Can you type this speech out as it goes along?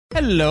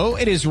Hello,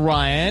 it is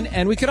Ryan,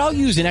 and we could all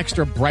use an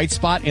extra bright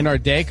spot in our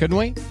day, couldn't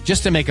we?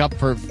 Just to make up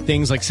for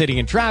things like sitting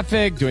in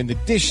traffic, doing the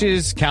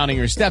dishes, counting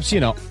your steps,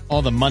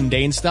 all the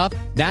mundane stuff.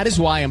 That is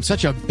why I'm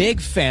such a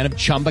big fan of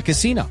Chumba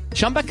Casino.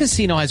 Chumba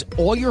Casino has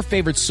all your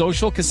favorite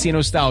social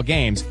casino-style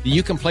games that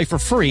you can play for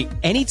free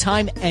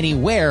anytime,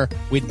 anywhere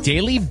with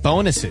daily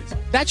bonuses.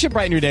 That should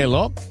brighten your day a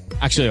little.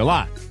 Actually, a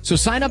lot. So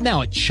sign up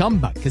now at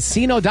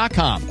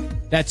ChumbaCasino.com.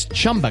 That's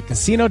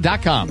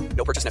ChumbaCasino.com.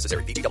 No purchase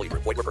necessary. VGW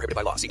Group. Void where prohibited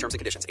by law. See terms and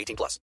conditions.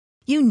 18+.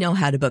 You know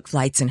how to book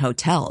flights and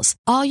hotels.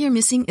 All you're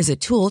missing is a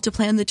tool to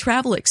plan the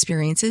travel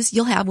experiences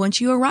you'll have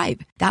once you arrive.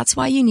 That's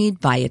why you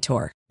need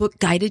Viator. Book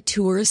guided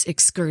tours,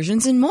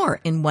 excursions, and more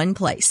in one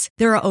place.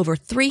 There are over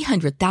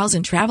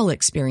 300,000 travel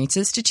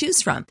experiences to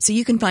choose from, so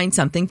you can find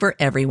something for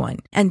everyone.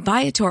 And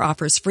Viator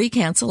offers free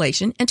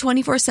cancellation and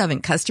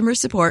 24/7 customer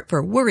support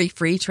for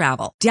worry-free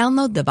travel.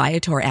 Download the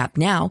Viator app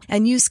now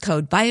and use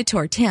code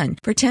Viator10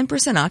 for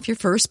 10% off your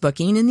first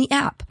booking in the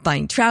app.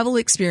 Find travel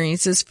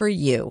experiences for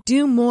you.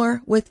 Do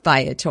more with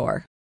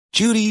Viator.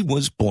 Judy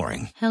was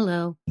boring.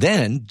 Hello.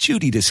 Then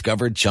Judy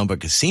discovered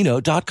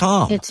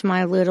ChumbaCasino.com. It's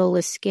my little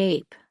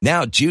escape.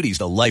 Now Judy's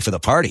the life of the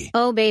party.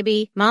 Oh,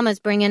 baby,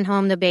 mama's bringing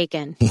home the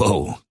bacon.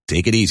 Whoa,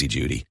 take it easy,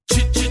 Judy.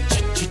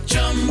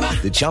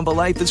 The Chumba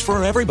life is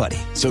for everybody.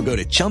 So go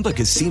to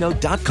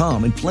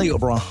ChumbaCasino.com and play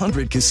over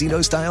 100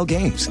 casino-style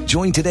games.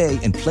 Join today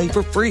and play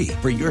for free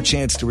for your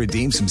chance to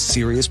redeem some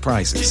serious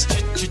prizes.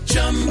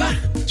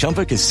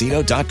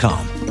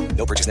 ChumbaCasino.com.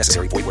 No purchase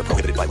necessary. Void where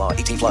prohibited by law.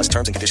 18+.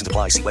 Terms and conditions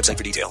apply. See website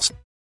for details.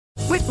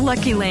 With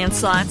Lucky Land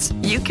Slots,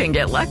 you can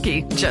get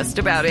lucky just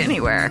about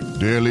anywhere.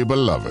 Dearly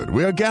beloved,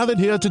 we are gathered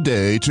here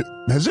today to...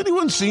 Has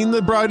anyone seen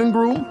the bride and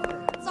groom?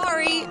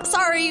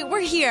 Sorry,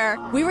 we're here.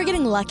 We were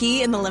getting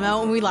lucky in the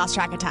limo and we lost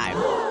track of time.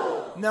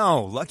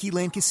 No, Lucky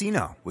Land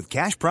Casino, with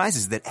cash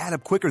prizes that add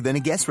up quicker than a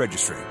guest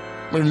registry.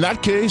 In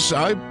that case,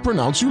 I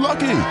pronounce you lucky.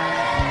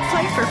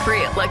 Play for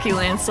free at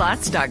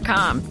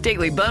LuckyLandSlots.com.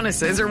 Daily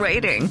bonuses are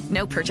waiting.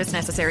 No purchase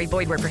necessary.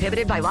 Void where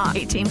prohibited by law.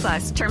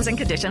 18+. Terms and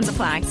conditions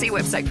apply. See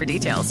website for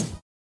details.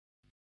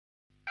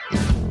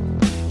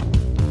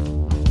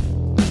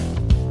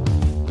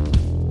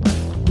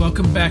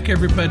 Welcome back,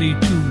 everybody,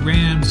 to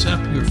Rams Up,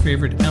 your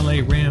favorite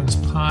LA Rams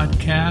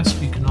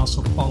podcast. You can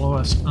also follow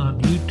us on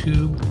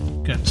YouTube.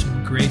 We've got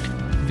some great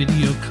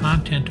video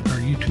content. Our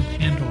YouTube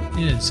handle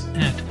is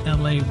at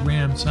LA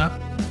Rams Up.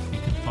 You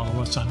can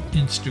follow us on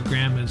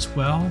Instagram as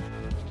well.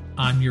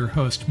 I'm your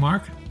host,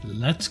 Mark.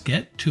 Let's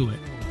get to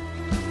it.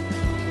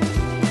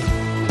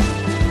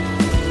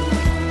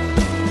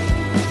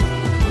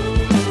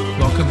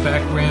 Welcome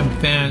back, Ram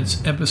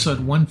fans.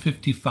 Episode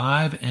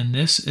 155, and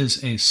this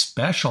is a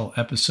special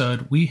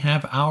episode. We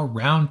have our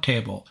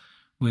roundtable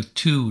with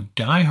two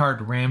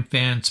diehard Ram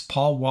fans,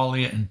 Paul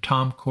Walia and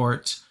Tom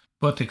Courts,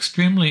 both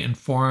extremely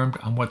informed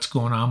on what's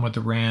going on with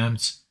the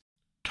Rams.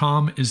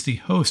 Tom is the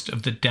host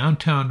of the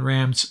Downtown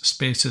Rams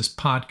Spaces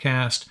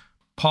podcast.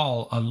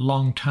 Paul, a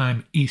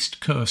longtime East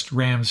Coast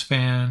Rams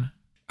fan.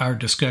 Our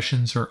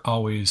discussions are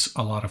always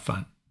a lot of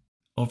fun.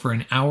 Over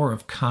an hour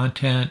of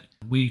content.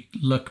 We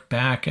look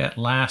back at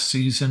last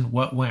season,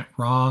 what went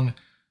wrong.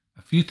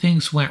 A few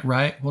things went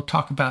right. We'll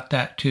talk about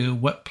that too.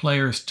 What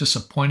players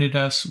disappointed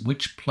us,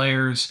 which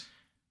players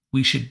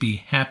we should be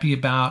happy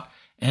about.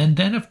 And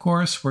then, of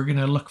course, we're going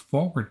to look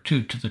forward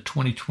to the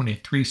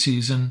 2023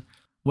 season.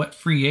 What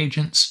free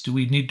agents do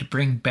we need to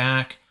bring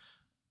back?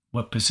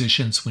 What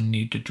positions we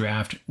need to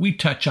draft? We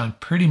touch on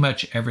pretty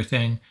much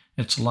everything.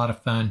 It's a lot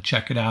of fun.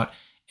 Check it out.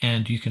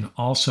 And you can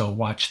also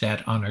watch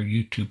that on our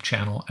YouTube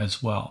channel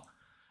as well.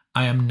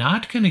 I am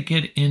not going to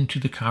get into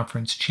the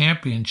conference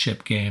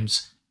championship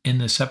games in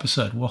this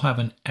episode. We'll have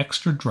an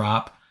extra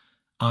drop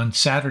on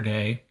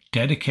Saturday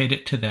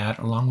dedicated to that,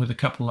 along with a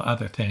couple of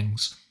other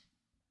things.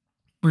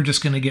 We're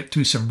just going to get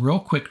through some real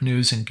quick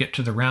news and get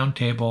to the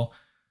roundtable.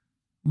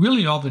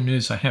 Really, all the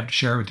news I have to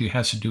share with you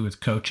has to do with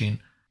coaching.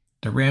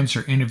 The Rams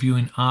are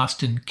interviewing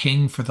Austin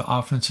King for the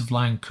offensive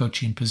line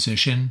coaching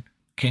position.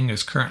 King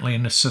is currently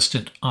an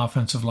assistant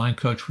offensive line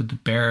coach with the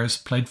Bears,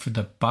 played for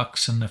the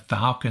Bucs and the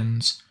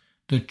Falcons.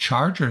 The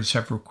Chargers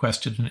have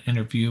requested an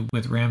interview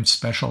with Rams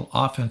special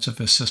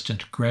offensive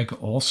assistant Greg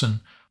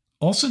Olsen.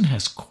 Olsen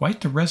has quite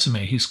the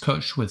resume. He's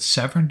coached with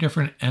 7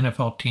 different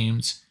NFL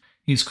teams.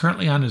 He's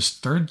currently on his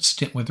 3rd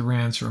stint with the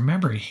Rams.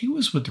 Remember, he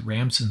was with the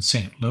Rams in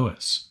St.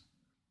 Louis.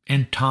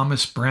 And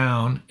Thomas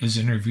Brown is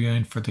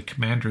interviewing for the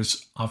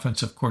Commanders'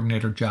 offensive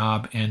coordinator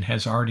job and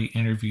has already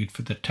interviewed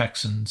for the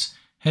Texans'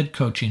 head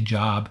coaching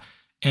job.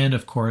 And,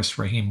 of course,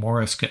 Raheem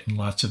Morris getting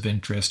lots of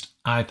interest.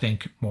 I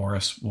think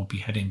Morris will be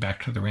heading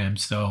back to the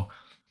Rams, though.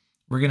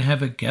 We're going to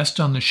have a guest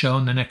on the show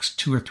in the next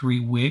 2 or 3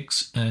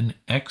 weeks, an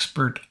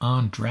expert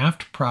on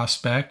draft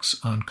prospects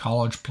on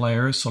college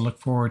players, so look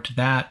forward to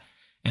that.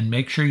 And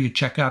make sure you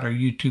check out our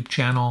YouTube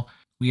channel.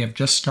 We have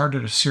just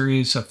started a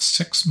series of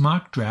 6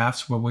 mock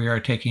drafts where we are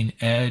taking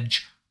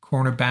edge,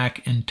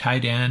 cornerback, and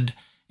tight end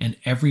in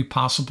every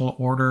possible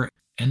order.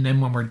 And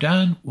then when we're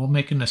done, we'll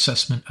make an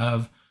assessment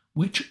of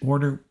which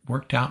order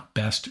worked out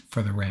best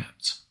for the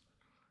Rams.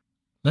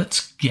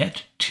 Let's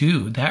get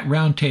to that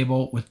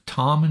roundtable with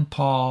Tom and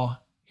Paul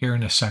here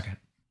in a second.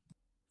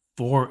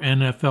 4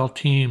 NFL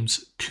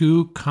teams,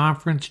 2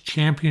 conference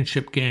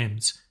championship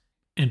games,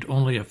 and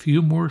only a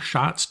few more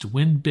shots to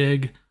win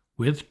big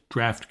with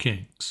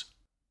DraftKings.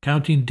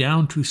 Counting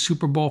down to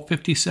Super Bowl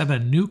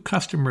 57, new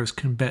customers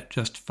can bet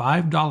just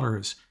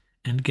 $5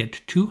 and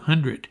get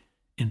 $200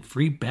 in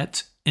free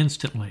bets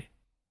instantly.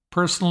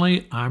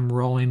 Personally, I'm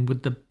rolling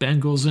with the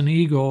Bengals and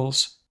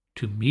Eagles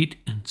to meet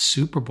in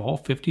Super Bowl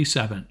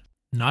 57.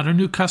 Not a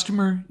new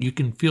customer? You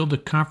can feel the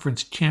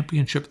conference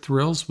championship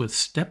thrills with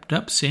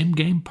stepped-up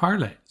same-game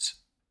parlays.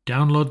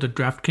 Download the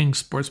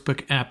DraftKings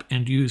Sportsbook app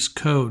and use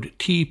code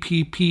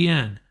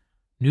TPPN.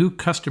 New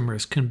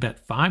customers can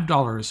bet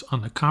 $5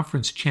 on the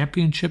conference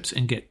championships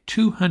and get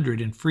 $200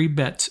 in free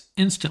bets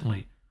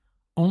instantly.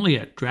 Only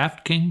at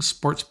DraftKings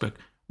Sportsbook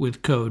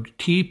with code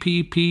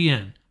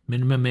TPPN.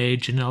 Minimum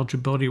age and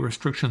eligibility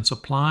restrictions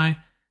apply.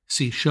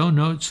 See show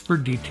notes for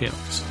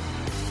details.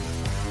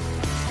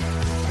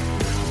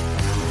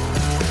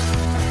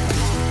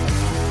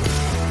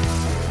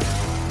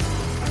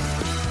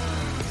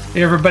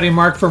 Hey everybody,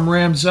 Mark from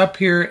Rams Up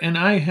here, and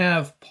I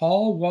have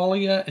Paul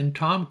Walia and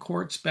Tom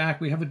Courts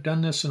back. We haven't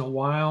done this in a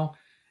while,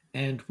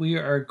 and we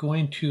are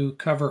going to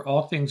cover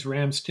all things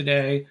Rams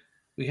today.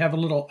 We have a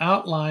little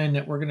outline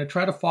that we're going to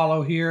try to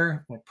follow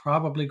here. We'll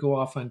probably go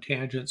off on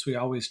tangents, we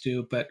always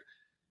do, but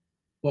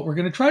what we're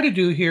going to try to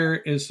do here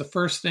is the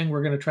first thing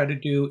we're going to try to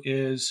do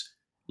is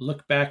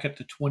look back at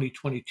the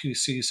 2022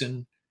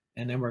 season,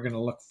 and then we're going to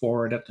look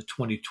forward at the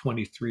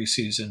 2023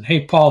 season.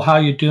 Hey, Paul, how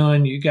you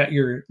doing? You got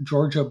your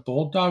Georgia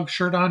Bulldog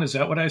shirt on. Is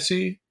that what I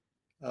see?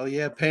 Oh,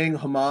 yeah, paying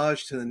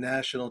homage to the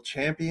national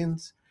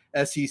champions,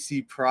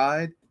 SEC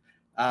pride,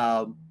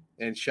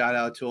 and shout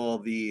out to all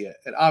the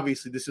 – and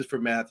obviously this is for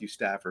Matthew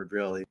Stafford,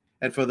 really,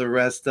 and for the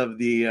rest of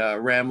the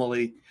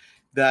Ramily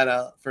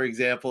that, for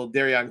example,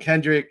 Darion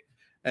Kendrick,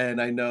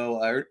 and I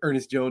know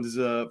Ernest Jones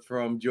is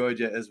from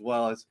Georgia as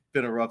well. It's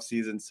been a rough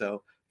season,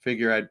 so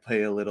figure I'd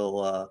pay a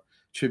little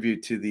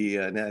tribute to the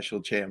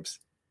national champs.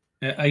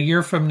 A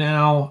year from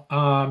now,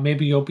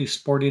 maybe you'll be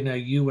sporting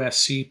a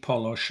USC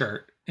polo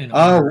shirt in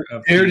honor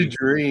of to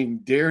dream,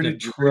 the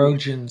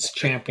Trojans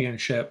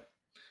championship.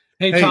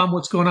 Hey, Tom,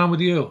 what's going on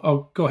with you?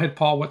 Oh, go ahead,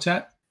 Paul. What's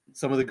that?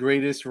 Some of the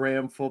greatest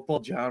Ram football,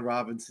 John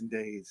Robinson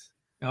days.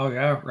 Oh,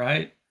 yeah,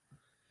 right.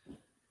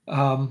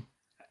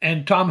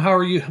 And Tom, how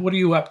are you? What are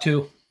you up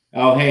to?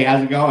 Oh, hey,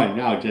 how's it going?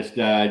 No, just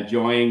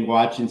enjoying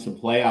watching some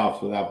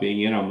playoffs without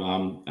being in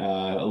them.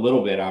 A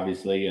little bit,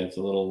 obviously, it's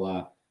a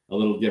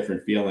little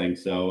different feeling.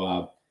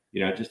 So,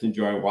 just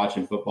enjoying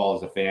watching football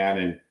as a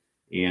fan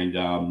and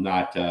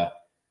not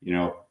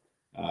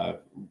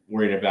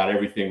worrying about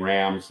everything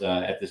Rams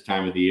at this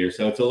time of the year.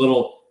 So it's a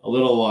little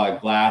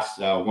glass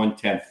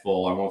 1/10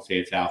 full. I won't say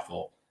it's half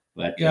full,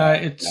 but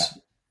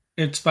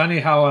It's funny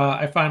how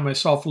I find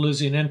myself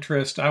losing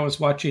interest. I was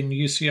watching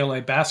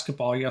UCLA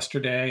basketball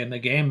yesterday and the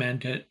game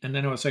ended. And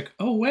then I was like,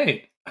 oh,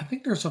 wait, I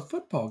think there's a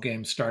football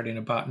game starting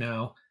about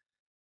now.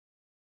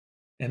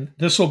 And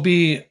this will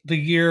be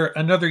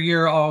another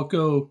year I'll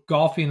go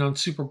golfing on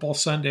Super Bowl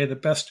Sunday, the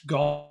best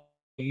golf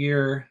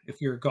year. If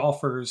you're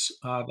golfers,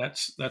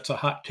 that's a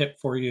hot tip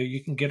for you.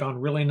 You can get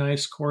on really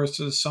nice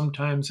courses,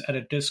 sometimes at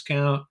a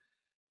discount,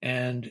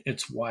 and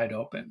it's wide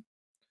open.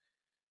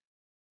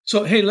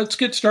 So, hey, let's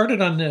get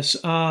started on this.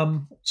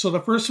 So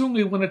the first one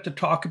we wanted to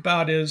talk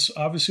about is,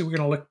 obviously, we're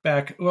going to look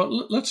back.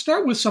 Well, let's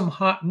start with some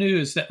hot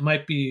news that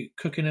might be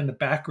cooking in the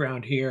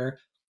background here.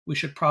 We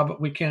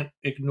can't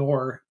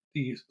ignore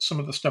some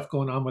of the stuff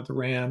going on with the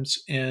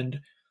Rams. And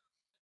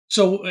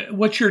so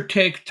what's your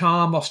take,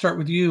 Tom? I'll start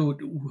with you.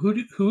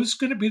 Who's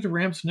going to be the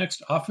Rams'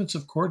 next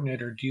offensive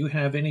coordinator? Do you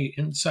have any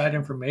inside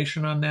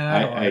information on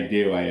that? I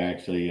do. I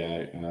actually,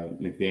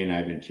 McVay and I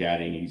have been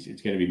chatting.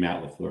 It's going to be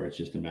Matt LaFleur. It's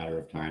just a matter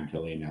of time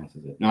till he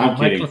announces it. No, I'm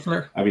kidding. Mike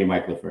LaFleur? I mean,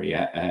 Mike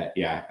LaFleur,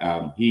 yeah.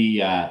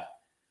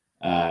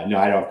 No,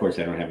 of course,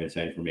 I don't have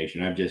inside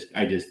information. I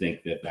just think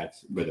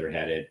that's where they're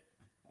headed.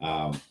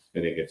 I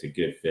think it's a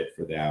good fit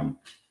for them.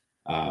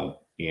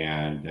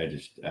 And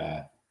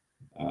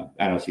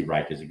I don't see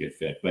Reich as a good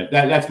fit, but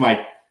that's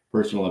my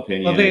personal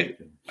opinion. Well,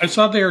 I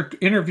saw they're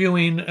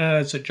interviewing,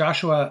 is it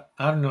Joshua?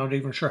 I'm not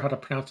even sure how to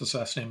pronounce his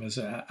last name. Is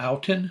it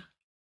Alton,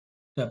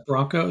 the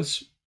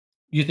Broncos?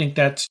 You think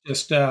that's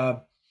just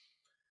not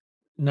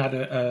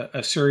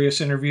a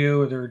serious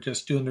interview, or they're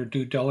just doing their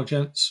due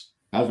diligence?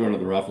 That was one of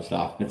the roughest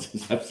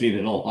offenses I've seen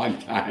in a long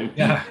time.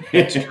 Yeah,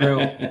 it's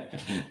true.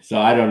 So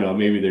I don't know.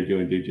 Maybe they're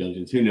doing due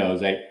diligence. Who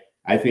knows?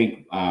 I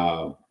think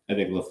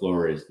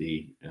LaFleur is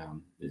the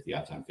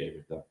odds-on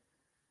favorite, though.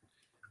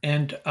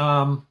 And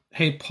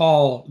hey,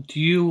 Paul,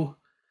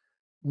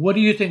 what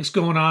do you think's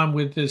going on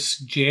with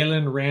this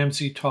Jalen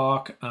Ramsey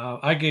talk?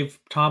 I gave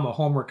Tom a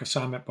homework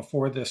assignment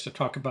before this to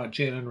talk about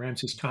Jalen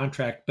Ramsey's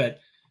contract, but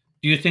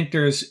do you think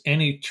there's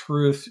any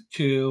truth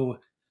to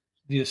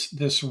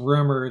this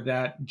rumor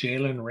that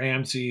Jalen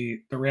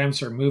Ramsey, the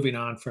Rams are moving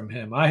on from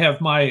him? I have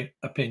my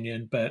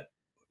opinion, but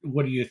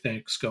what do you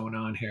think's going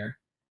on here?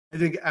 I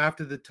think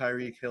after the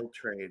Tyreek Hill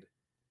trade,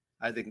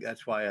 I think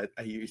that's why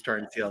you're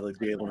starting to see all the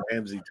Jalen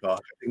Ramsey talk.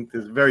 I think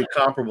there's very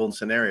comparable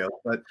scenarios.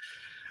 But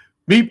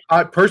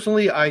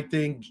personally, I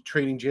think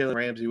trading Jalen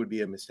Ramsey would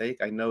be a mistake.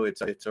 I know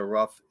it's a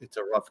rough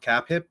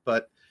cap hit,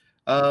 but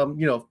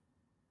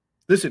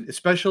listen,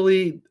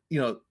 especially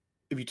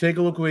if you take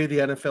a look at the way the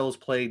NFL is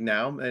played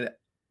now and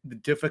the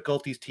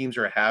difficulties teams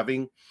are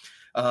having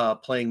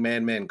playing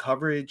man-man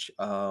coverage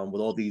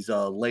with all these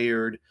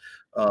layered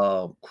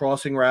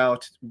crossing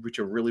routes, which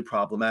are really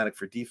problematic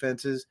for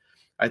defenses.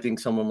 I think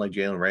someone like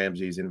Jalen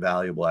Ramsey is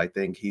invaluable. I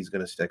think he's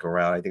going to stick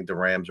around. I think the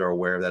Rams are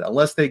aware of that.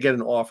 Unless they get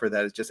an offer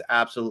that is just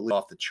absolutely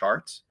off the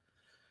charts,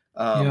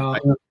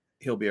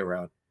 he'll be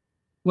around.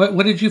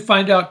 What did you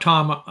find out,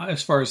 Tom,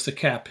 as far as the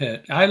cap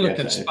hit? I looked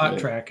at Spot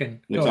Track and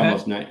it's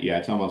almost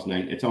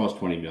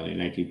 $20 million,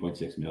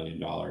 $19.6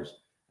 million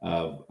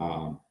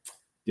of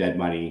dead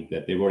money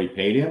that they've already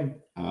paid him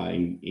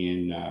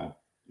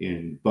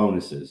in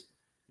bonuses,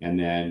 and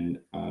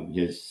then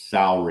his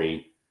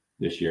salary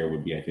this year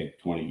would be, I think,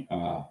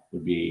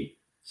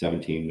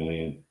 17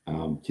 million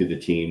to the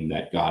team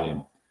that got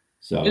him.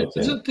 So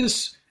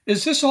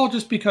is this all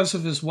just because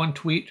of his one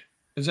tweet?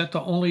 Is that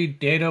the only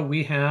data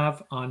we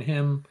have on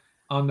him,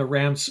 on the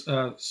Rams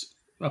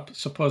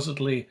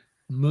supposedly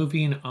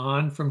moving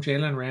on from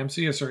Jalen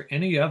Ramsey? Is there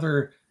any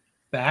other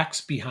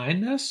facts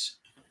behind this?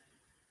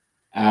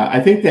 I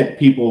think that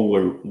people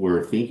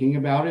were thinking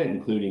about it,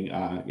 including,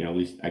 at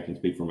least I can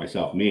speak for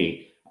myself,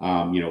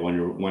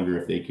 wonder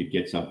if they could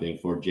get something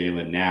for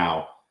Jalen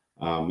now,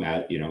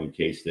 in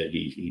case that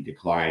he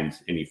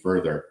declines any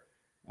further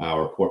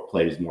or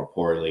plays more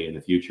poorly in the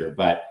future.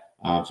 But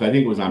so I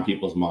think it was on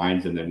people's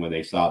minds, and then when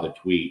they saw the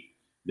tweet,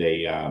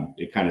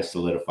 it kind of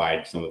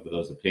solidified some of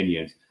those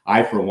opinions.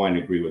 I, for one,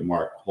 agree with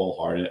Paul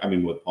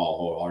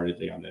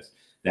wholeheartedly on this,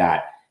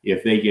 that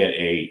if they get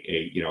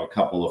a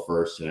couple of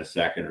firsts and a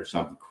second or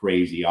some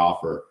crazy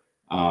offer,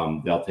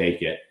 they'll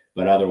take it.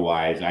 But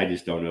otherwise, I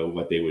just don't know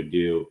what they would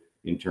do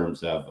in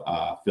terms of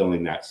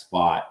filling that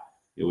spot.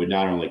 It would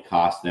not only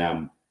cost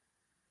them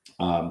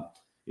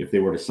if they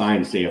were to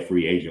sign, say, a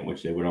free agent,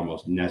 which they would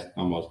almost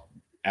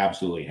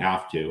absolutely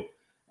have to.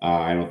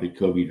 I don't think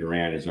Kobe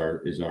Durant is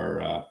our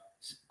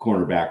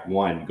cornerback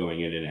one going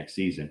into next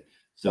season.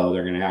 So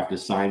they're going to have to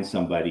sign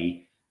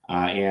somebody,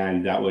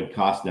 and that would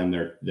cost them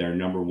their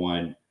number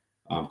one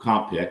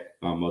comp pick,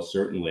 most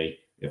certainly,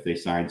 if they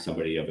sign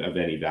somebody of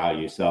any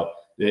value. So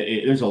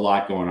there's a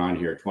lot going on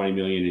here. $20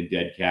 million in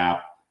dead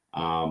cap,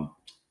 a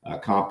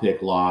comp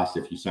pick loss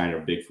if you sign a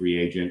big free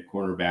agent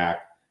cornerback,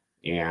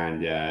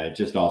 and it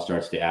just all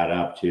starts to add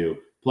up to.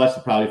 Plus,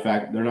 the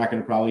fact they're not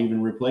going to probably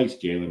even replace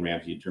Jalen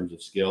Ramsey in terms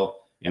of skill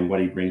and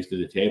what he brings to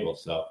the table.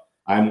 So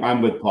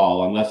I'm with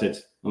Paul. Unless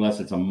it's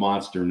a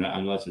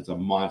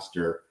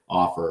monster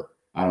offer,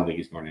 I don't think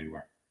he's going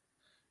anywhere.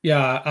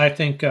 Yeah, I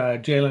think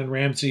Jalen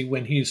Ramsey,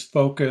 when he's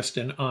focused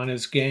and on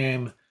his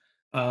game,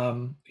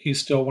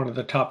 he's still one of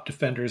the top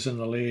defenders in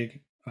the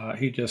league.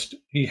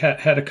 He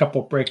had a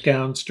couple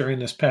breakdowns during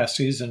this past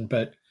season,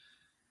 but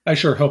I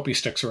sure hope he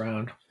sticks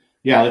around.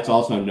 Yeah, let's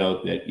also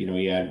note that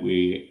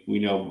we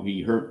know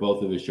he hurt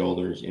both of his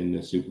shoulders in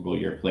the Super Bowl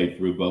year, played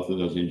through both of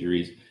those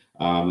injuries.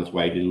 That's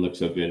why he didn't look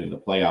so good in the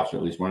playoffs, or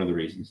at least one of the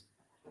reasons.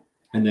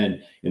 And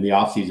then in the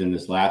offseason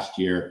this last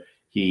year,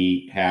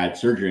 he had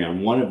surgery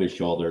on one of his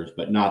shoulders,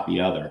 but not the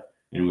other,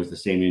 and it was the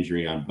same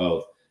injury on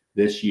both.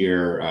 This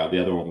year,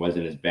 the other one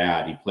wasn't as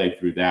bad. He played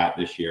through that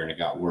this year, and it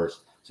got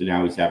worse. So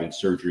now he's having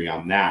surgery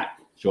on that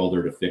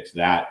shoulder to fix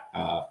that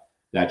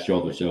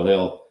shoulder.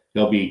 So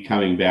he'll be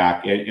coming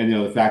back, and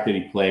the fact that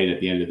he played at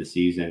the end of the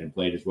season and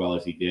played as well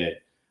as he did,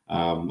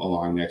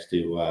 along next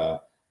to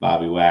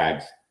Bobby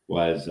Wags,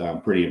 was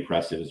pretty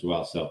impressive as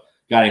well. So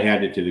got to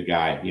hand it to the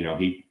guy.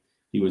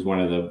 He was one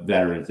of the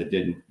veterans that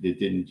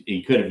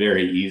he could have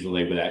very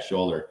easily with that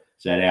shoulder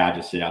said, I'll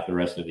just sit out the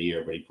rest of the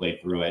year, but he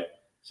played through it.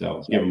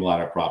 So give him a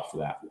lot of props for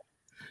that.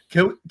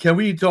 Can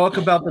we talk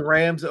about the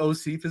Rams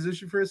OC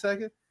position for a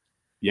second?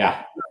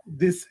 Yeah.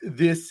 This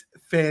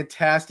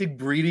fantastic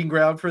breeding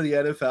ground for the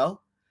NFL.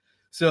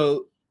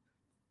 So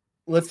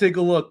let's take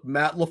a look.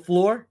 Matt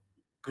LaFleur,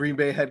 Green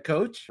Bay head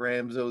coach,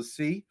 Rams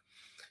OC.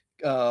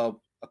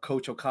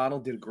 Coach O'Connell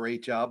did a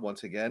great job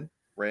once again.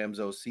 Rams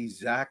OC.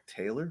 Zach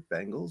Taylor,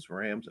 Bengals,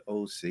 Rams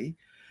OC.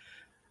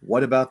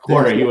 What about this?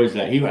 I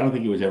don't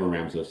think he was ever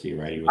Rams OC,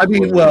 right?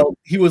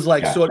 He was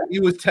like he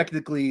was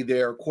technically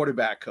their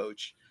quarterback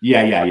coach.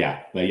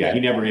 Yeah. But he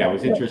never. Yeah, it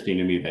was interesting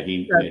to me that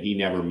he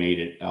never made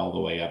it all the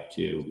way up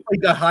to. He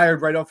got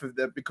hired right off of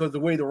that because the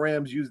way the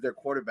Rams use their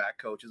quarterback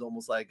coach is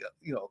almost like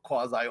a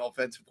quasi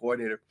offensive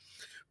coordinator.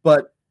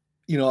 But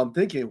I'm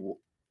thinking,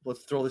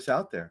 let's throw this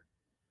out there.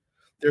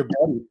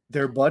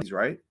 They're buddies,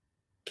 right?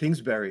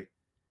 Kingsbury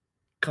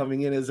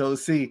coming in as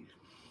OC.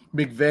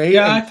 McVay.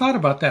 Yeah, I thought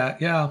about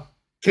that. Yeah.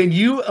 Can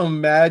you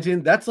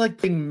imagine? That's like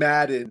playing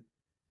Madden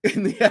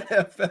in the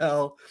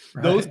NFL.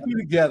 Right. Those two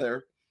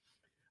together.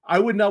 I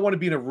would not want to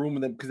be in a room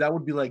with them because that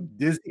would be like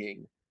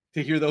dizzying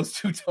to hear those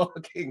two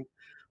talking.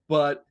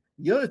 But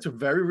it's a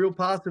very real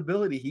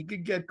possibility. He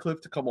could get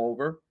Cliff to come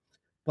over.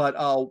 But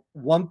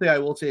one thing I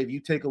will say, if you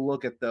take a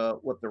look at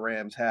what the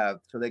Rams have,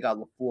 so they got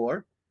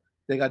LaFleur,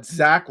 they got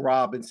Zach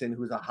Robinson,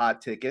 who's a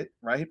hot ticket,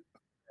 right?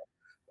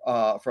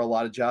 For a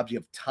lot of jobs. You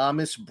have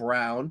Thomas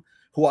Brown,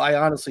 who I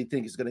honestly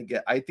think is going to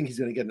get. I think he's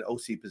going to get an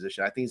OC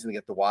position. I think he's going to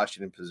get the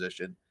Washington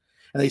position,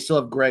 and they still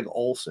have Greg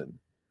Olson.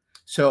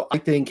 So I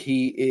think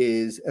he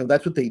is, and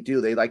that's what they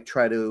do. They like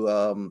try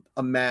to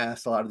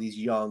amass a lot of these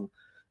young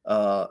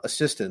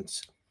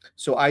assistants.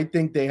 So I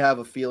think they have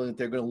a feeling that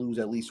they're going to lose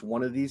at least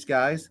one of these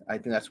guys. I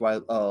think that's why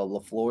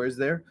LaFleur is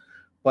there.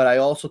 But I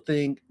also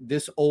think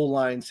this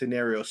O-line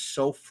scenario is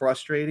so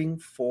frustrating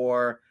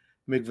for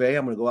McVay.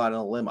 I'm going to go out on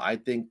a limb. I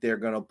think they're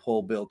going to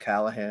pull Bill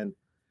Callahan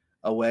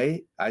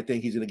away. I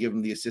think he's going to give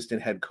him the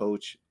assistant head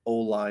coach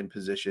O-line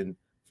position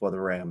for the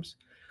Rams.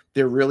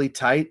 They're really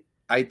tight.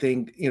 I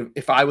think,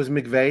 if I was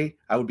McVay,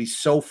 I would be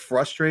so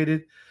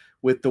frustrated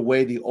with the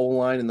way the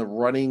O-line and the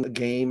running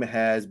game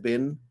has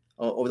been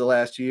over the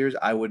last years.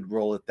 I would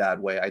roll it that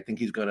way. I think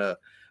he's going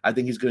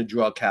to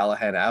draw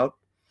Callahan out.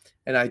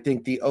 And I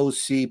think the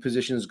OC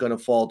position is going to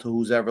fall to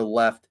who's ever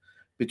left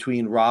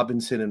between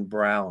Robinson and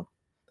Brown.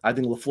 I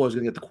think LaFleur is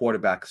going to get the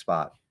quarterback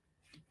spot.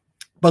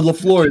 But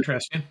LaFleur,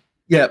 interesting.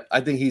 Yeah,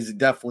 I think he's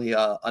definitely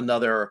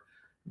another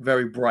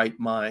very bright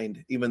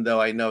mind, even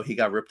though I know he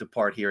got ripped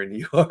apart here in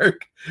New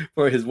York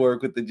for his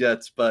work with the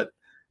Jets. But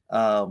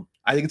I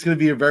think it's going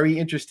to be a very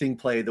interesting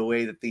play, the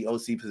way that the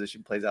OC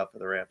position plays out for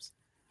the Rams.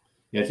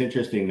 Yeah, it's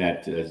interesting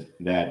that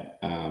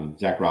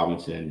Zach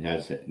Robinson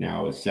has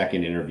now a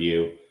second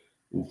interview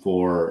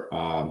for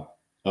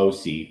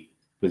OC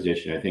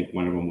position. I think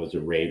one of them was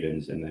the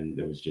Ravens, and then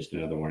there was just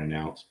another one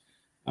announced.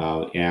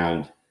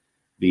 And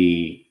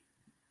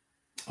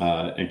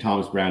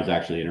Thomas Brown's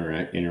actually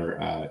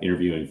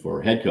interviewing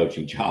for head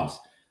coaching jobs.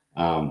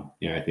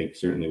 I think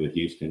certainly with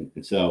Houston.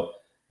 And so,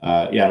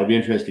 it'll be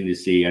interesting to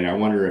see. And I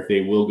wonder if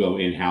they will go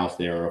in-house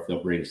there, or if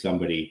they'll bring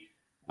somebody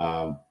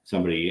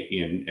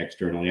in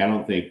externally. I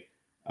don't think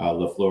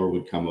LaFleur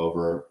would come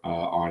over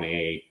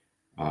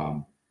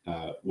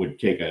would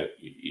take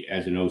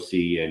as an OC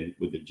and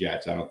with the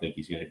Jets. I don't think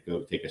he's going to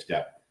go take a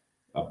step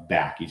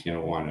back. He's going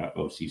to want to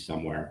OC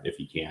somewhere if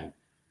he can.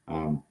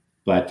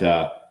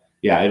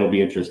 It'll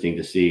be interesting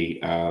to see.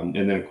 And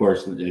then, of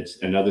course,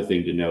 it's another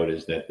thing to note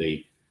is that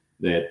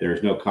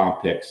there's no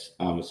comp picks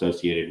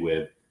associated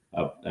with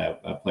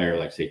a player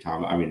like, say,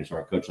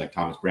 a coach like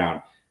Thomas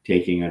Brown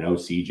taking an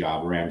OC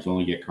job. Rams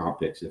only get comp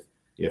picks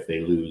if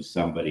they lose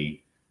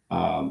somebody,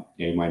 a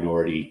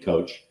minority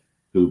coach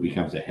who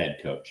becomes a head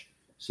coach.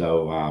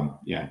 So,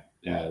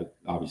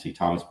 obviously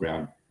Thomas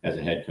Brown as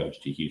a head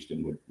coach to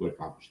Houston would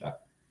accomplish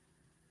that.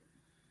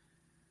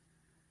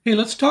 Hey,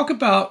 let's talk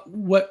about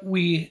what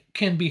we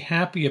can be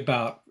happy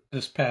about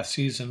this past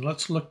season.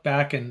 Let's look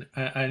back, and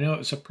I know it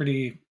was a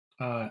pretty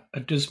a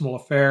dismal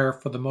affair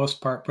for the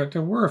most part, but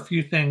there were a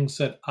few things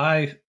that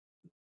I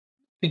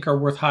think are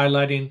worth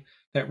highlighting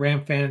that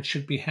Ram fans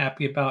should be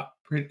happy about,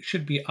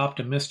 should be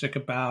optimistic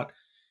about.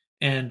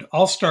 And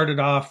I'll start it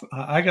off.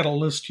 I got a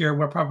list here.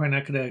 We're probably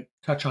not going to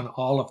touch on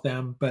all of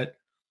them, but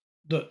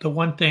the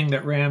one thing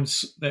that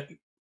the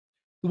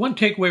one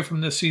takeaway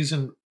from this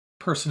season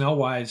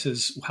personnel-wise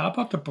is, how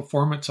about the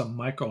performance of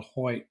Michael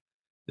Hoyt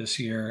this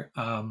year?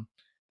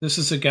 This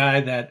is a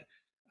guy that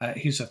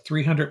he's a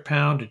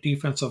 300-pound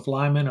defensive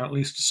lineman, or at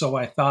least so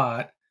I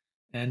thought.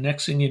 And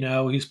next thing you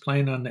know, he's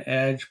playing on the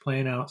edge,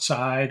 playing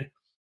outside.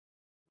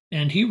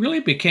 And he really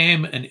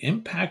became an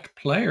impact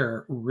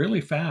player really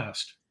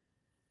fast.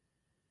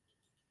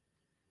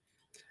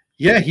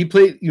 Yeah, he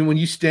played, when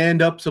you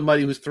stand up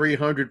somebody who's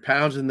 300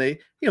 pounds and they,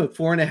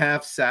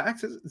 4.5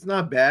 sacks, it's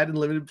not bad in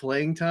limited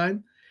playing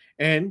time,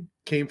 and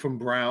came from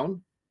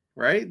Brown,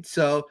 right?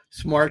 So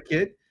smart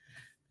kid.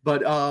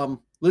 But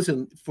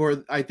listen,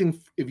 I think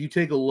if you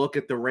take a look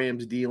at the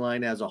Rams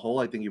D-line as a whole,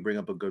 I think you bring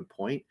up a good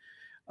point.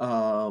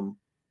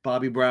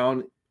 Bobby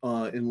Brown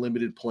in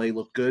limited play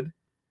looked good,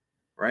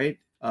 right?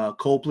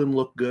 Copeland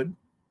looked good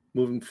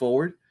moving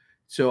forward.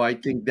 So I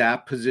think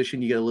that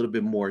position, you get a little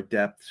bit more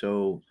depth.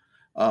 So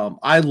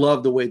I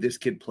love the way this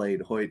kid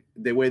played, Hoyt.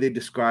 The way they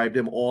described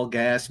him, all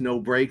gas, no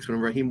brakes. When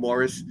Raheem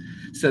Morris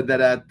said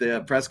that at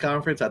the press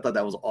conference, I thought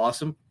that was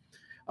awesome.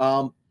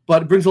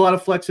 But it brings a lot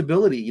of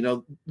flexibility.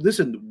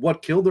 Listen,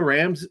 what killed the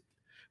Rams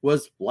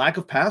was lack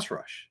of pass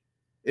rush.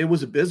 It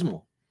was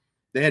abysmal.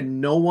 They had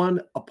no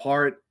one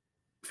apart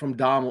from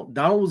Donald.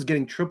 Donald was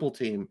getting triple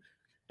team,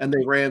 and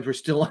the Rams were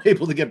still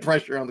able to get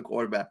pressure on the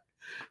quarterback.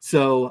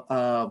 So,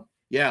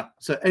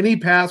 So any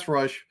pass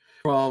rush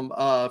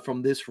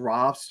from this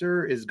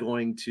roster is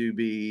going to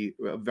be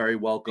very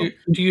welcome.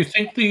 Do you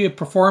think the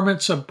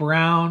performance of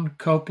Brown,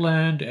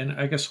 Copeland, and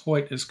I guess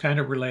Hoyt is kind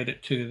of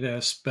related to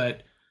this,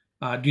 but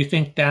do you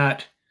think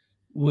that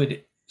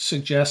would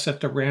suggest that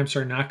the Rams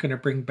are not going to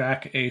bring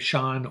back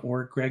Sean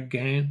or Greg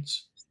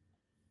Gaines?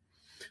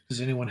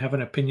 Does anyone have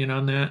an opinion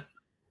on that?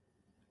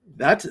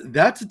 That's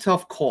a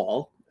tough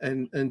call.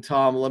 And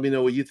Tom, let me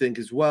know what you think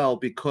as well,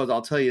 because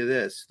I'll tell you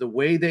this, the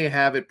way they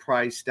have it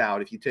priced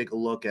out, if you take a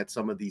look at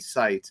some of these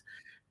sites,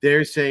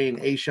 they're saying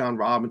A'Shawn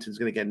Robinson is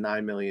going to get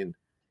 $9 million.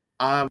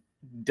 I'm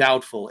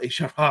doubtful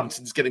A'Shaun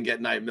Robinson's going to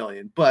get $9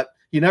 million, but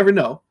you never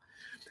know.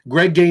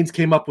 Greg Gaines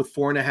came up with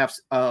 4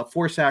 sacks or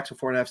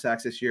 4.5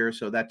 sacks this year.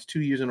 So that's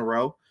 2 years in a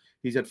row.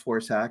 He's at 4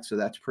 sacks. So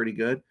that's pretty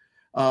good.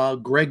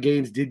 Greg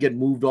Gaines did get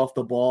moved off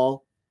the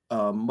ball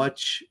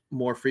much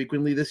more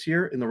frequently this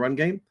year in the run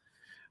game,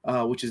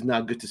 which is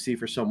not good to see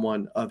for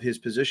someone of his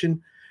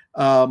position.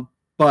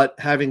 But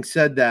having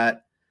said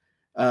that,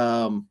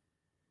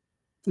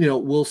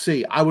 we'll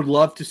see. I would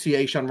love to see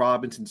A'Shaun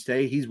Robinson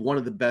stay. He's one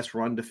of the best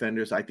run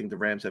defenders I think the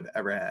Rams have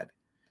ever had.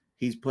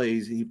 He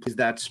plays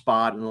that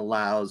spot and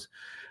allows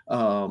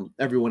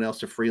everyone else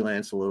to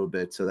freelance a little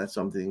bit. So that's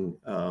something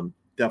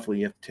definitely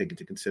you have to take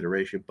into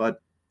consideration.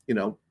 But,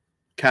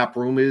 cap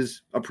room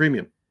is a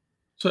premium.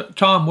 So,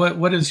 Tom,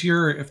 what is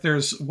if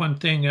there's one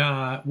thing,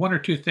 one or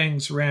two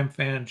things Ram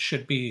fans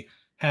should be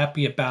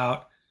happy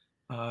about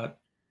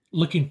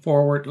looking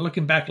forward,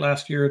 looking back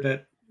last year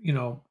that,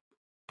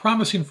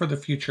 promising for the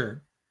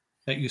future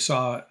that you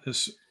saw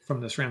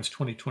from this Rams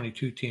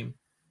 2022 team?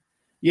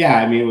 Yeah,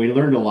 I mean, we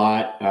learned a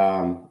lot,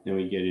 and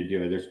we get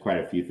into it. There's quite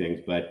a few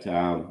things, but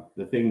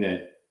the thing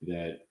that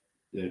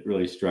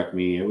really struck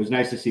me, it was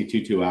nice to see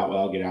Tutu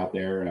Atwell get out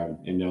there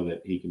and know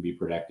that he can be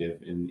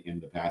productive in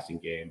the passing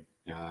game,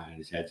 and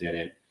his head's in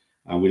it.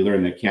 We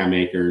learned that Cam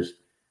Akers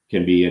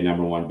can be a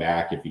number one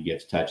back if he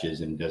gets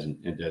touches and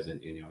doesn't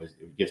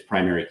gets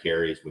primary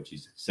carries, which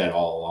he's said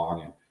all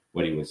along, and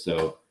what he was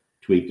so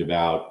tweaked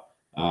about.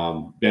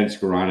 Ben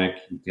Skoranek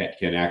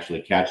can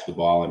actually catch the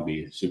ball and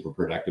be a super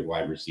productive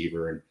wide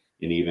receiver,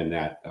 and even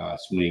that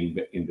swing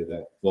into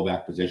the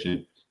fullback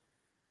position.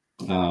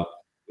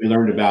 We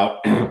learned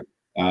about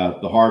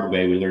the hard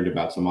way. We learned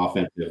about some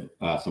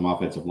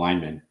offensive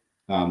linemen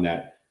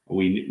that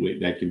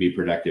that can be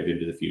productive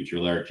into the future.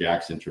 Larry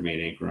Jackson, Tremaine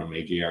Ankrum,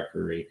 AJR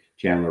Curry,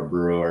 Chandler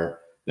Brewer,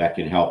 that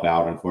can help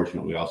out.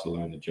 Unfortunately, we also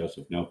learned that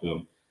Joseph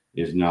Nopum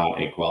is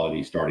not a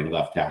quality starting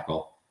left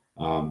tackle,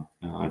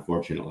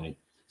 unfortunately.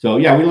 So,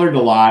 yeah, we learned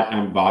a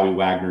lot. Bobby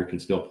Wagner can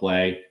still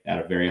play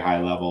at a very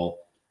high level.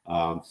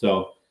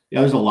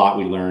 There's a lot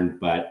we learned,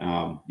 but,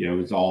 it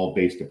was all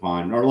based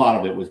upon, or a lot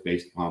of it was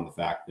based upon the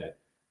fact that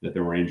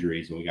there were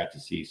injuries, and we got to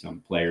see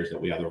some players that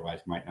we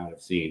otherwise might not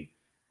have seen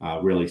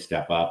really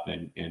step up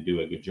and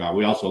do a good job.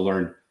 We also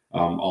learned a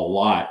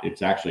lot.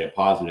 It's actually a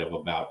positive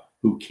about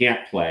who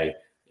can't play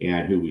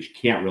and who we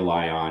can't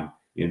rely on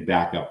in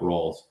backup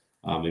roles,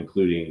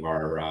 including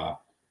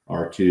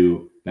our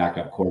two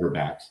backup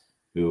quarterbacks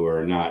who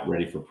are not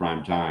ready for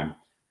prime time.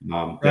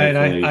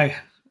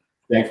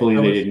 Thankfully,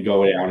 they didn't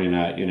go down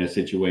in a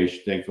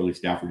situation. Thankfully,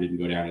 Stafford didn't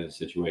go down in a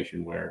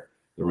situation where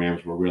the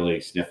Rams were really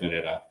sniffing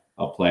at a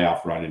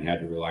playoff run and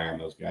had to rely on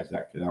those guys.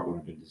 That would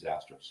have been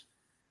disastrous.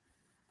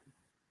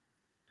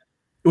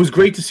 It was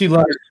great to see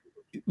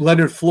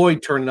Leonard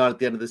Floyd turn on at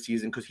the end of the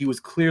season, because he was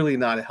clearly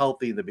not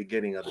healthy in the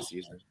beginning of the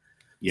season.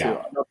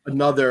 Yeah, so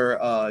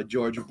another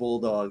Georgia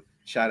Bulldog,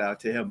 shout out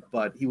to him,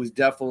 but he was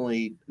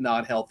definitely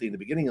not healthy in the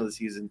beginning of the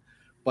season.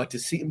 But to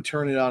see him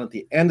turn it on at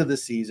the end of the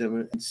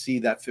season and see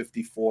that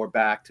 54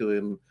 back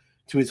to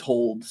his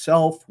whole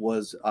self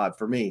was,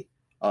 for me,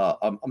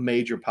 a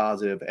major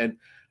positive. And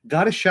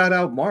got to shout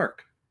out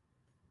Mark.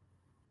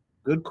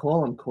 Good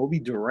call on Kobe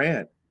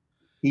Durant.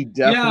 He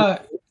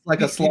definitely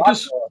like a slot.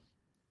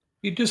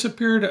 He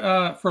disappeared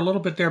for a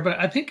little bit there, but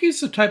I think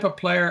he's the type of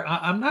player.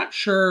 I'm not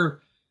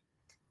sure,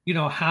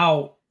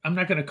 how. I'm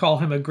not going to call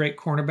him a great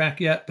cornerback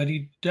yet, but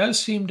he does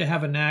seem to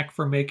have a knack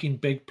for making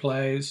big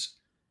plays.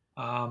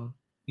 When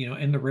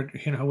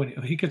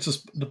he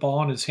gets the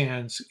ball in his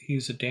hands,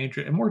 he's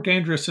more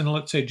dangerous than,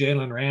 let's say,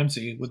 Jalen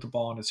Ramsey with the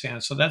ball in his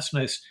hands. So that's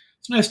nice.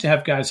 It's nice to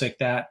have guys like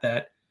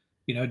that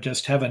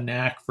just have a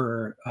knack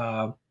for,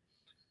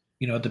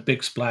 the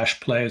big splash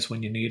plays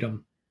when you need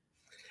them.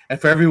 And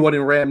for everyone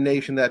in Ram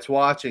Nation that's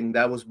watching,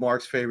 that was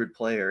Mark's favorite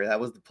player. That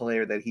was the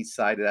player that he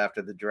cited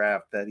after the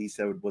draft that he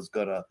said was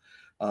going to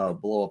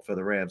blow up for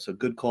the Rams. So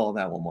good call on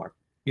that one, Mark.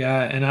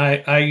 Yeah, and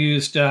I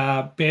used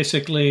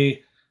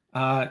basically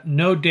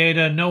no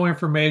data, no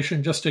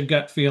information, just a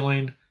gut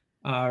feeling.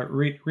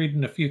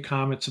 Reading a few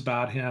comments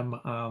about him,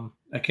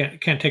 I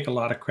can't take a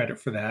lot of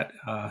credit for that.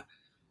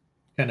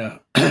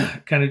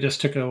 Kind of just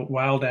took a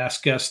wild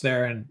ass guess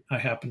there, and I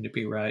happened to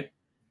be right.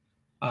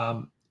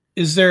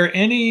 Is there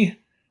any?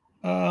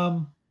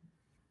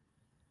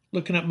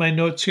 Looking at my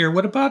notes here,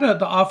 what about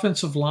the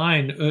offensive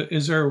line?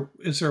 Is there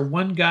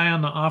one guy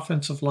on the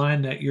offensive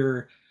line that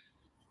you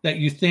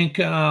think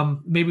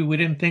maybe we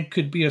didn't think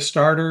could be a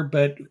starter,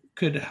 but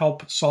could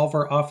help solve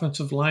our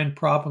offensive line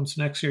problems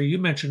next year? You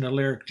mentioned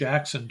Alaric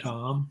Jackson,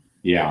 Tom.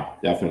 Yeah,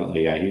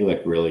 definitely. Yeah, he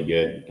looked really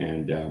good,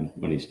 and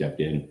when he stepped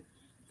in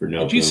for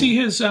no. Did you see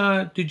his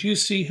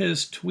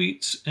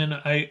tweets? And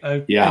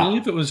I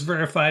believe it was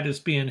verified as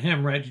being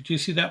him, right? Did you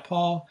see that,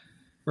 Paul,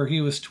 where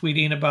he was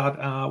tweeting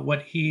about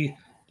what he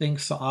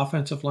thinks the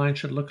offensive line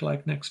should look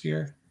like next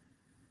year?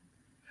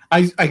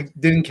 I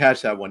didn't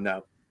catch that one.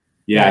 No.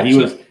 Yeah,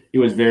 he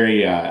was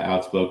very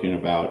outspoken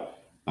about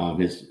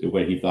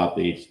what he thought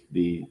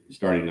the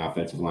starting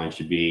offensive line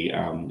should be,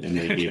 and then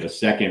he gave a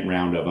second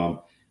round of them.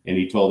 And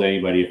he told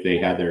anybody if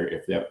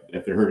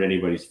they hurt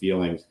anybody's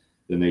feelings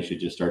then they should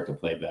just start to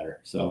play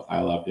better. So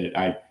I loved it.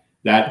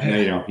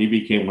 He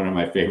became one of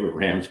my favorite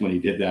Rams when he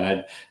did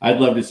that. I'd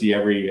love to see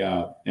every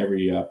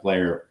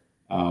player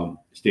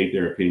state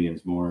their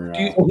opinions more.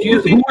 Do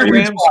you think the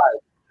Rams?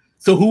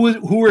 So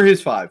who were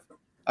his 5?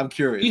 I'm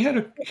curious. He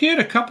had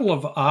a couple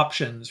of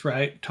options,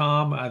 right,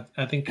 Tom? I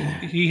think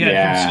he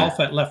had himself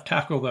at left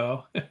tackle,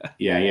 though.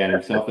 Yeah, he had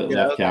himself at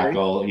left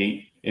tackle.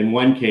 In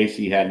one case,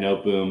 he had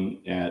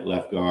Noteboom at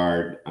left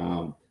guard.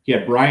 He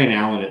had Brian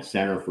Allen at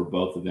center for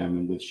both of them,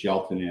 and with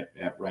Shelton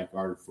at right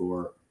guard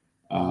for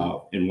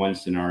in one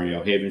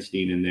scenario,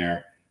 Havenstein in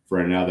there for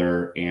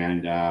another,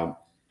 and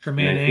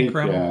Tremaine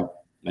Ankrum.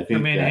 I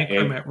think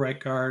Ankrum at right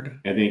guard.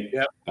 I think.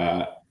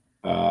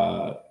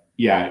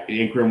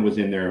 Ankrum was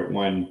in there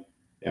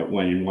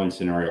in one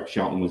scenario.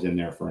 Shelton was in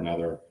there for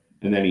another,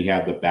 and then he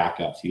had the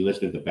backups. He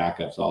listed the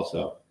backups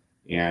also,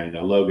 and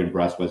Logan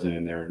Bruss wasn't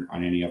in there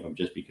on any of them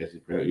just because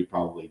he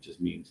probably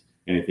just means.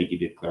 And I think he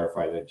did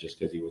clarify that just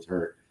because he was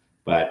hurt.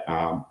 But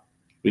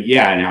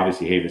yeah, and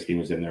obviously Havenstein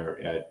was in there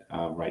at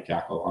right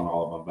tackle on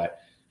all of them. But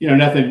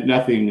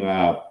nothing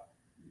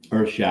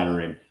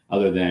earth-shattering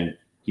other than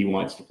he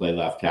wants to play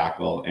left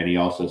tackle, and he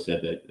also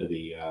said that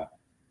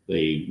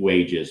the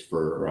wages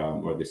for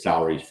or the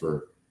salaries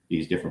for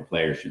these different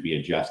players should be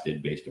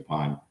adjusted based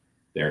upon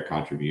their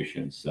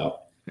contributions. So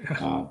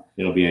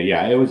it'll be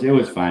it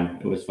was fun.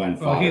 It was fun.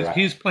 Well,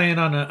 he's playing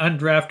on an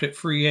undrafted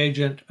free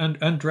agent,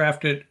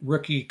 undrafted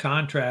rookie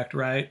contract,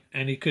 right?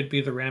 And he could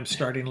be the Rams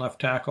starting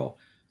left tackle.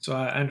 So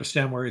I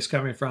understand where he's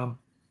coming from.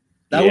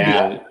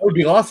 That would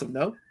be awesome,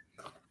 no?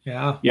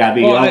 Yeah. Yeah.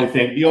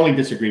 The only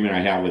disagreement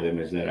I have with him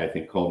is that I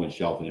think Coleman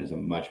Shelton is a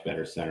much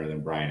better center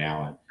than Brian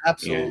Allen.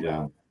 Absolutely.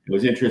 And it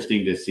was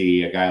interesting to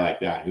see a guy like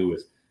that who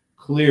was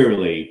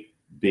clearly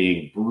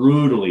being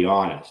brutally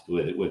honest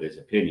with his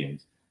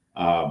opinions,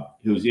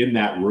 who's in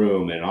that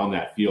room and on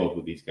that field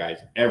with these guys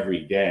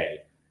every day,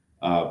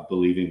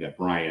 believing that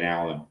Brian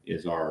Allen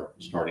is our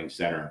starting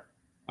center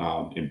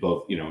in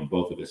both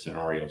of the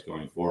scenarios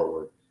going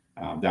forward.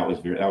 That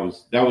was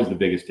the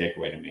biggest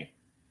takeaway to me.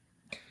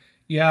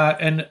 Yeah,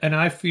 and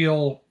I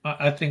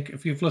think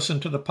if you've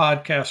listened to the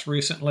podcast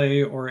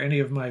recently or any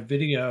of my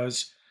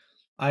videos,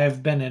 I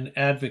have been an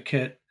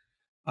advocate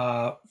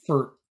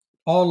for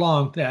all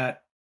along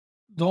that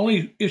the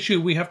only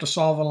issue we have to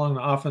solve along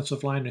the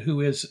offensive line who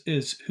is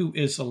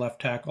the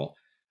left tackle.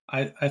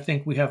 I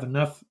think we have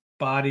enough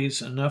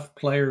bodies, enough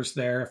players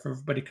there if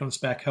everybody comes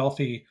back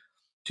healthy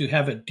to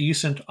have a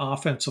decent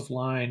offensive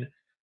line.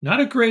 Not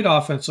a great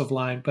offensive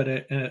line, but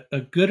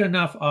a good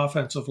enough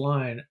offensive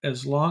line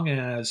as long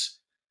as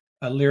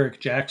a Lyric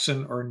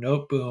Jackson or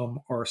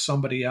Noteboom or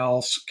somebody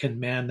else can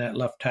man that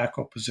left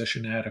tackle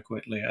position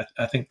adequately.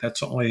 I think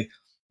that's the only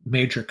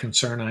major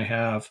concern I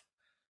have.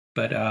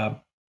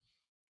 But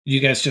you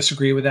guys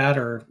disagree with that,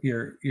 or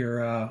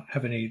you're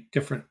have any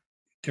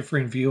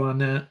differing view on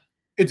that?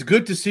 It's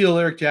good to see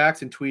Lyric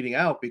Jackson tweeting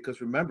out because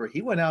remember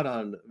he went out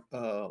on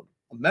a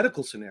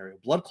medical scenario,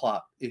 blood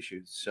clot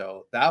issues.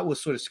 So that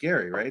was sort of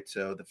scary, right?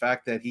 So the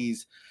fact that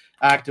he's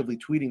actively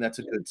tweeting, that's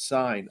a good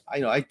sign.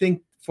 I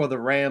think for the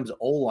Rams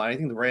O-line, I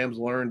think the Rams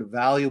learned a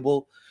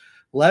valuable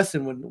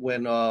lesson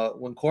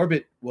when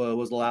Corbett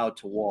was allowed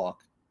to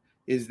walk,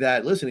 is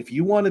that, listen, if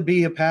you want to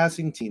be a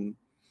passing team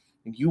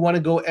and you want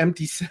to go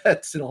empty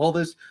sets and all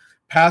this,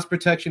 pass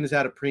protection is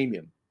at a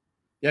premium.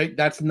 Yeah,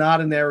 that's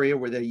not an area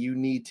where that you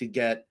need to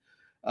get,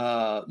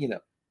 sort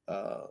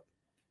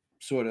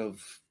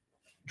of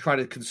try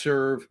to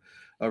conserve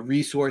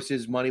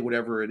resources, money,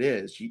 whatever it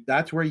is.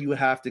 That's where you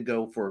have to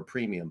go for a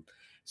premium.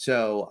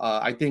 So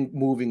I think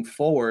moving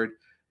forward,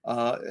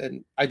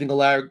 and I think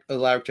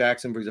Alaric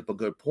Jackson brings up a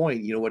good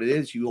point. You know what it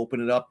is? You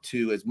open it up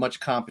to as much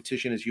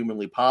competition as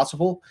humanly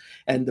possible.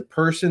 And the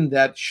person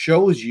that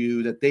shows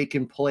you that they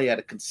can play at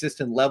a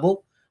consistent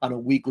level on a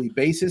weekly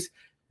basis,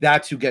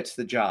 that's who gets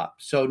the job.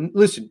 So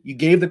listen, you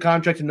gave the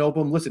contract to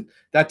Noteboom. Listen,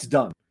 that's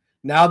done.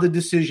 Now the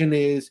decision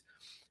is,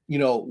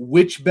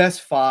 which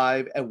best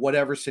 5 at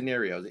whatever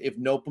scenarios. If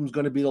Noteboom's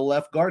going to be the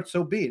left guard,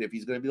 so be it. If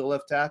he's going to be the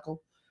left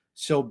tackle,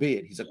 so be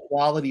it. He's a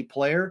quality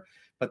player,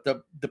 but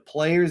the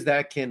players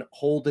that can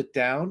hold it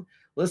down.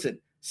 Listen,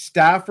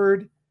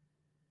 Stafford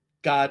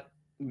got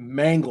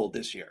mangled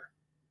this year.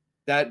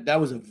 That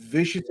was a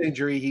vicious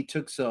injury. He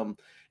took some,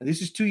 and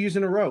this is 2 years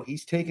in a row.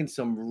 He's taken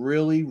some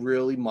really,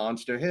 really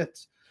monster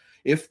hits.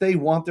 If they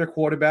want their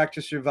quarterback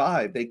to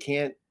survive, they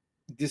can't.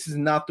 This is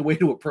not the way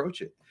to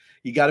approach it.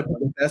 You got to put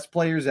the best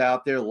players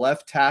out there.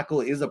 Left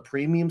tackle is a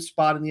premium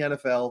spot in the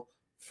NFL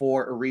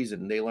for a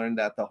reason. They learned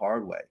that the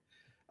hard way.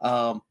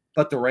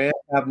 But the Rams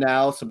have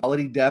now some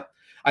quality depth.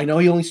 I know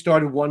he only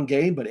started one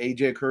game, but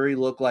AJ Curry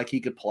looked like he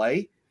could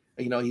play.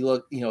 He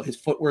looked, his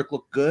footwork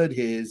looked good.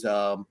 His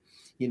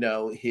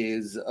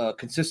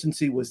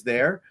consistency was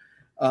there.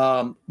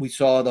 We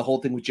saw the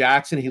whole thing with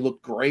Jackson. He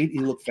looked great. He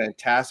looked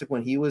fantastic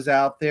when he was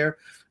out there.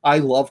 I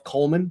love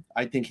Coleman.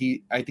 I think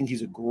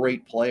he's a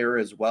great player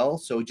as well.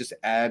 So it just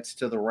adds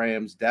to the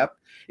Rams' depth.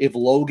 If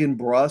Logan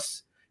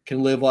Bruss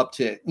can live up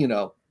to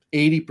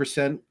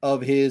 80%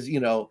 of his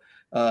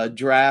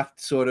draft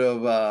sort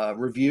of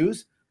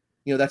reviews,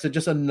 that's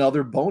just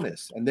another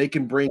bonus, and they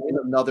can bring in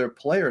another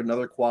player,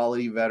 another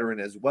quality veteran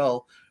as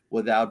well,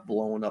 without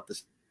blowing up the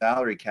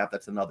salary cap.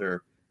 That's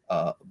another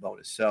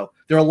bonus. So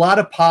there are a lot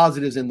of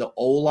positives in the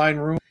O-line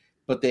room,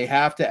 but they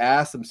have to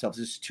ask themselves,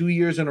 it's 2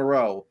 years in a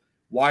row,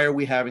 why are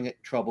we having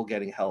trouble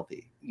getting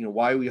healthy?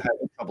 Why are we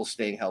having trouble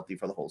staying healthy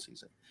for the whole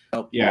season?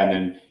 Yeah, and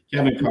then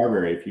Kevin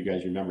Carberry, if you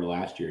guys remember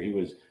last year, he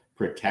was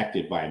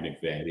protected by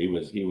McVay. He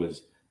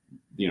was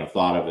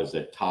thought of as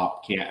a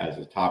top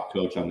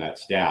coach on that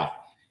staff,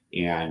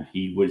 and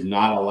he was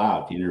not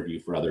allowed to interview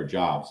for other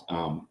jobs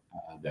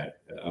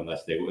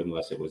unless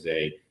it was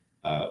a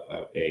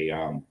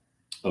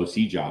OC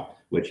job,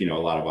 which a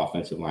lot of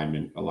offensive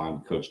linemen, a lot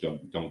of coaches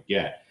don't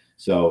get.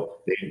 So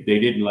they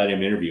didn't let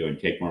him interview and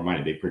take more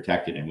money. They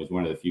protected him. Was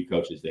one of the few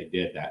coaches they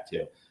did that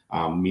to,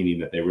 meaning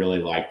that they really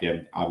liked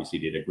him. Obviously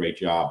did a great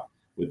job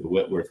with the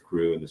Whitworth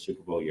crew in the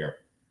Super Bowl year.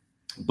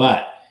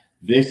 But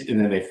and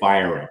then they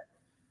fire him.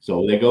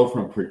 So they go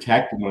from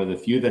one of the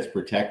few that's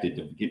protected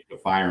to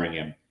firing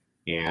him.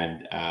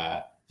 And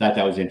thought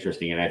that was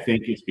interesting. And I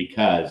think it's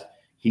because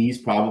he's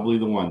probably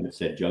the one that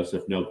said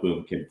Joseph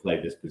Noteboom can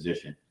play this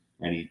position.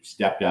 And he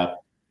stepped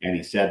up and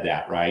he said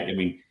that, right? I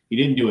mean, he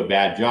didn't do a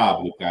bad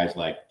job with guys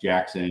like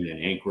Jackson and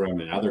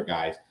Ankrum and other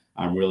guys.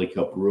 Really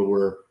Cope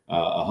Brewer,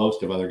 a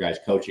host of other guys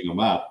coaching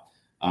him up.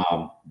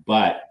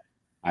 But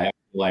I feel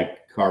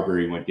like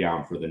Carberry went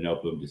down for the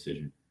Noteboom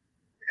decision.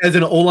 As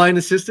an O-line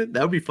assistant,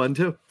 that would be fun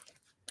too.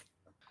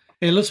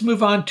 Hey, let's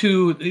move on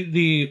to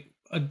the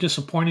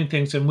disappointing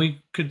things, and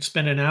we could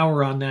spend an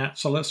hour on that.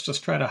 So let's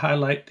just try to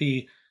highlight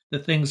the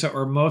things that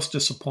were most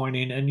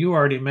disappointing. And you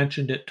already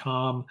mentioned it,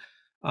 Tom.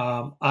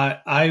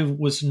 I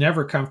was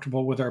never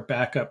comfortable with our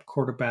backup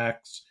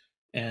quarterbacks,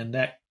 and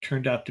that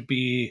turned out to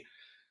be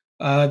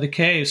the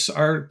case.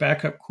 Our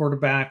backup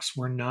quarterbacks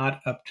were not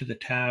up to the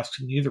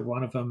task, neither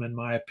one of them, in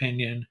my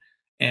opinion.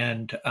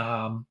 And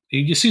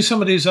you see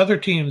some of these other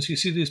teams, you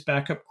see these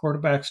backup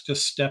quarterbacks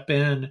just step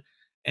in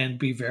and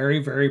be very,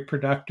 very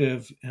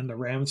productive. And the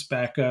Rams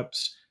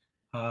backups,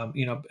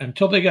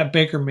 until they got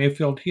Baker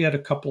Mayfield, he had a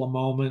couple of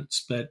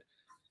moments, but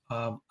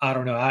I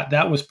don't know.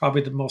 That was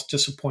probably the most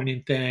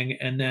disappointing thing.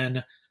 And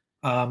then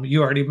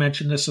you already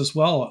mentioned this as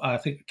well. I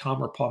think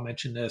Tom or Paul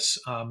mentioned this.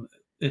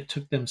 It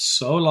took them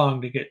so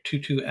long to get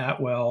Tutu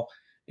Atwell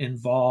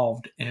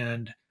involved.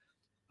 And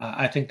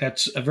I think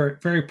that's a very,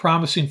 very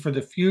promising for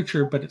the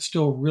future, but it's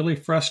still really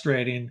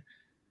frustrating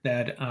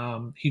that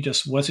he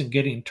just wasn't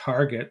getting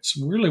targets,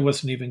 really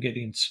wasn't even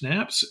getting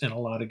snaps in a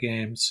lot of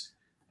games.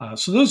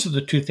 So those are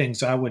the two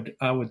things I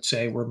would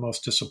say were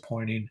most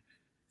disappointing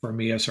for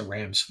me as a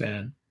Rams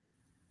fan.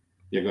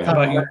 Yeah, go ahead.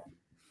 How about you?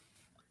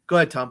 Go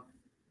ahead, Tom.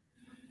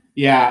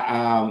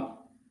 Yeah.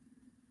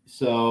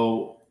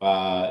 So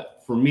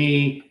for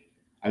me,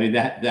 I mean,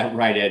 that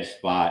right edge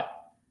spot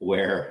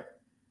where,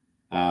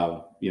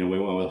 we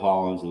went with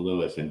Hollins and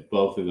Lewis, and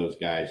both of those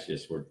guys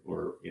just were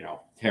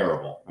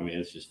terrible. I mean,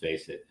 let's just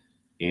face it.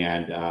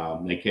 And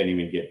they can't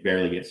even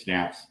barely get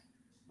snaps.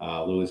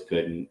 Lewis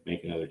couldn't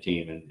make another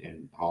team,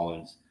 and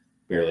Hollins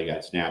barely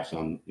got snaps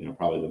on,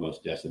 probably the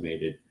most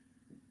decimated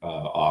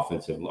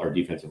offensive or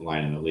defensive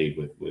line in the league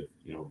with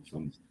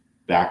some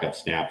backup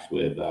snaps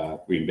with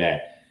Green Bay.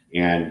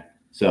 And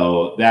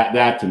so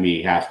that to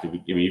me has to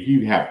be, if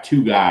you have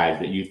two guys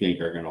that you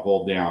think are going to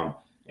hold down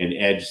an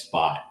edge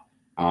spot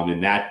in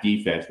that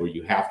defense where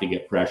you have to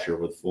get pressure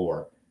with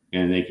four,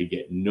 and they could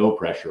get no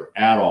pressure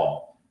at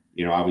all.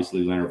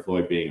 Obviously Leonard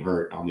Floyd being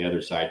hurt on the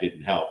other side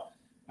didn't help.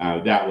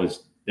 That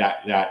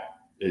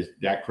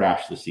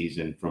crashed the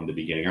season from the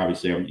beginning.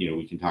 Obviously,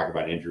 we can talk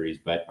about injuries,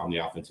 but on the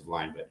offensive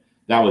line, but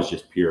that was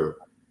just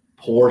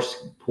poor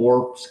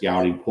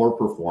scouting, poor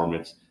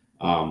performance.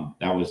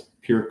 That was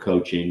pure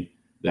coaching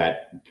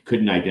that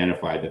couldn't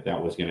identify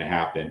that was going to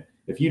happen.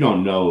 If you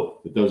don't know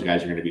that those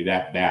guys are going to be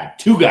that bad,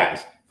 two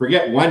guys,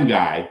 forget one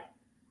guy,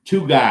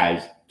 two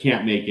guys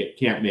can't make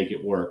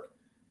it work.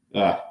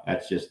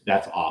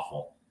 That's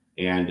awful.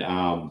 And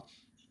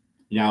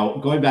now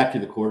going back to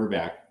the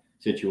quarterback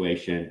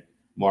situation,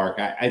 Mark,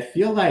 I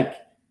feel like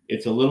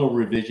it's a little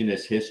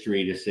revisionist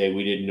history to say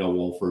we didn't know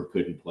Wolford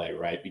couldn't play,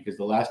 right? Because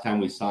the last time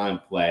we saw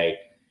him play,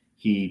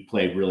 he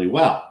played really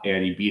well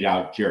and he beat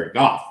out Jared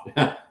Goff,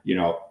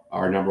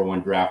 our number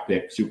one draft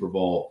pick, Super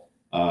Bowl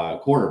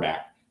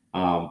quarterback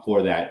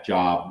for that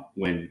job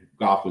when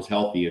Goff was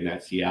healthy in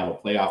that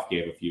Seattle playoff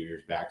game a few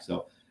years back.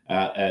 So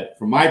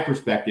from my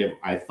perspective,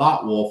 I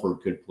thought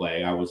Wolford could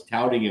play. I was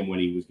touting him when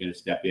he was going to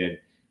step in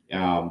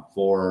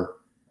for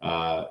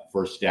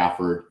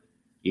Stafford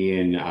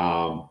in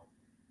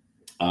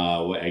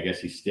I guess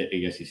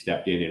he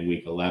stepped in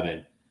week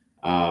 11.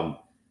 In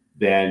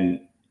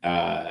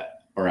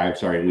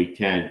week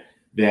 10.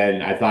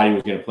 Then I thought he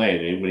was going to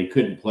play, and when he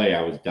couldn't play,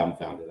 I was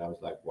dumbfounded. I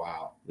was like,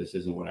 "Wow, this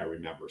isn't what I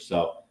remember."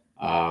 So,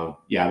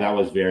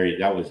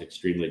 that was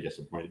extremely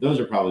disappointing. Those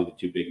are probably the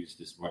two biggest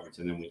disappointments.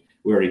 And then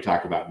we already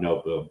talked about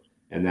Noteboom,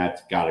 and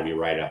that's got to be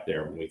right up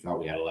there when we thought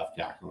we had a left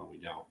tackle and we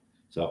don't.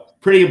 So,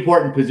 pretty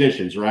important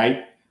positions,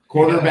 right?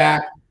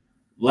 Quarterback,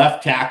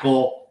 left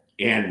tackle,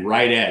 and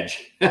right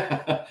edge.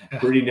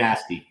 Pretty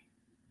nasty.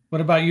 What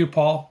about you,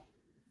 Paul?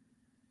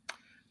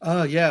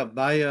 Yeah,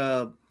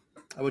 I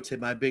would say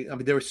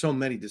there were so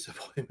many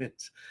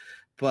disappointments,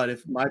 but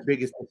if my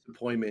biggest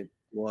disappointment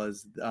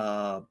was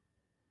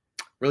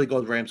really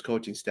goes Rams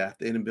coaching staff,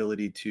 the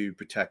inability to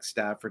protect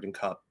Stafford and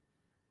Kupp.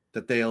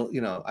 That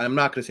I'm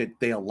not going to say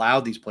they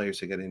allowed these players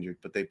to get injured,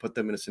 but they put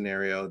them in a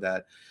scenario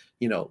that,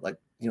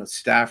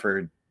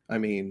 Stafford. I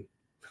mean,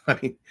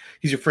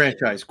 he's your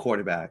franchise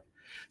quarterback.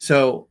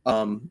 So,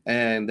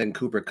 and then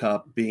Cooper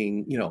Kupp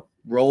being,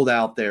 rolled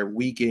out there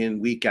week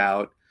in, week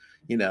out,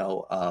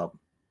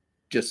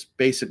 just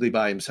basically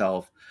by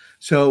himself.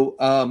 So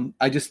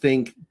I just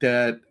think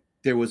that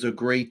there was a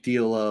great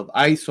deal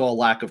I saw a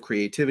lack of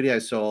creativity. I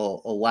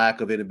saw a lack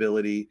of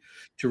inability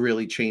to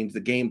really change the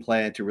game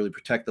plan, to really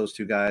protect those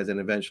two guys, and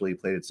eventually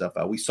played itself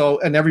out. We saw,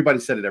 and everybody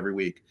said it every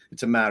week,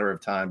 it's a matter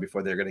of time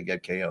before they're going to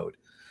get KO'd.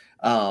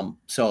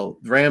 So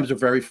the Rams are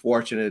very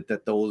fortunate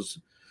that those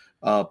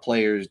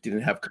players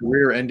didn't have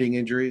career-ending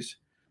injuries.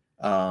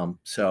 To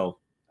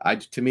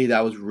me,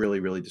 that was really,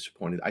 really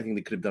disappointing. I think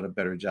they could have done a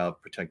better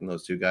job protecting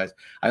those two guys.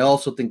 I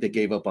also think they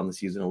gave up on the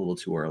season a little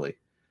too early.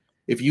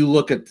 If you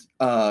look at,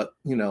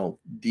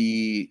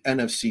 the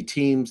NFC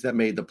teams that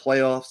made the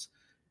playoffs,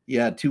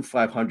 two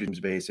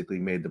 500s basically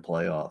made the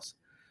playoffs.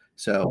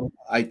 So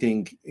I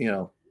think,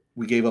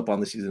 we gave up on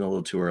the season a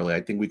little too early.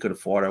 I think we could have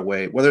fought our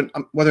way. Whether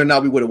or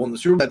not we would have won the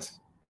Super Bowl,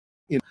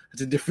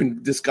 it's a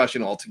different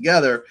discussion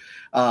altogether.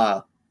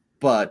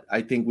 But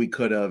I think we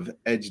could have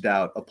edged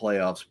out a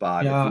playoff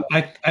spot. Yeah,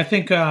 I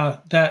think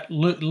that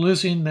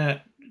losing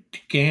that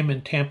game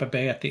in Tampa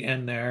Bay at the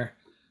end there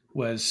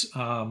was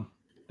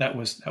that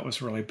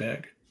was really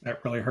big.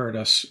 That really hurt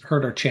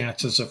our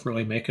chances of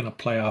really making a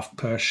playoff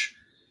push.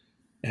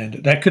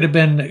 And that could have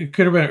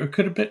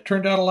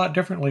turned out a lot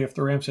differently if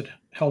the Rams had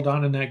held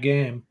on in that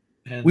game.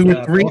 And we were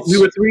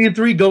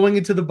 3-3 going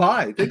into the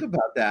bye. Think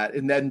about that.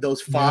 And then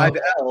those 5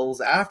 L's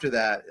after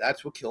that,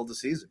 that's what killed the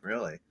season,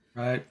 really.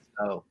 Right.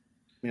 So,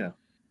 yeah.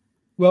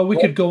 Well, we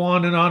could go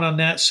on and on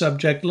that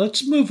subject.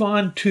 Let's move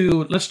on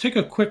let's take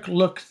a quick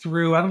look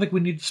through. I don't think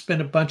we need to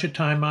spend a bunch of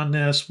time on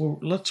this.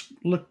 Let's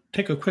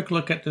take a quick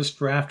look at this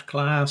draft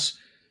class.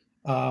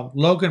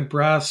 Logan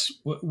Bruss,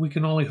 we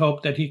can only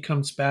hope that he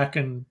comes back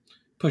and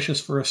pushes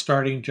for a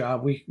starting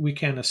job. We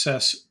can't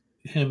assess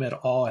him at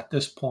all at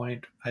this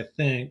point, I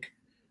think.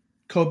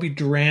 Kobe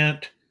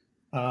Durant,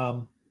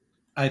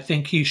 I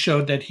think he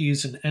showed that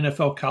he's an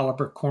NFL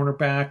caliber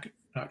cornerback.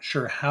 Not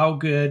sure how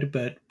good,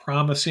 but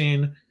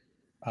promising.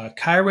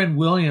 Kyren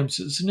Williams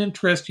is an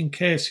interesting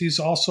case. He's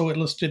also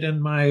listed in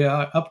my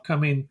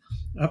upcoming.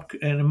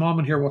 In a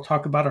moment here, we'll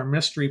talk about our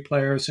mystery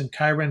players, and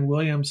Kyren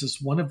Williams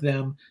is one of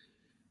them.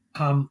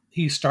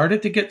 He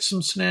started to get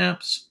some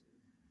snaps,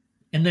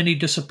 and then he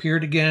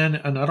disappeared again.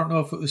 And I don't know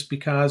if it was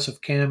because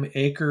of Cam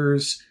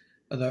Akers,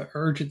 the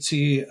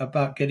urgency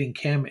about getting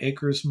Cam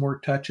Akers more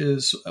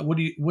touches. What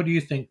do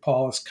you think,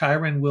 Paul? Is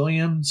Kyren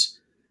Williams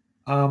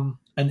an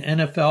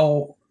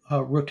NFL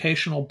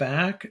rotational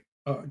back?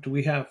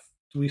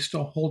 Do we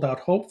still hold out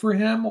hope for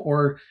him,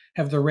 or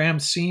have the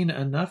Rams seen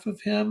enough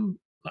of him?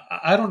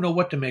 I don't know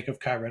what to make of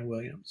Kyren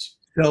Williams.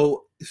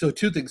 So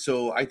two things.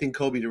 So I think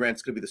Kobe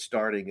Durant's going to be the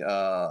starting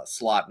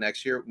slot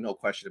next year, no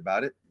question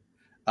about it.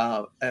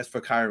 As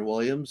for Kyren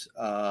Williams,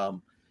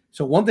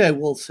 so one thing I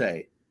will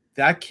say,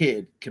 that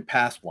kid can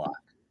pass block.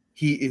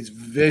 He is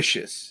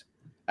vicious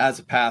as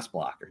a pass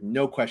blocker,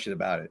 no question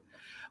about it.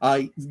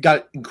 He's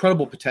got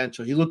incredible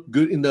potential. He looked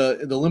good in the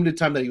limited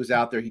time that he was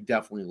out there. He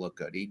definitely looked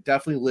good. He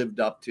definitely lived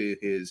up to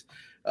his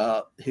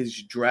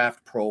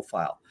draft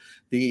profile.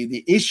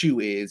 The issue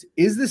is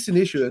this an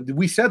issue?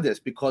 We said this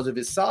because of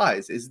his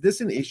size. Is this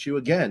an issue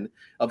again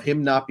of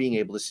him not being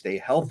able to stay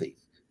healthy?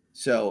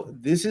 So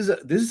this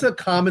is a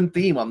common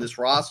theme on this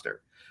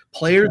roster.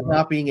 Players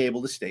not being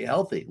able to stay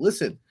healthy.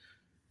 Listen,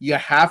 you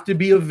have to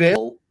be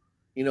available.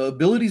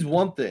 Ability is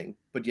one thing,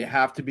 but you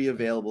have to be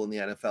available in the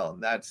NFL,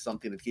 and that's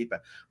something to keep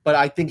at. But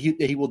I think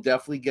he will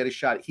definitely get a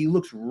shot. He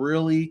looks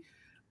really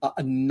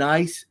a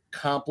nice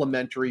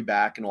complementary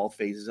back in all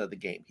phases of the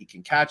game. He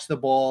can catch the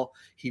ball.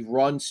 He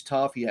runs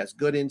tough. He has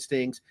good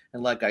instincts.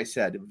 And like I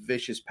said, a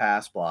vicious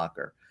pass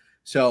blocker.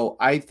 So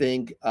I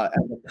think as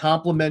a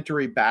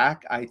complementary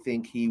back, I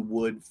think he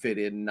would fit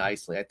in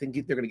nicely. I think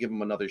they're going to give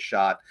him another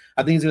shot.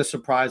 I think he's going to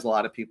surprise a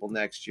lot of people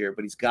next year,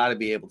 but he's got to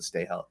be able to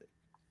stay healthy.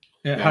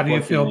 Yeah, how do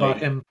you feel about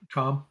him,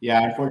 Tom?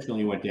 Yeah, unfortunately,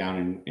 he went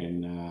down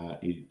and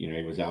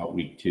he was out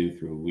week 2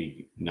 through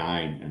week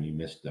 9, and he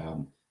missed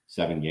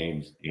 7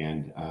 games,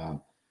 and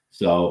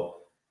so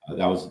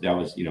that was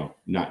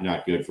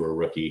not good for a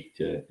rookie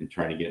to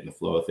trying to get in the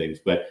flow of things.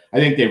 But I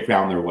think they've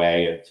found their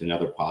way. It's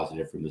another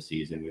positive from the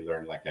season. We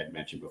learned, like I'd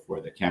mentioned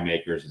before, that Cam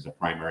Akers as a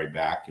primary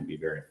back can be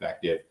very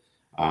effective,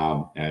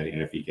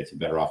 and if he gets a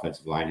better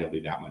offensive line, he'll be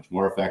that much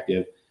more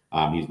effective.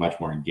 He's much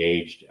more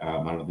engaged. I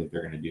don't think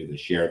they're going to do the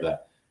share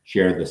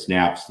the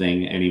snaps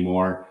thing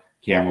anymore.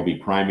 Cam will be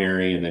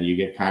primary, and then you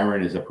get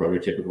Kyren as a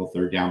prototypical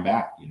third down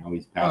back.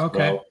 He's pass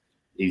pro.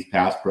 He's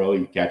pass pro.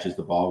 He catches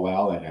the ball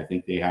well, and I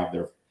think they have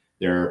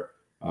their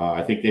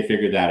I think they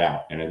figured that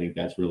out, and I think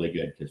that's really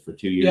good because for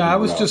 2 years. Yeah, I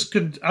was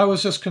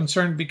just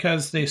concerned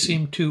because they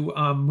seemed to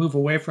move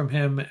away from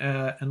him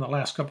in the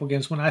last couple of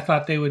games when I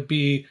thought they would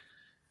be,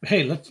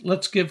 hey,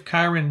 let's give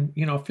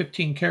Kyren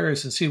 15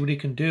 carries and see what he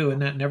can do,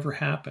 and that never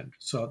happened.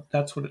 So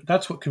that's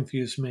what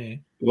confused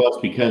me. Well,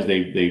 it's because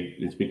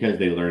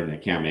they learned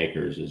that Cam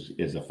Akers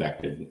is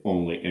effective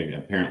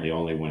apparently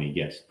only when he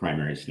gets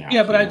primary snaps.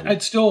 Yeah, but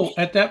I'd still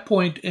at that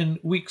point in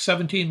week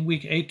 17,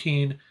 week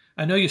 18,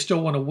 I know you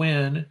still want to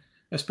win,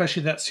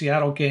 especially that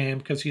Seattle game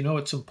because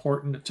it's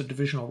important. It's a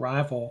divisional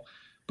rival,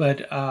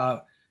 but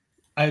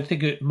I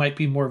think it might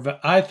be more.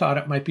 I thought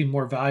it might be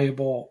more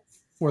valuable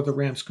for the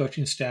Rams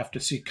coaching staff to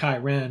see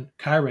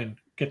Kyren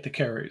get the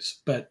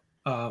carries, but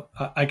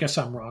I guess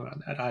I'm wrong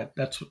on that.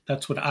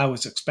 That's what I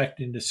was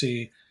expecting to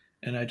see,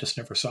 and I just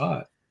never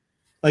saw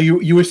it.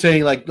 You were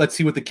saying let's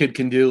see what the kid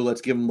can do.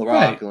 Let's give him the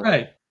rock.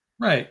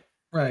 Right.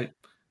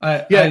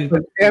 But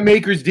Cam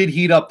Akers did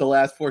heat up the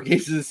last 4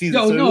 games of the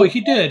season. No, he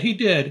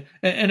did,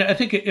 and I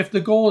think if the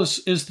goal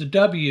is the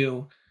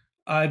W,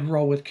 I'd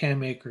roll with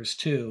Cam Akers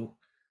too.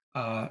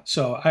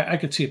 So I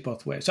could see it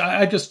both ways.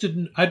 I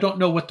don't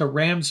know what the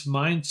Rams'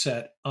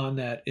 mindset on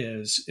that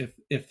is.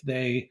 If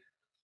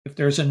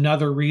there's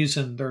another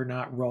reason they're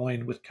not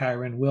rolling with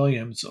Kyren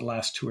Williams the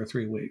last 2 or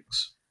 3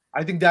 weeks.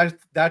 I think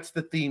that's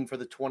the theme for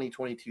the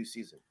 2022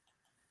 season.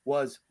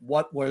 Was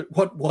what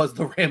was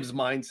the Rams'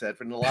 mindset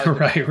for a lot of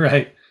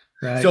right.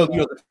 So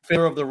the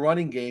failure of the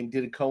running game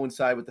didn't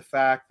coincide with the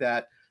fact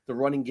that the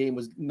running game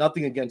was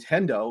nothing against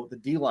Hendo, the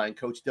D-line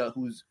coach,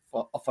 who's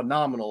a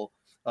phenomenal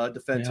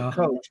defensive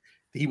coach.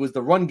 He was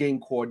the run game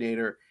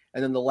coordinator.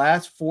 And then the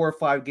last 4 or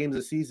 5 games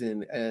of the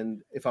season,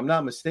 and if I'm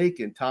not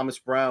mistaken, Thomas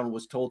Brown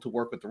was told to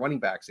work with the running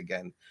backs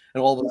again.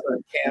 And all of a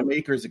sudden, Cam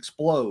Akers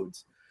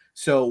explodes.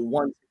 So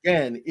once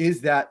again,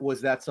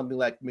 was that something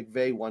like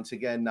McVay once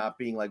again not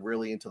being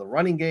really into the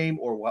running game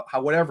or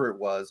whatever it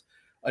was,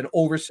 an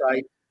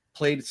oversight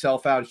played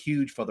itself out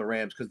huge for the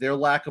Rams because their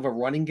lack of a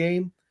running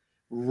game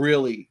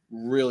really,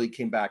 really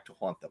came back to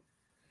haunt them.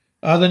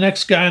 The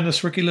next guy on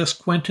this rookie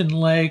list, Quentin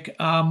Lake.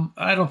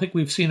 I don't think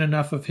we've seen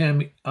enough of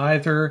him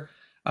either.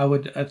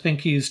 I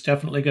think he's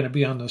definitely going to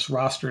be on this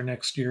roster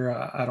next year.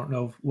 I don't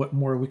know what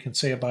more we can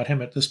say about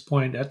him at this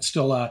point. That's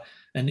still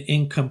an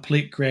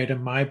incomplete grade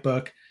in my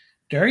book.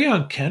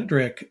 Darion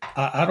Kendrick,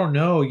 I don't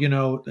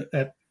know.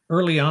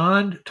 Early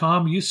on,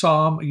 Tom, you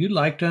saw him, you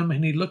liked him,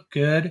 and he looked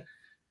good.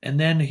 And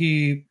then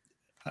he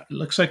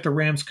looks like the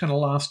Rams kind of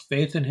lost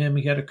faith in him.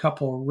 He had a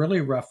couple of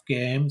really rough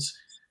games.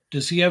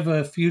 Does he have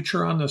a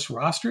future on this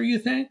roster, you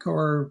think?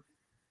 Or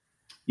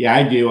yeah,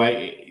 I do.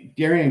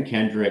 Darion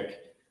Kendrick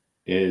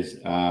is.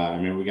 We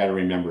got to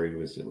remember he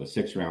was a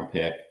 6th-round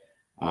pick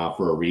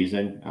for a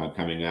reason,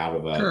 coming out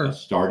of a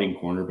starting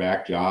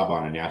cornerback job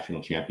on a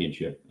national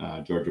championship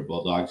Georgia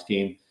Bulldogs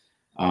team,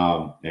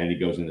 and he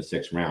goes in the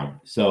 6th round.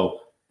 So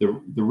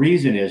the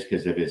reason is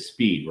because of his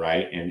speed,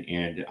 right?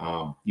 And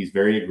he's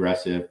very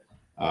aggressive,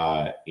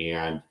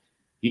 and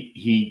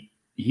he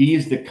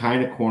is the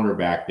kind of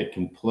cornerback that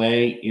can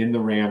play in the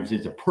Rams.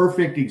 It's a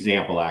perfect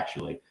example,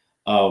 actually,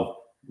 of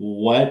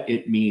what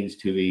it means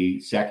to the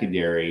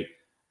secondary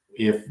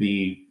if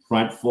the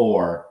front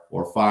 4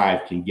 or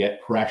 5 can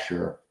get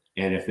pressure,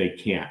 and if they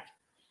can't.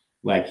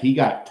 He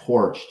got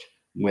torched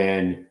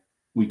when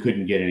we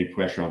couldn't get any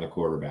pressure on the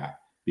quarterback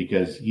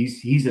because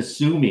he's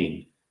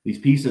assuming these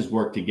pieces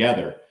work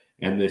together,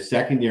 and the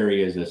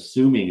secondary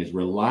is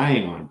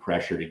relying on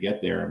pressure to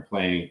get there and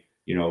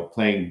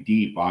playing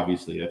deep.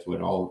 Obviously, that's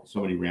what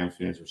so many Rams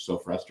fans are so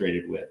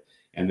frustrated with.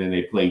 And then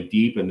they play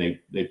deep and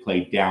they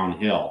play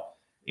downhill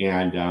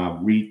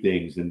and read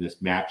things in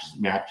this match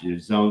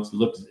zones.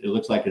 It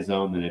looks like a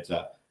zone, then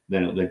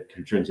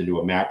it turns into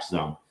a match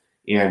zone.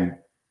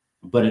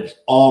 But it's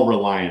all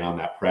reliant on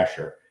that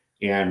pressure.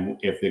 And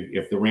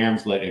if the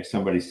Rams let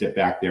somebody sit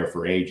back there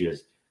for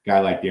ages, a guy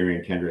like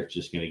Darion Kendrick's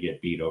just going to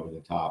get beat over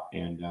the top,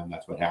 and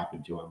that's what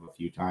happened to him a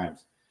few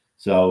times.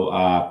 So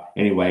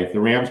anyway, if the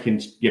Rams can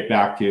get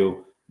back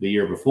to the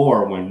year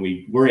before when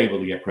we were able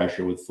to get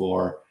pressure with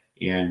 4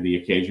 and the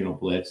occasional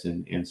blitz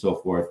and so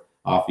forth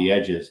off the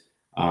edges,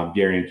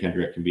 Darion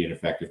Kendrick can be an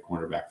effective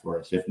cornerback for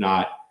us. If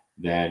not,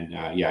 then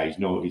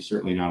he's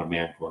certainly not a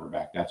man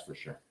cornerback. That's for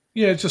sure.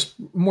 Yeah, it's just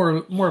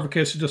more of a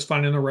case of just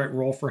finding the right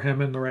role for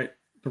him in the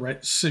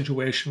right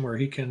situation where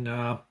he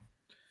can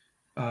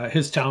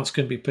his talents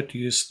can be put to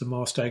use the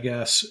most, I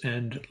guess.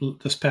 And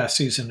this past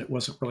season, it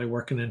wasn't really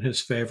working in his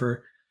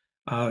favor.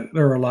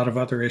 There are a lot of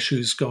other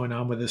issues going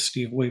on with this,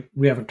 Steve.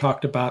 We haven't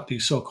talked about the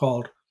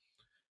so-called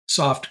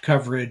soft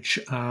coverage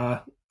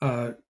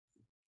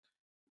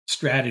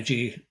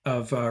strategy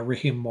of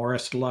Raheem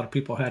Morris. A lot of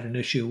people had an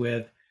issue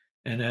with,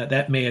 and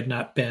that may have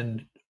not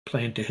been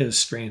playing to his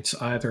strengths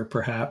either,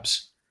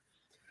 perhaps.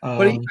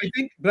 I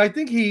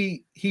think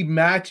he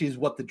matches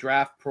what the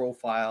draft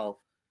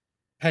profile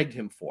pegged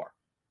him for.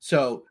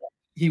 So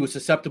he was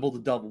susceptible to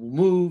double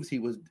moves. He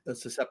was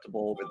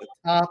susceptible over the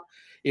top.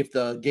 If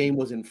the game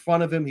was in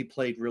front of him, he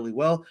played really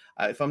well.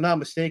 If I'm not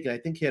mistaken, I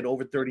think he had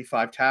over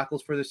 35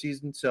 tackles for the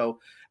season. So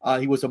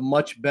he was a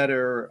much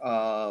better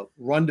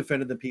run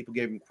defender than people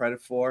gave him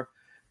credit for.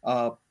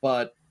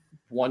 But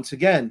once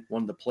again,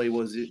 when the play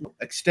was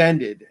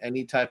extended,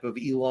 any type of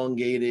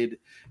elongated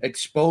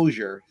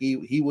exposure,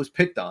 he was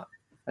picked on.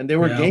 And there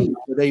were games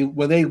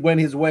where they went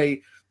his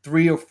way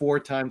 3 or 4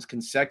 times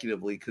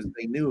consecutively because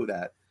they knew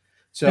that.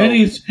 So and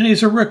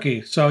he's a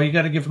rookie, so you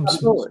got to give him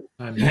some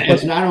time.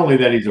 It's not only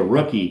that he's a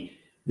rookie.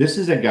 This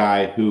is a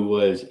guy who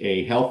was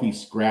a healthy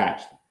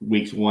scratch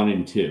weeks 1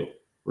 and 2,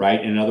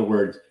 right? In other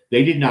words,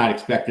 they did not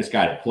expect this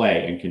guy to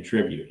play and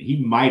contribute.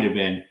 He might have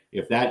been,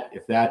 if that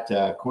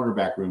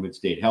cornerback room had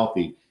stayed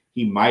healthy,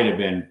 he might have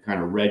been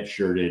kind of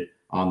redshirted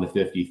on the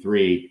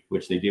 53,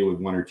 which they do with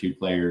 1 or 2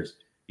 players,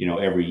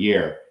 every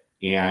year.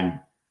 And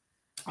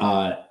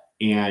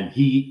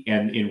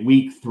in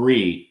week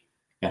 3.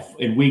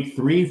 In week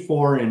 3,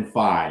 4, and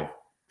 5,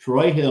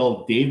 Troy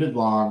Hill, David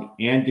Long,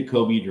 and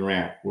Jacoby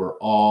Durant were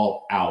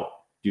all out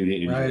due to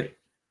injury.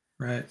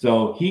 Right.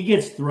 So he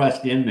gets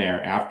thrust in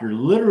there after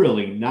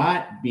literally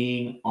not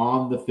being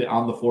on the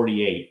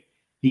 48.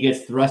 He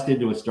gets thrust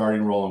into a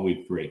starting role in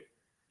week 3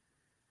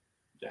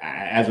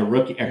 as a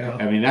rookie. Yeah.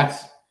 I mean,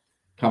 that's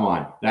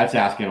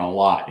asking a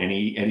lot. And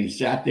he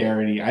sat there,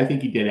 and I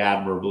think he did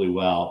admirably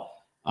well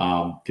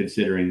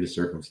considering the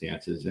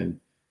circumstances. And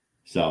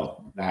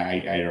so I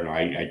don't know.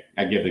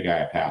 I give the guy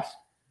a pass.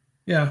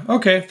 Yeah.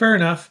 Okay. Fair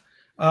enough.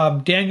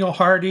 Daniel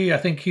Hardy, I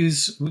think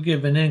we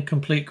give an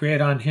incomplete grade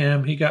on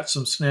him. He got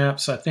some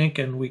snaps, I think,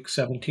 in week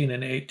 17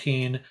 and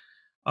 18.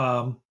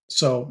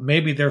 So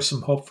maybe there's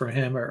some hope for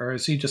him, or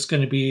is he just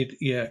going to be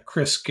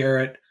Chris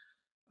Garrett,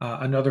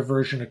 another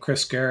version of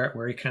Chris Garrett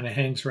where he kind of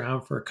hangs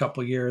around for a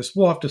couple of years?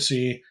 We'll have to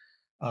see.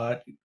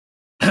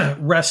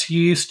 Russ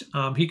Yeast,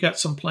 he got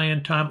some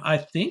playing time. I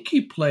think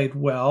he played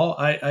well.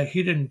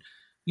 He didn't,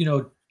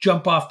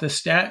 jump off the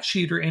stat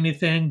sheet or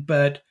anything,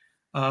 but,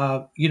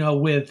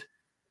 with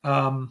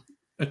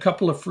a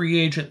couple of free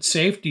agent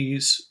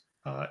safeties,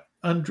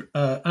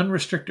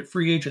 unrestricted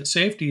free agent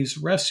safeties,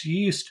 Russ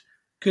Yeast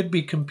could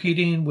be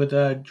competing with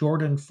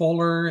Jordan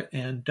Fuller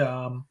and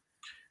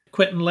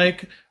Quentin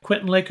Lake.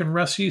 Quentin Lake and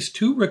Russ Yeast,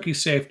 2 rookie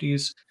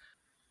safeties.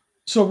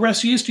 So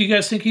Russ Yeast, do you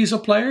guys think he's a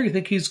player? You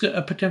think he's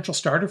a potential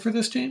starter for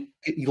this team?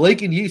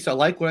 Lake and Yeast, I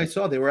like what I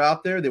saw. They were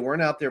out there. They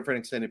weren't out there for an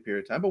extended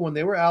period of time, but when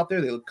they were out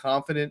there, they looked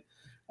confident.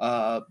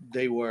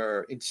 They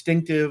were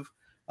instinctive.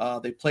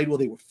 They played well.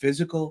 They were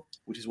physical,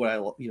 which is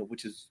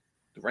which is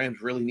the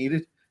Rams really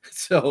needed.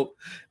 So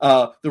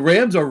the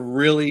Rams are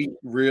really,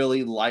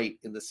 really light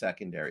in the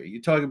secondary.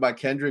 You're talking about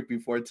Kendrick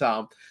before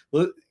Tom.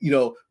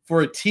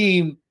 For a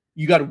team,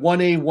 you got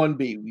 1A,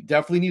 1B. We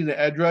definitely need an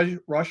edge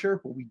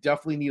rusher, but we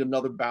definitely need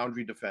another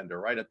boundary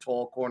defender, right? A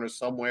tall corner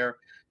somewhere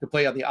to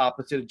play on the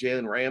opposite of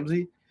Jalen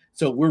Ramsey.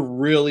 So we're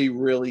really,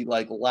 really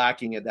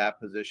lacking at that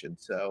position.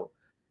 So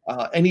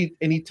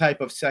any type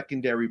of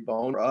secondary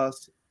bone for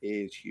us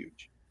is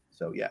huge.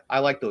 So yeah, I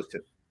like those 2.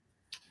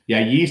 Yeah,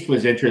 Yeast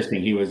was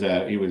interesting. He was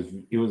a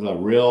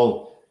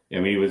real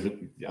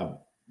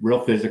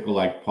physical,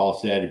 like Paul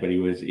said, but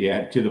he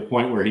had to the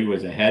point where he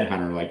was a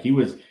headhunter. Like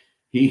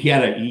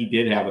he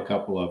did have a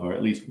couple of, or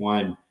at least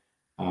one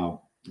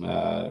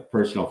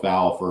personal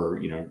foul for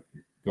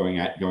going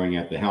at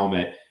the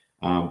helmet.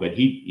 But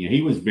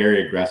he was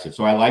very aggressive.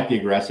 So I like the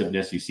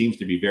aggressiveness. He seems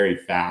to be very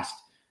fast,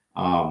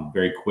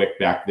 very quick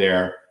back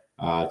there.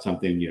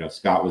 Something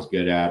Scott was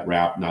good at.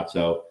 Rapp not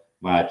so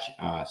much.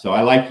 So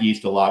I like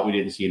Yeast a lot. We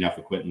didn't see enough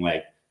of Quentin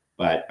Lake,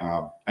 but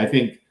I'm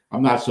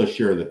not so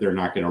sure that they're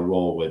not going to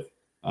roll with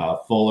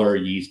Fuller,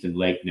 Yeast, and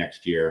Lake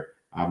next year.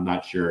 I'm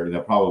not sure.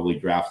 They'll probably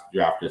draft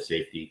a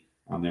safety.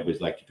 They always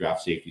like to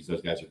draft safeties.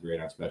 Those guys are great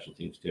on special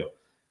teams too.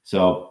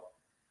 So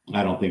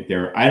I don't think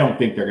they're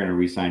going to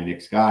re-sign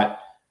Nick Scott.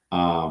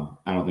 I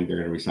don't think they're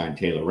going to re-sign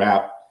Taylor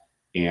Rapp,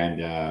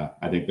 and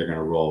I think they're going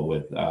to roll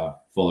with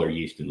Fuller,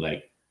 Yeast, and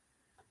Lake.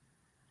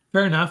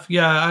 Fair enough.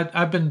 Yeah,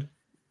 I've been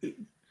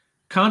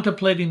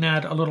contemplating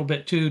that a little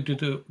bit too.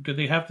 Do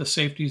they have the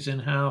safeties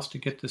in-house to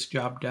get this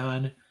job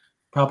done?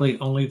 Probably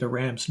only the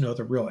Rams know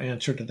the real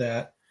answer to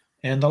that.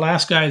 And the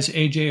last guy is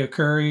A.J.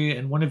 Okuri,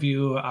 and one of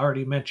you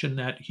already mentioned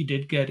that he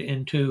did get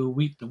into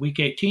the Week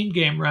 18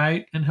 game,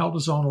 right, and held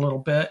his own a little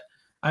bit.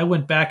 I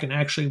went back and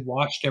actually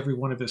watched every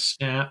one of his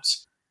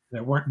snaps.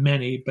 There weren't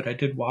many, but I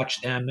did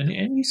watch them, and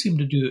he seemed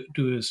to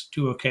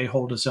do okay,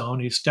 hold his own.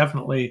 He's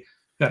definitely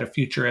got a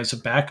future as a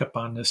backup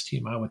on this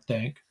team, I would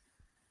think.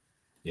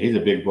 He's a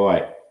big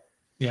boy.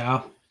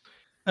 Yeah.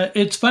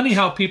 It's funny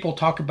how people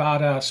talk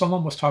about,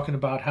 someone was talking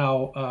about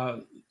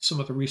how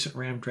some of the recent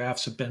Ram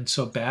drafts have been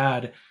so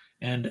bad.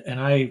 And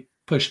I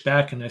pushed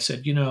back and I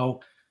said,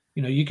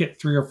 you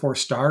get 3 or 4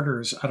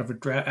 starters out of a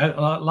draft.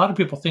 A lot of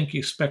people think you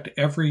expect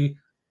every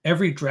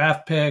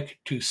draft pick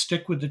to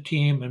stick with the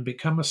team and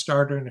become a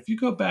starter. And if you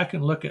go back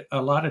and look at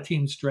a lot of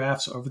teams'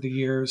 drafts over the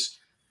years,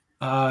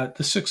 the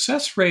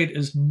success rate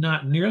is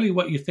not nearly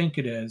what you think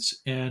it is.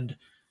 And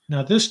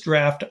Now, this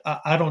draft,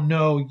 I don't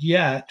know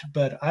yet,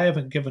 but I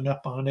haven't given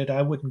up on it.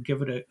 I wouldn't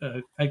give it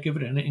I'd give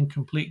it an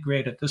incomplete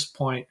grade at this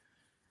point.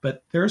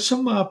 But there are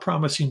some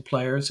promising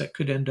players that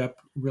could end up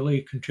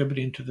really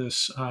contributing to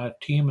this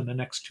team in the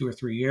next 2 or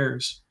 3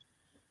 years.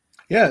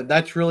 Yeah,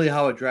 that's really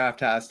how a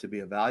draft has to be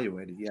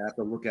evaluated. You have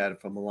to look at it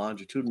from a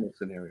longitudinal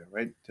scenario,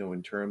 right? So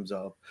in terms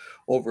of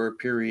over a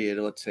period,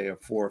 let's say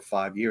of 4 or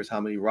 5 years, how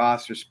many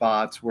roster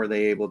spots were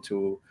they able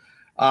to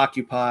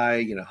occupy?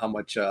 You know, how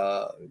much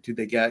did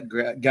they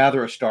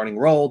gather a starting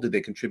role? Did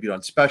they contribute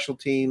on special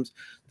teams?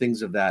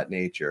 Things of that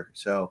nature.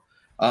 So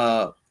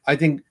I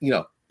think,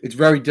 it's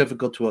very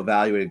difficult to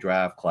evaluate a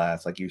draft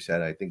class. Like you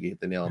said, I think you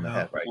hit the nail on the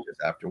head, right? Just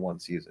after one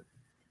season.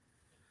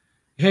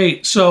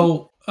 Hey,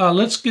 so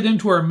let's get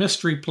into our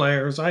mystery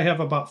players. I have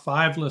about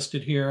 5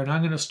 listed here, and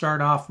I'm going to start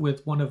off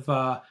with one of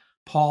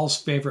Paul's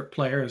favorite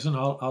players, and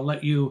I'll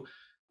let you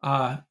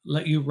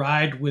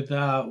ride with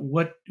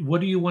what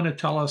do you want to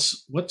tell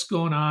us? What's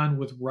going on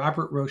with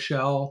Robert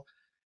Rochelle,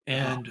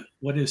 and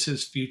what is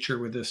his future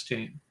with this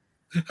team?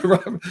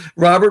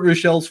 Robert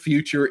Rochelle's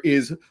future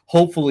is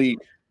hopefully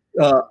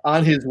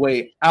on his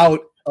way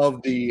out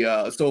of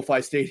the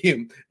SoFi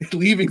Stadium,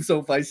 leaving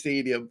SoFi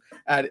Stadium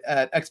at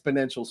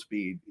exponential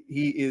speed.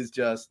 He is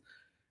just,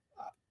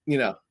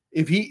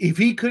 if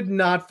he could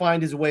not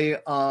find his way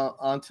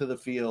onto the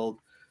field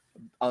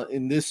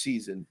in this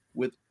season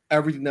with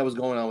everything that was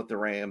going on with the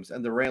Rams,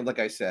 and the Rams, like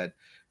I said,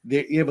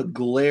 you have a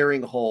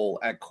glaring hole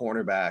at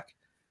cornerback,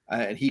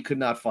 and he could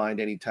not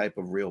find any type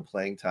of real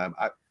playing time.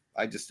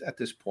 I just, at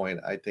this point,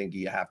 I think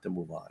you have to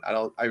move on.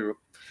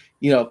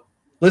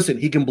 Listen,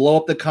 he can blow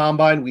up the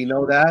combine. We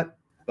know that,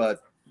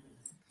 but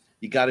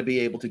you got to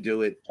be able to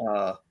do it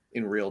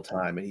in real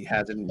time, and he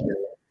hasn't been able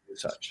to do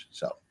such.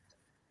 So,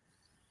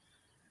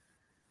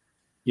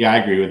 yeah, I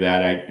agree with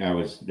that.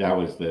 That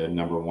was the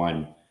number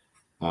one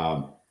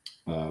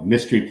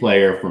mystery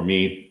player for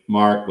me.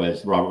 Mark,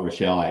 was Robert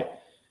Rochelle. I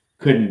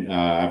couldn't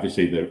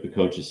obviously the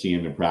coaches see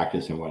him in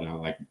practice and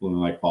whatnot.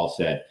 Like Paul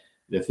said,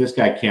 if this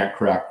guy can't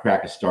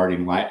crack a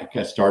starting,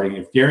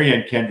 if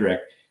Darian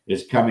Kendrick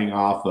is coming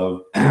off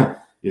of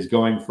is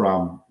going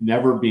from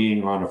never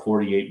being on a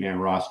 48-man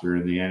roster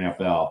in the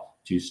NFL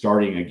to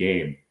starting a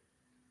game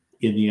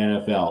in the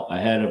NFL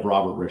ahead of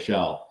Robert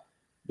Rochelle,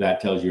 that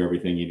tells you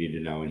everything you need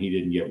to know. And he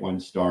didn't get one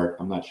start.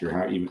 I'm not sure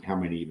how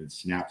many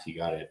snaps he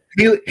got it.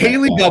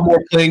 Haley got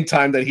more playing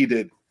time than he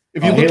did.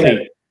 If you look at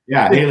it.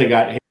 Yeah, Haley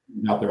got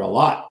out there a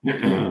lot. We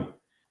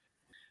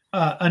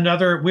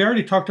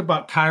already talked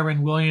about Kyren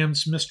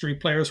Williams, mystery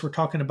players we're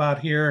talking about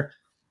here.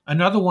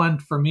 Another one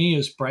for me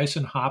is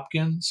Brycen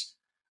Hopkins.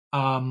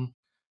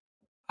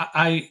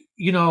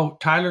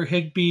 Tyler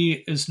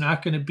Higbee is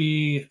not going to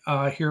be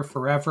here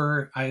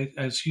forever.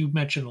 As you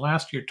mentioned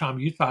last year, Tom,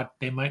 you thought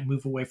they might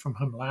move away from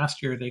him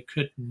last year. They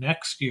could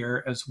next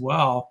year as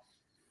well.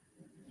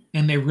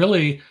 And they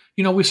really,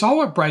 we saw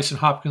what Brycen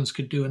Hopkins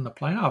could do in the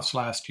playoffs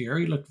last year.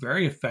 He looked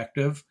very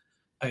effective.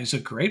 He's a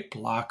great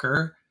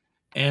blocker.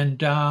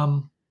 And,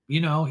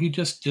 he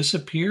just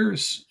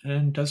disappears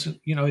and doesn't,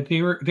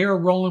 they were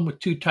rolling with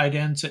 2 tight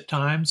ends at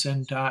times.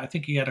 And I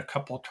think he had a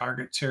couple of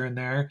targets here and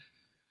there.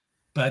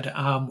 But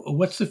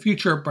what's the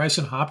future of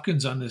Brycen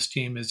Hopkins on this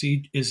team? Is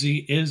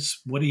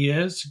what he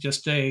is,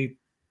 just a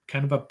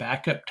kind of a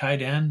backup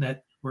tight end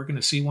that we're going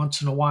to see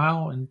once in a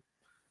while and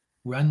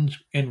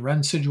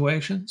run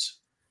situations?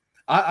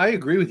 I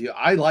agree with you.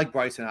 I like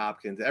Brycen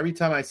Hopkins. Every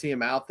time I see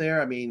him out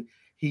there,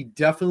 he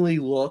definitely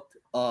looked,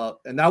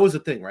 and that was the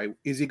thing, right?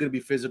 Is he going to be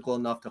physical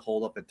enough to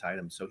hold up and tight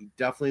him? So he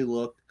definitely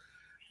looked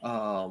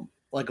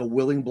like a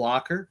willing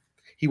blocker.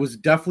 He was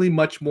definitely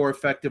much more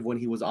effective when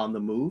he was on the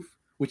move,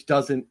 which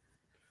doesn't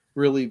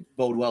really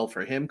bode well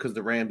for him because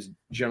the Rams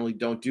generally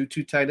don't do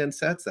 2 tight end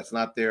sets. That's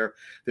not their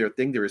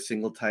thing. They're a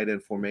single tight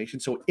end formation.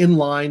 So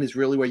inline is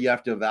really where you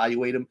have to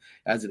evaluate him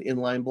as an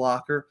inline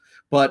blocker.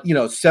 But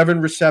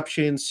 7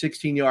 receptions,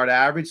 16-yard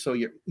average. So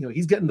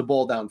he's getting the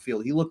ball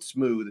downfield. He looked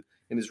smooth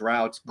in his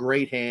routes,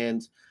 great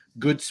hands,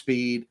 good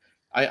speed.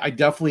 I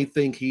definitely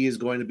think he is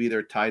going to be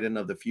their tight end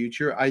of the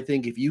future. I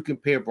think if you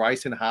compare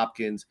Brycen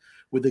Hopkins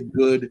with a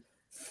good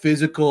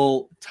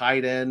physical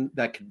tight end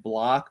that can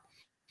block,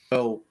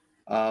 so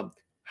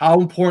how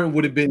important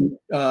would have been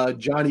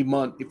Johnny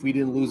Munt if we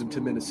didn't lose him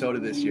to Minnesota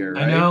this year?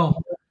 Right? I know,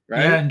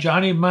 right? Yeah, and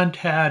Johnny Munt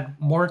had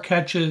more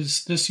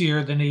catches this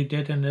year than he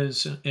did in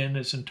his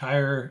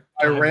entire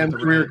Rams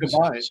career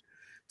combined.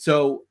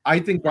 So I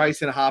think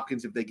Brycen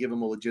Hopkins, if they give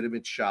him a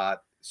legitimate shot,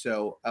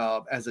 so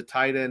as a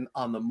tight end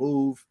on the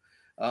move,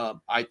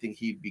 I think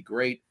he'd be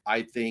great.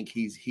 I think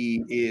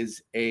he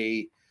is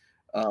a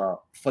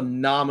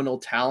phenomenal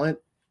talent.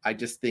 I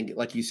just think,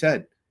 like you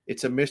said,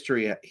 it's a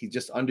mystery. He's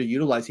just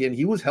underutilized. And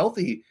he was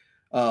healthy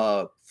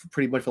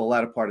pretty much for the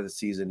latter part of the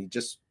season. He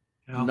just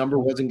number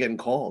wasn't getting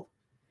called.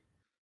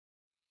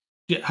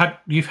 How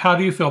do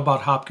you feel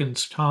about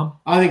Hopkins, Tom?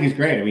 I think he's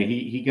great.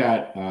 He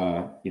got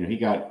he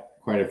got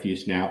quite a few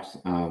snaps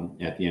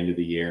at the end of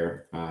the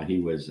year. He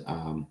was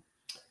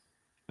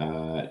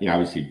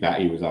obviously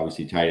he was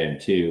obviously tight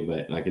end too,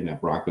 but like in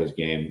that Broncos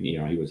game,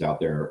 he was out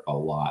there a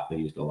lot. They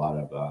used a lot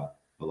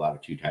a lot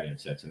of 2 tight end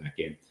sets in that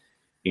game.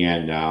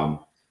 And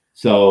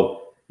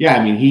so, yeah,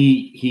 I mean,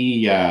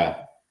 he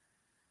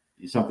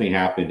something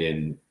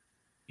happened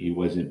he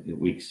wasn't in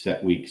week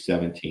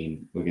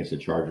 17 against the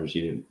Chargers.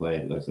 He didn't play.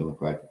 It doesn't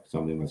look like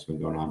something that's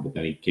been going on, but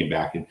then he came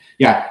back, and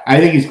yeah, I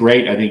think he's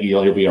great. I think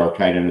he'll be our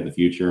tight end of the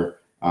future.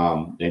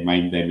 They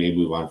may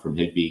move on from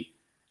Higbee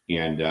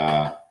and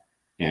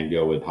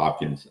go with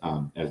Hopkins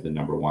as the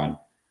number 1.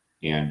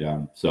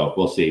 And so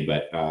we'll see,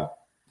 but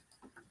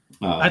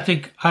I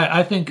think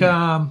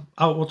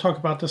we'll talk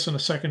about this in a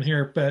second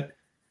here, but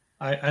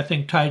I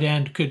think tight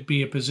end could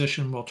be a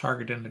position we'll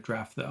target in the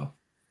draft, though.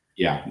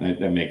 Yeah,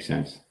 that makes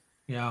sense.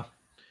 Yeah.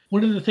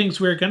 One of the things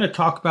we're going to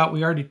talk about,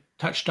 we already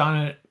touched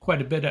on it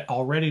quite a bit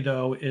already,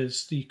 though,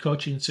 is the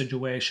coaching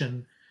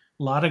situation.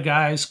 A lot of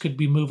guys could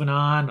be moving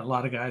on. A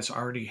lot of guys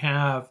already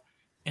have.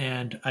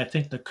 And I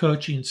think the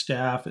coaching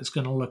staff is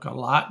going to look a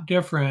lot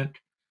different.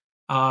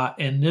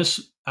 And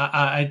this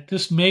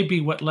may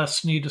be what Les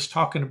Snead is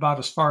talking about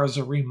as far as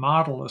a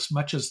remodel, as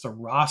much as the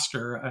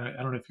roster.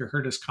 I don't know if you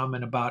heard his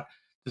comment about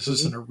this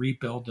isn't a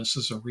rebuild, this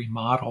is a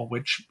remodel,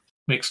 which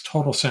makes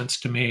total sense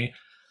to me.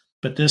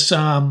 But this,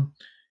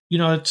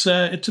 it's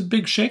a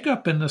big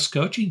shakeup in this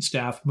coaching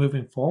staff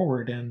moving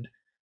forward, and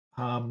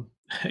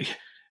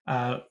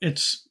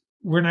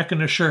we're not going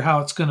to sure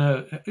how it's going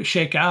to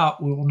shake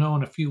out. We will know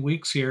in a few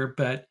weeks here.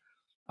 But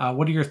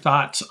what are your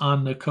thoughts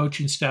on the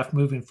coaching staff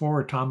moving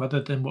forward, Tom?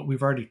 Other than what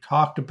we've already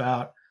talked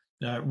about,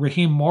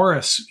 Raheem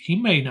Morris, he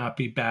may not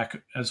be back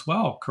as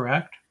well,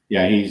 correct?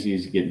 Yeah,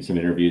 he's getting some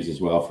interviews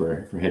as well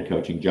for head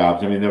coaching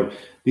jobs. I mean,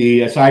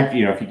 the aside,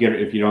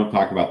 if you don't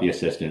talk about the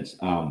assistants,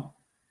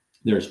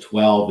 there's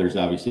 12. There's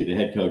obviously the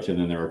head coach, and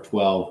then there are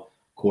 12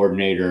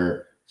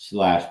 coordinator /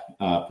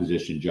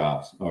 position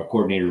jobs, or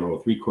coordinator,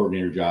 or 3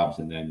 coordinator jobs,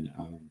 and then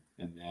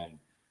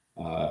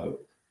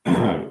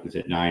is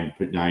it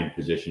 9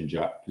 position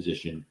jobs.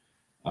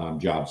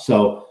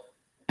 So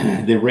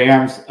the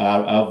Rams,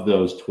 of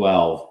those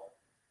 12.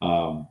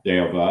 They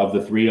have of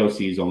the 3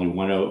 OCs, only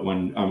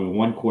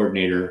one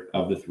coordinator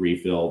of the 3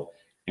 filled,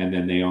 and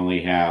then they only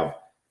have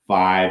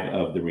 5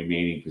 of the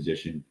remaining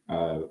position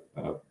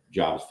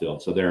jobs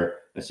filled. So they're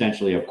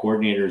essentially of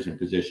coordinators and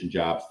position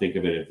jobs. Think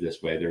of it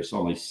this way: there's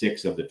only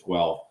 6 of the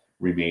 12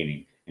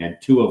 remaining, and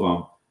 3 of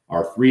them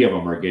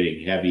are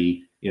getting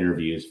heavy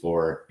interviews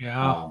for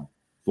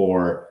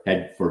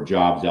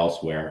jobs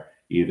elsewhere.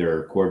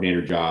 Either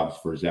coordinator jobs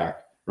for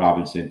Zach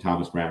Robinson,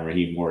 Thomas Brown,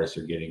 Raheem Morris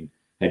are getting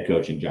head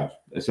coaching jobs.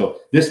 So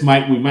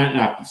we might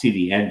not see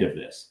the end of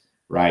this,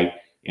 right?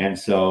 And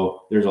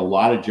so there's a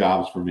lot of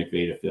jobs for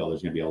McVay to fill.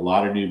 There's going to be a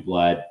lot of new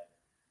blood,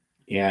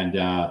 and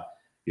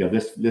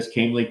this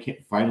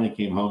finally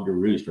came home to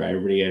roost, right?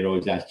 Everybody had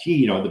always asked,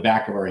 in the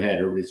back of our head,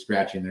 everybody's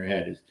scratching their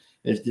head,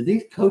 did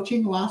these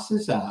coaching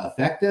losses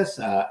affect us,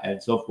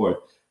 and so forth.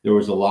 There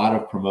was a lot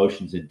of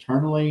promotions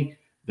internally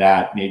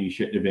that maybe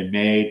shouldn't have been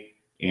made,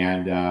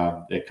 and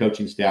the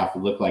coaching staff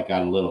looked like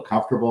got a little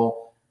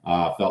comfortable.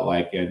 Felt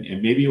like,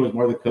 and maybe it was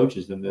more the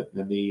coaches than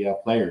the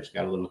players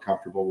got a little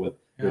comfortable with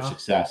their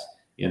success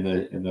in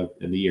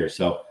the year.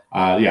 So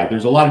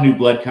there's a lot of new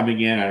blood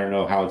coming in. I don't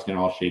know how it's going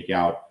to all shake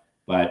out,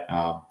 but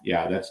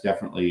that's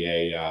definitely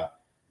it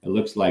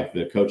looks like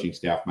the coaching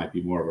staff might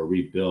be more of a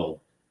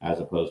rebuild as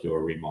opposed to a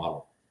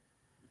remodel.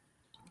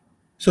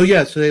 So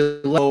they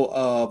let go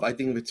of, I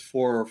think it's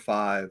 4 or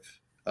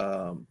 5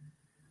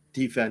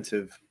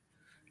 defensive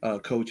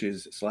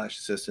coaches /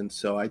 assistants.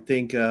 So I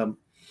think.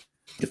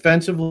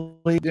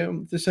 Defensively,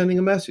 they're sending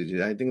a message.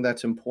 I think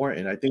that's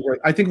important. I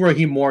think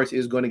Raheem Morris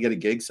is going to get a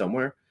gig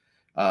somewhere.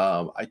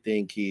 I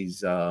think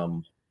he's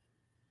earned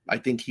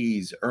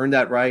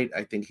that right.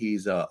 I think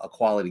he's a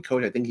quality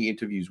coach. I think he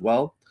interviews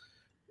well.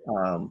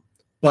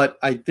 But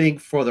I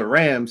think for the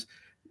Rams,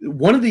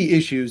 one of the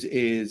issues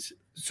is,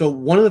 so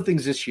one of the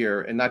things this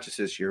year, and not just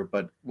this year,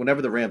 but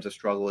whenever the Rams have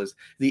struggled, is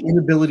the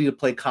inability to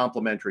play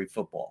complementary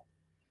football,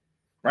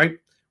 right?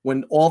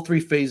 When all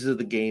 3 phases of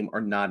the game are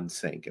not in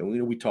sync.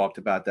 And we talked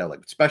about that,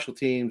 like special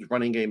teams,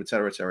 running game, et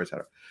cetera, et cetera, et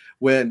cetera.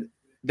 When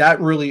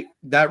that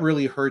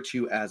really hurts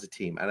you as a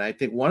team. And I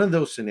think one of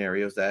those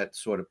scenarios that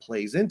sort of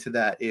plays into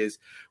that is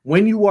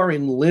when you are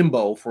in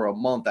limbo for a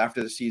month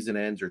after the season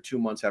ends or 2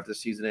 months after the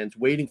season ends,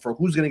 waiting for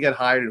who's going to get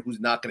hired and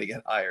who's not going to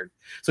get hired,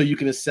 so you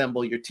can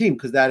assemble your team,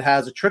 because that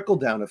has a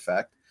trickle-down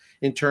effect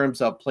in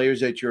terms of players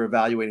that you're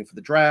evaluating for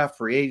the draft,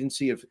 free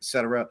agency, et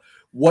cetera,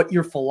 what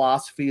your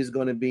philosophy is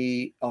going to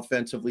be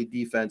offensively,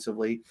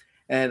 defensively.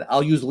 And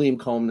I'll use Liam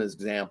Cohen as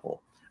an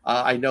example.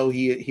 I know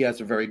he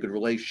has a very good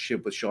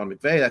relationship with Sean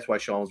McVay. That's why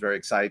Sean was very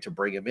excited to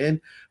bring him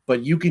in.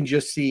 But you can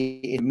just see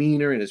in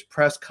demeanor in his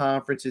press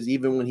conferences,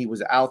 even when he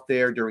was out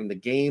there during the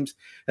games,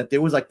 that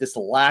there was like this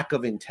lack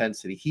of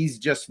intensity. He's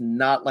just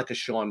not like a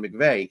Sean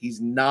McVay.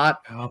 He's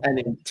not an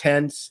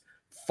intense,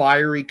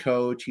 fiery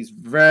coach. He's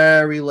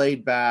very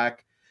laid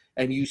back.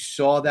 And you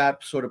saw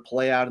that sort of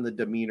play out in the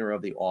demeanor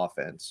of the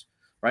offense,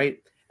 right?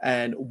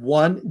 And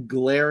one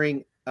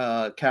glaring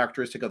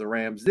characteristic of the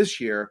Rams this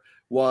year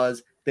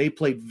was they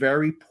played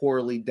very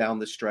poorly down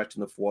the stretch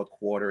in the fourth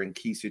quarter in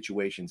key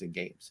situations in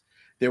games.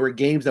 There were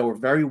games that were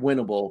very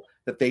winnable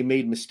that they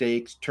made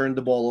mistakes, turned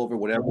the ball over,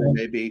 whatever it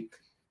may be.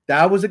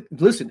 That was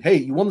listen, hey,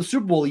 you won the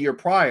Super Bowl a year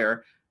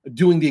prior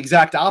doing the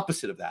exact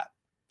opposite of that,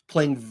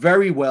 playing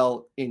very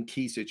well in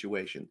key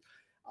situations.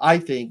 I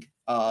think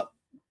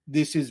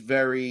this is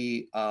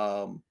very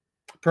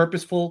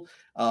purposeful.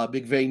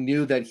 McVay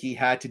knew that he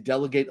had to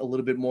delegate a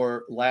little bit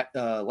more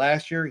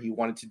last year. He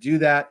wanted to do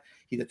that.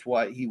 That's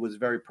why he was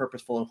very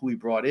purposeful in who he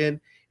brought in.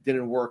 It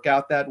didn't work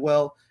out that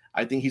well.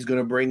 I think he's going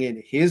to bring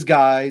in his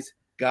guys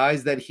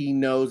that he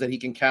knows that he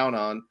can count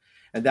on,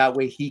 and that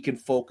way he can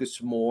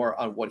focus more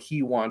on what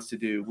he wants to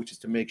do, which is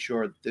to make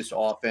sure that this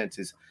offense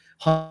is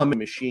humming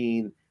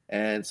machine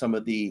and some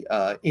of the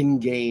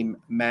in-game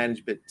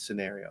management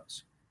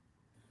scenarios.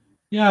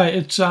 Yeah,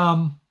 it's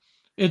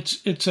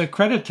a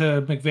credit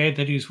to McVay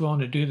that he's willing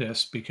to do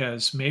this,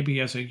 because maybe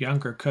as a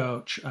younger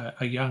coach,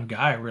 a young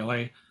guy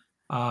really,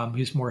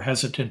 he's more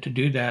hesitant to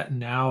do that. And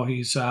now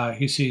he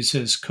sees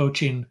his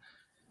coaching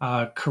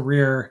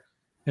career,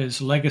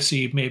 his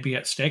legacy maybe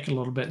at stake a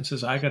little bit, and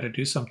says, I got to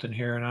do something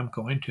here, and I'm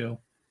going to.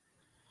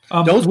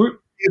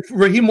 If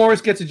Raheem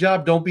Morris gets a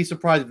job, don't be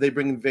surprised if they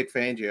bring in Vic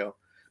Fangio,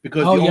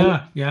 because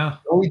the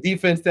only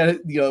defense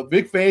that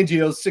Vic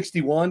Fangio's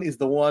 61 is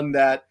the one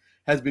that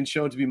has been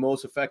shown to be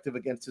most effective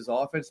against his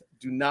offense.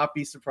 Do not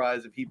be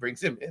surprised if he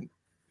brings him in.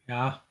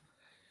 Yeah.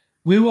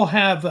 We will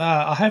have,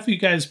 I'll have you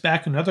guys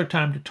back another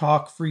time to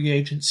talk free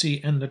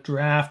agency and the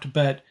draft,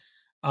 but,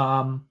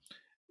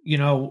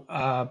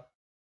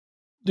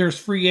 there's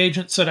free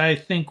agents that I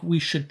think we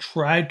should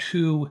try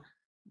to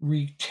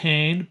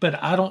retain,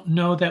 but I don't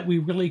know that we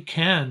really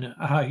can.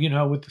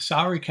 With the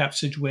salary cap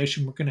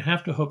situation, we're going to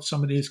have to hope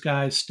some of these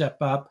guys step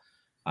up.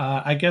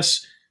 I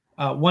guess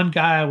one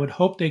guy I would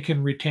hope they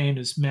can retain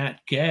is Matt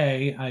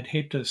Gay. I'd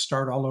hate to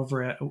start all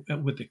over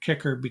with the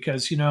kicker,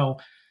 because,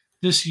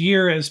 this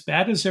year, as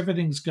bad as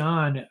everything's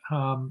gone,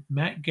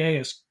 Matt Gay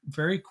has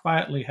very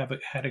quietly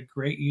had a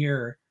great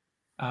year,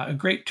 a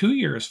great 2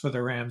 years for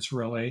the Rams,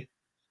 really.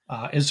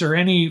 Is there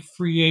any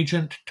free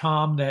agent,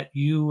 Tom, that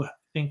you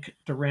think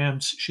the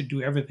Rams should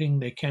do everything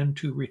they can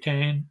to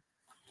retain?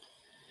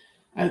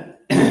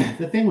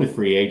 The thing with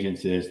free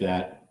agents is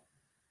that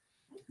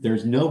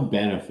there's no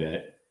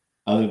benefit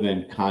other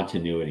than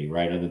continuity,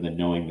 right? Other than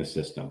knowing the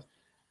system,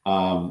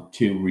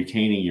 to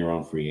retaining your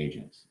own free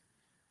agents.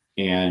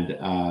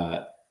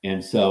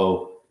 And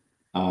so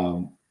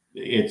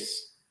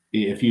it's,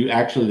 if you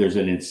actually, there's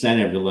an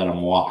incentive to let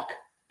them walk,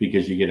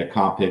 because you get a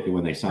comp pick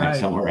when they sign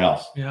somewhere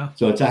else. Yeah.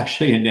 So it's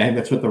actually, and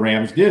that's what the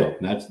Rams do.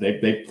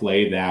 They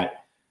play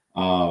that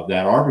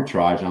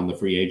arbitrage on the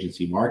free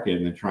agency market,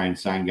 and then try and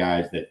sign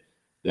guys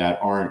that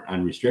aren't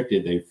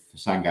unrestricted. They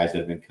sign guys that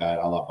have been cut,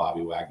 a la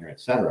Bobby Wagner,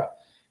 et cetera.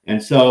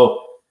 And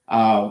so,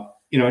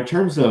 in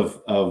terms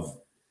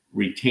of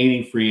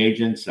retaining free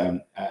agents,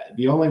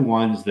 the only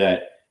ones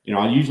that,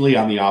 usually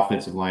on the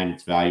offensive line,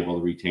 it's valuable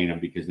to retain them,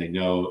 because they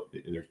know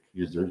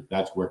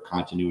that's where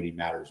continuity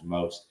matters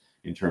most,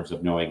 in terms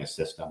of knowing a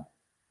system,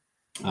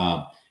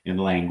 and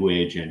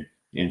language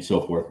and so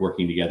forth,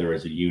 working together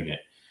as a unit.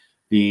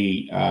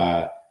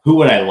 Who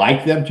would I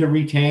like them to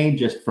retain,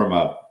 just from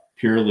a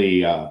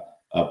purely,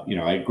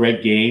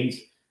 Greg Gaines?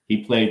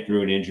 He played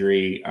through an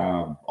injury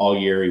all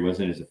year. He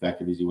wasn't as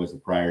effective as he was the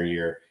prior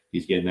year.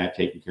 He's getting that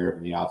taken care of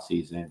in the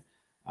offseason.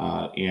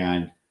 I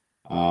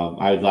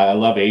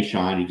love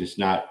Ashawn. He just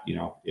not,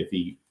 if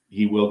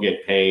he will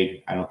get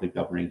paid. I don't think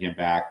they'll bring him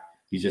back.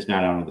 He's just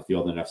not out on the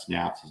field enough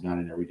snaps. He's not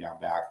an every down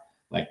back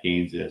like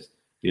Gaines is.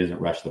 He doesn't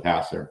rush the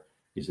passer.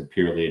 He's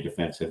purely a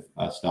defensive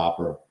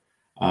stopper.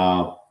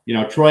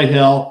 Troy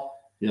Hill,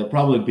 they'll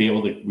probably be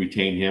able to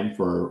retain him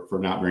for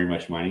not very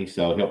much money,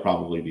 so he'll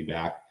probably be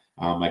back.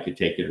 I could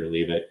take it or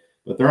leave it.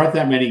 But there aren't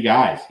that many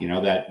guys,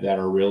 that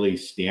are really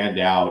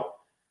standout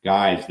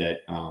guys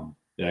that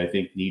I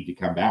think need to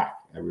come back.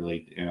 I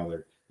really,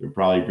 they'll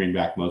probably bring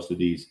back most of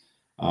these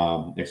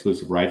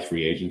exclusive rights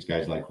free agents,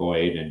 guys like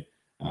Hoyd and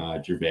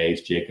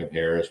Gervais, Jacob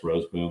Harris,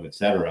 Roseboom, et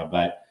cetera.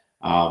 But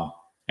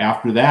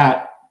after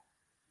that,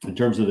 in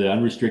terms of the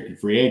unrestricted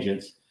free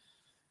agents,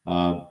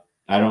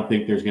 I don't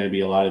think there's going to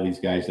be a lot of these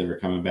guys that are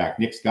coming back.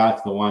 Nick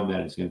Scott's the one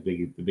that is going to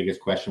be the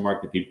biggest question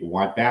mark that people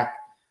want back.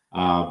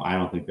 I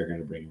don't think they're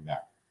going to bring him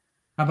back.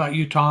 How about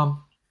you,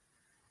 Tom?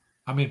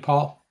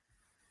 Paul?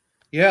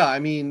 Yeah,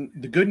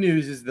 the good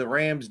news is the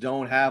Rams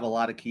don't have a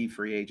lot of key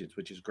free agents,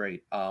 which is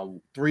great.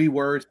 3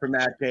 words for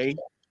Matt Gay: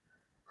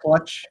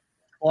 clutch,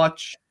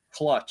 clutch,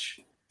 clutch.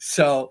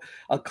 So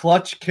a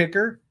clutch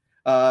kicker,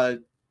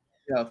 you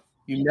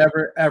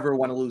never, ever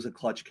want to lose a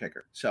clutch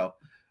kicker. So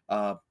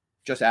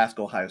just ask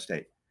Ohio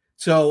State.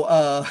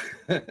 So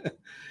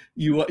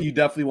you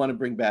definitely want to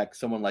bring back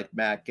someone like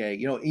Matt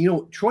Gay.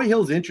 Troy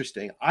Hill's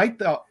interesting. I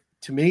thought,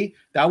 to me,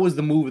 that was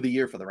the move of the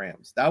year for the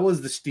Rams. That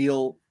was the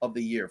steal of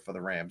the year for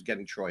the Rams,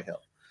 getting Troy Hill.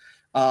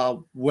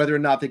 Whether or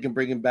not they can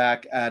bring him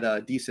back at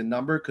a decent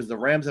number, because the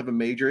Rams have a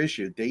major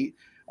issue. They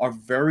are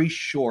very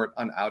short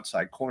on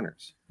outside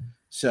corners.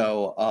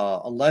 So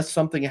unless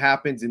something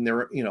happens in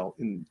their,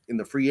 in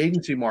the free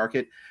agency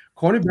market,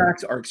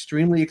 cornerbacks are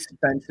extremely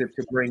expensive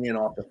to bring in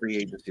off the free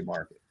agency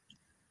market.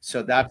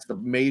 So that's the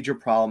major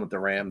problem that the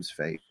Rams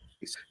face.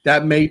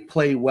 That may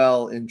play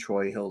well in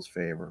Troy Hill's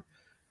favor.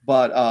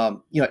 But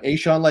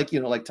A'Shawn,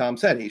 like Tom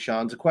said,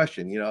 A'Shawn's a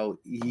question.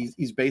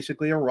 He's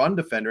basically a run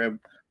defender,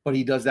 but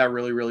he does that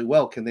really, really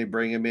well. Can they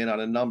bring him in on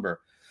a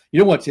number? You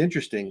know what's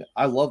interesting?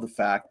 I love the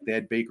fact they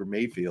had Baker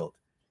Mayfield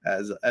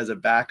as a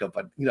backup.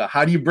 But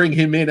how do you bring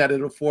him in at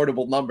an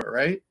affordable number,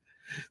 right?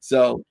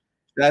 So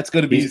that's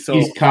going to be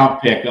he's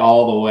comp pick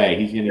all the way.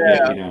 He's going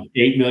to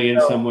get $8 million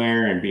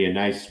somewhere and be a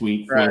nice,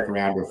 sweet fourth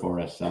rounder for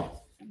us. So,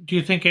 do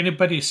you think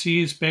anybody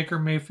sees Baker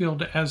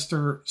Mayfield as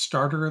their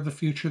starter of the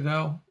future,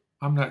 though?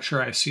 I'm not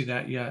sure I see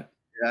that yet.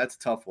 Yeah, that's a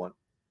tough one.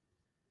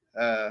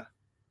 I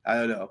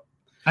don't know.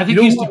 I think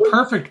he's the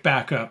perfect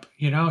backup.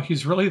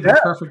 He's really the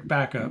perfect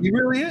backup. He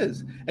really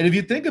is. And if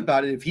you think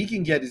about it, if he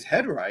can get his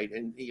head right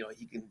and, he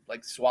can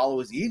swallow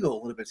his ego a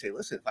little bit and say,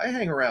 listen, if I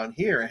hang around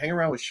here and hang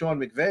around with Sean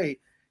McVay,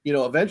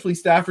 eventually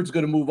Stafford's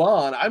going to move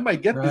on. I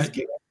might get this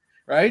gig,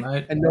 right?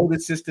 And know the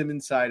system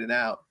inside and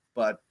out.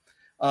 But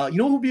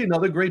who'll be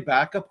another great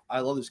backup?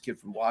 I love this kid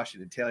from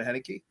Washington, Taylor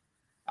Heineke.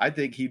 I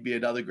think he'd be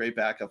another great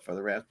backup for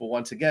the Rams. But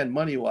once again,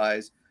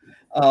 money-wise.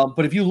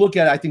 But if you look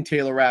at it, I think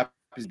Taylor Rapp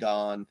is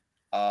gone.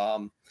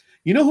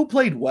 Who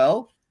played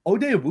well?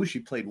 Oday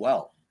Abushi played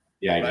well.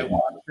 Yeah, I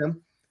watched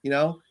him.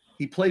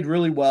 He played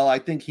really well. I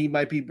think he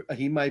might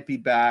be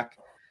back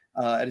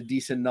at a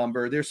decent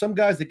number. There's some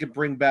guys that could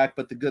bring back,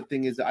 but the good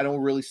thing is I don't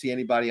really see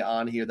anybody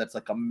on here that's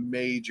like a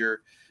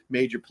major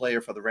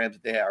player for the Rams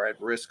that they are at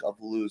risk of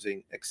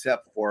losing,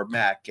 except for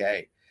Matt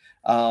Gay.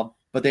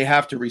 But they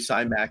have to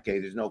re-sign Matt Gay.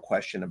 There's no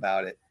question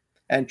about it.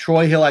 And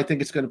Troy Hill, I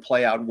think it's going to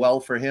play out well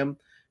for him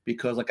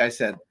because, like I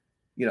said,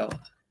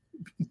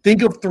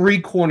 think of 3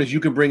 corners you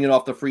could bring in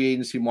off the free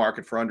agency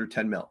market for under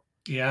 $10 million.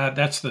 Yeah,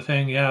 that's the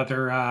thing. Yeah,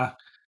 they're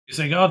you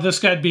think, oh, this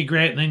guy'd be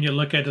great, and then you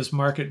look at his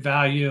market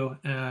value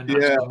and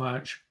not so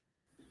much.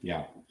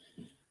 Yeah.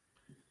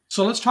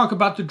 So let's talk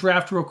about the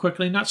draft real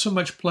quickly. Not so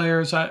much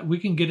players. We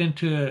can get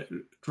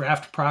into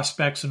draft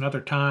prospects another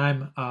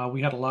time.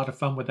 We had a lot of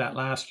fun with that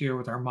last year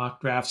with our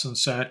mock drafts and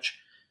such.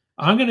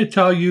 I'm going to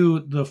tell you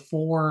the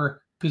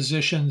 4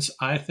 positions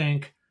I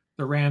think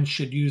the Rams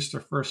should use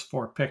their first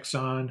 4 picks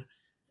on.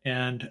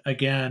 And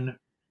again,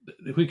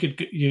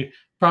 you're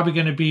probably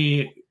going to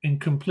be in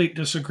complete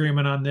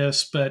disagreement on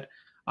this, but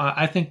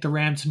I think the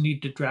Rams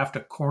need to draft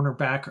a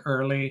cornerback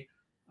early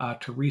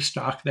to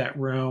restock that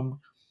room.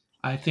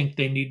 I think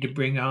they need to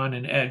bring on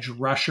an edge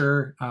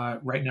rusher.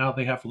 Right now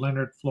they have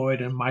Leonard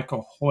Floyd and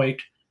Michael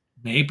Hoyt,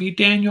 maybe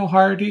Daniel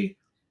Hardy.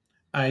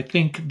 I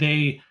think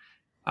they,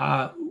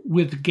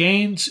 with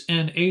Gaines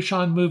and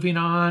A'Shawn moving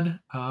on,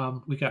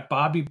 we got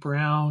Bobby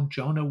Brown,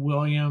 Jonah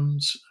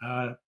Williams,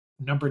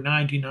 number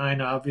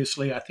 99,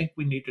 obviously. I think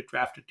we need to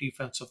draft a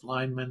defensive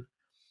lineman.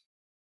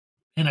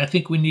 And I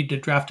think we need to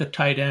draft a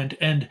tight end.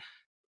 And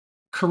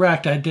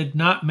correct, I did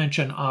not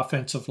mention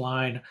offensive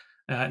line.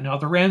 Now,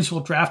 the Rams will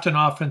draft an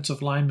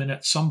offensive lineman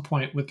at some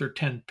point with their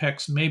 10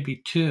 picks,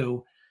 maybe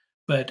 2.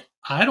 But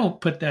I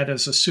don't put that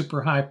as a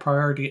super high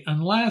priority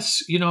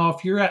unless,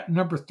 if you're at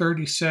number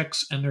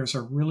 36 and there's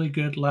a really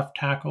good left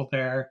tackle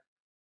there,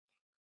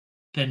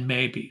 then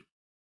maybe.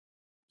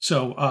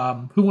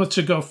 So who wants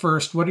to go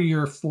first? What are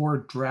your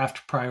 4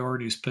 draft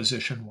priorities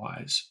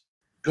position-wise?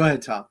 Go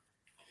ahead, Tom.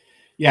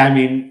 Yeah, I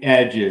mean,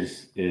 edge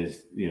is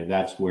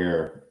that's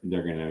where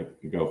they're going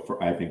to go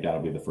for. I think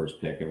that'll be the first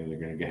pick. I mean, they're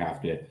going to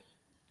have to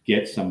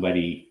get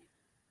somebody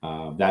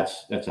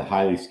that's a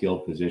highly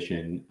skilled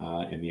position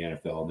in the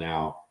NFL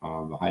now,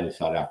 a highly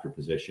sought after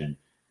position,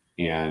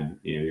 and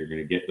you're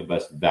going to get the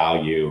best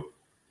value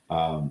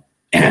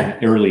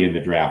early in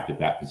the draft at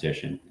that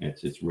position.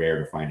 It's rare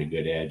to find a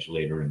good edge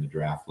later in the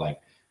draft, like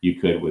you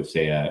could with,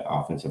 say, an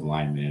offensive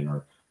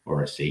lineman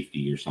or a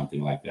safety or something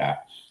like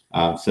that.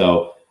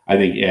 So I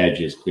think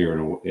edge is clear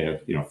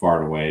and far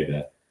and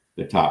away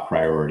the top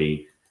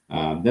priority.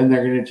 Then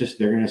they're going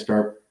to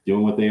start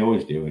doing what they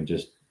always do and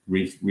just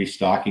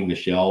restocking the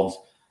shelves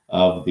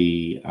of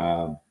the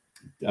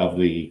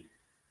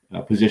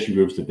position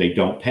groups that they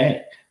don't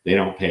pay. They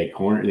don't pay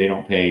corner. They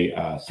don't pay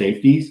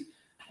safeties.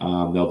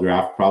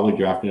 They'll probably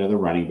draft another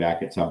running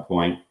back at some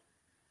point.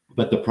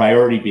 But the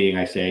priority being,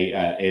 I say,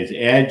 is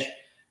edge,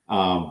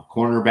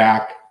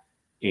 cornerback,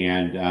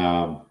 and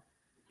I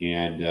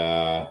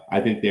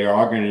think they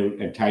are going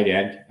to tight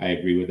end. I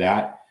agree with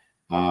that.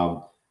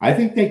 I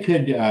think they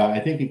could. I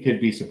think it could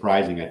be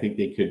surprising. I think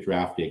they could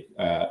draft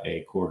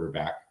a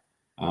quarterback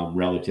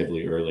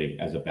relatively early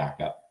as a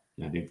backup.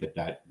 And I think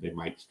that they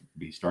might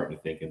be starting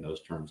to think in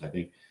those terms. I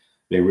think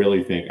they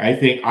really think. I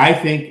think,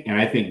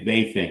 and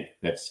they think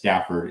that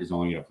Stafford is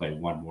only going to play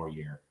 1 more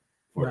year.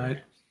 Right.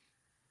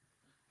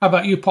 How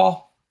about you,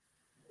 Paul?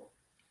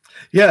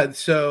 Yeah.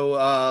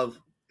 So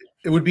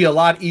it would be a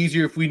lot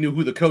easier if we knew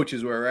who the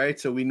coaches were, right?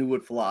 So we knew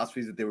what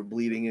philosophies that they were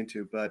bleeding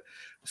into. But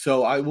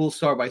so I will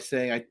start by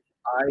saying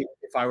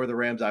if I were the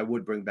Rams, I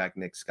would bring back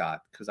Nick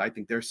Scott because I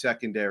think their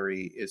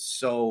secondary is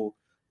so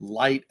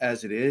light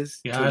as it is.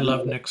 Yeah, I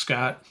love Nick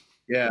Scott.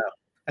 Yeah.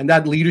 And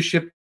that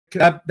leadership,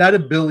 that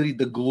ability,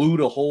 the glue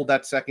to hold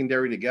that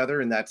secondary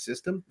together in that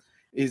system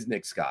is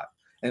Nick Scott.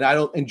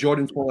 And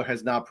Jordan Fuller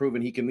has not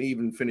proven he can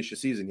even finish the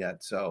season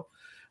yet. So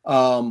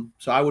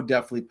I would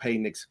definitely pay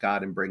Nick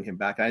Scott and bring him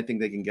back. I think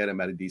they can get him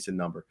at a decent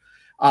number.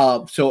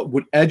 So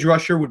edge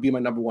rusher would be my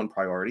number one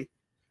priority.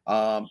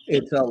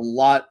 It's a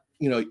lot,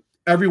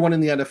 everyone in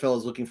the NFL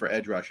is looking for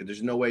edge rusher.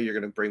 There's no way you're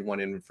going to bring one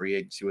in free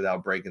agency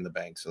without breaking the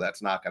bank. So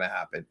that's not going to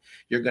happen.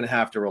 You're going to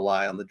have to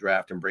rely on the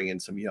draft and bring in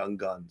some young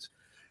guns.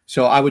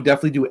 So I would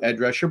definitely do edge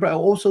rusher, but I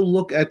also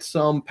look at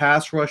some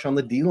pass rush on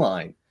the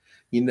D-line.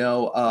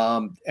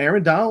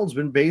 Aaron Donald's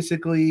been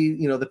basically,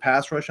 the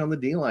pass rush on the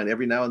D-line.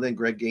 Every now and then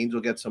Greg Gaines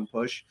will get some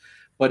push,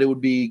 but it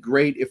would be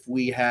great if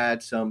we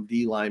had some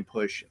D-line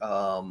push,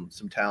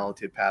 some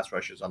talented pass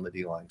rushers on the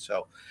D-line.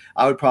 So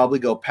I would probably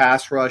go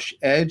pass rush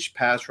edge,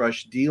 pass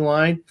rush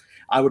D-line.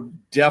 I would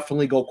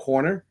definitely go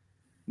corner.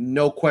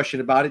 No question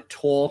about it.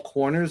 Tall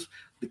corners.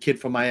 The kid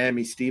from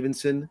Miami,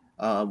 Stevenson,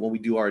 when we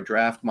do our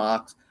draft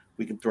mocks,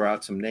 we can throw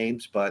out some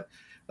names, but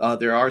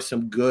there are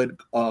some good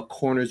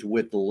corners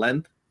with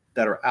length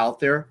that are out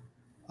there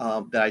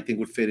that I think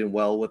would fit in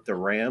well with the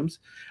Rams.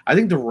 I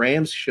think the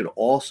Rams should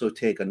also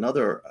take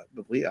another,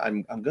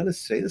 I'm going to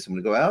say this, I'm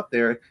going to go out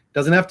there. It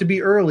doesn't have to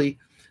be early,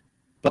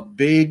 but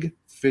big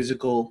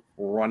physical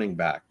running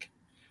back.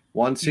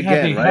 Once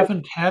again, they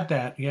haven't had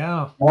that.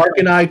 Yeah. Mark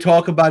and I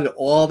talk about it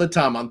all the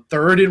time. On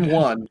 3rd and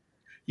 1,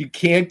 you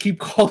can't keep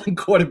calling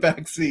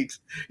quarterback seeks.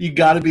 You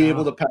got to be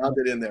able to pound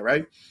it in there,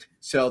 right?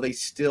 So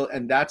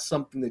and that's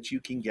something that you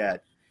can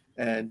get.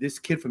 And this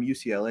kid from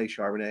UCLA,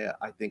 Charbonnet,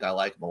 I think I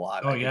like him a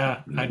lot. Oh,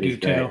 yeah, I do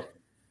too.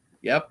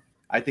 Yep.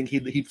 I think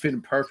he'd fit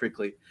in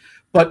perfectly.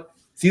 But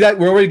see that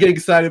we're already getting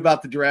excited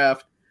about the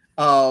draft.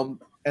 And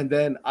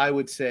then I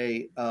would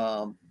say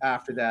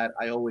after that,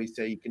 I always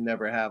say you can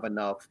never have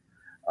enough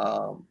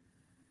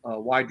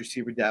wide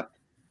receiver depth.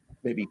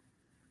 Maybe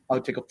I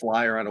would take a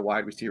flyer on a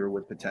wide receiver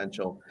with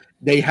potential.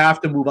 They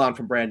have to move on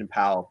from Brandon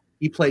Powell.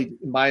 He played,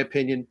 in my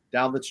opinion,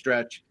 down the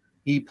stretch,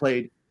 he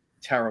played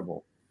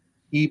terrible.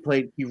 He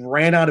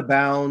ran out of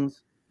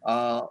bounds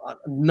a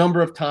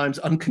number of times,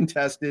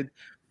 uncontested.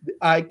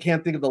 I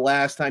can't think of the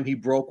last time he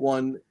broke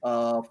one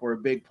for a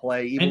big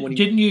play. You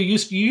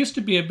used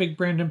to be a big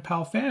Brandon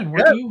Powell fan,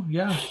 weren't you?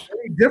 Yeah.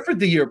 Very different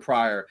the year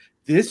prior.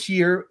 This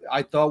year,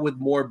 I thought with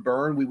more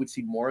burn, we would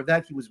see more of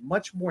that. He was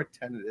much more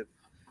tentative.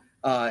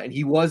 And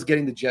he was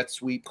getting the jet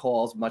sweep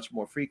calls much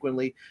more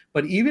frequently.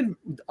 But even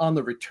on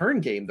the return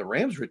game, the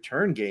Rams'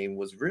 return game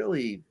was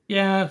really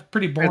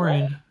pretty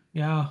boring.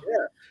 Yeah.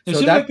 It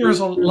seemed like there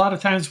was a lot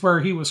of times where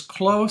he was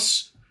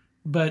close,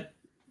 but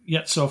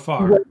yet so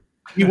far.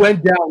 He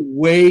went down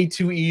way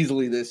too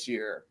easily this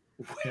year.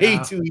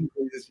 On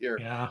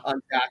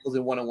tackles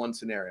in one-on-one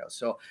scenarios.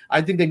 So I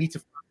think they need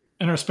to.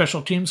 And our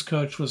special teams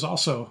coach was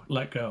also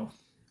let go.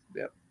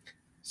 Yep.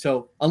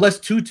 So unless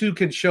Tutu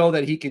can show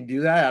that he can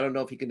do that, I don't know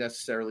if he can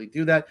necessarily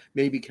do that.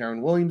 Maybe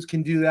Karen Williams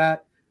can do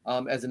that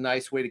as a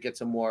nice way to get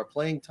some more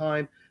playing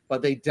time.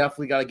 But they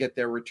definitely got to get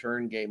their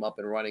return game up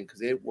and running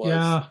because it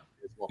was.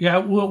 Yeah,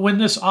 well, when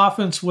this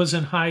offense was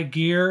in high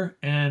gear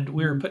and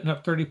we were putting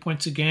up 30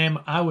 points a game,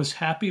 I was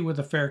happy with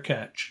a fair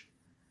catch.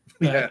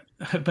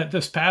 But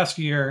this past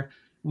year,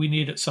 we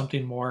needed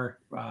something more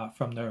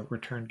from the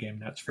return game.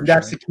 That's for sure.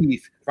 That's the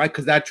key, right?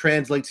 Because that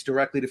translates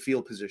directly to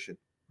field position.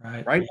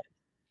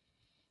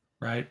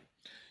 Right.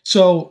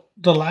 So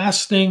the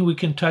last thing we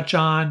can touch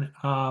on,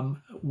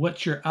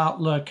 what's your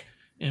outlook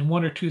in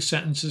 1 or 2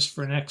 sentences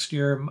for next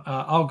year?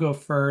 I'll go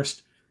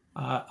first.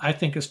 I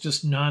think it's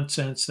just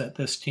nonsense that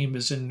this team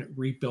is in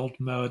rebuild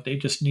mode. They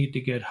just need to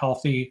get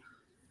healthy,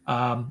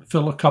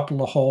 fill a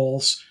couple of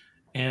holes,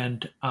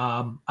 and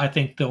I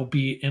think they'll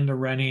be in the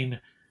running.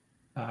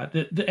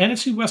 The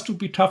NFC West will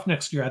be tough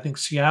next year. I think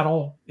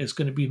Seattle is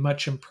going to be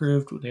much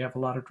improved. They have a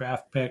lot of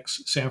draft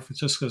picks. San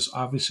Francisco is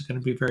obviously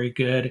going to be very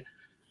good.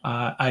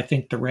 I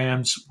think the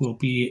Rams will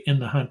be in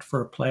the hunt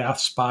for a playoff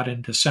spot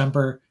in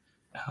December.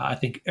 I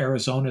think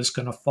Arizona is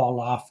going to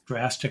fall off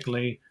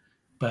drastically.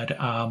 But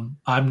I'm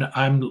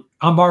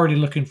already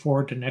looking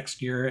forward to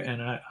next year,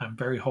 and I'm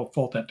very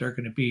hopeful that they're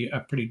going to be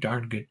a pretty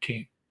darn good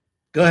team.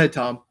 Go ahead,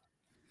 Tom.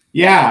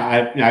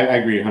 Yeah, I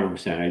agree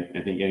 100%.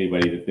 I think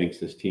anybody that thinks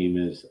this team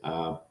is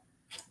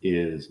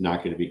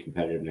not going to be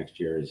competitive next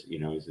year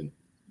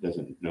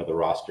doesn't know the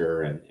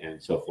roster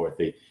and so forth.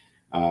 We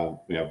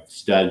have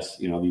studs,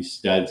 these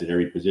studs at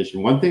every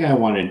position. One thing I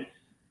want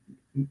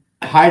to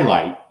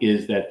highlight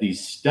is that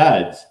these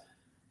studs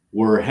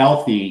were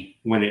healthy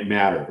when it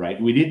mattered, right?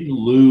 We didn't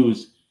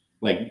lose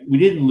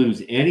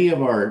any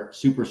of our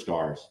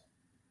superstars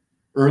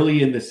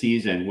early in the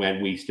season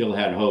when we still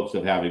had hopes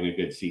of having a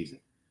good season.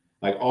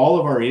 Like all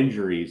of our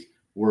injuries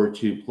were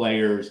to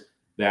players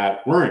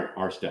that weren't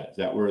our studs,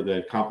 that were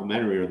the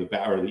complementary or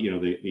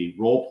the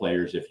role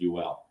players, if you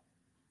will,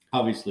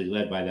 obviously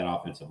led by that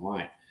offensive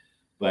line.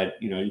 But,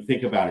 you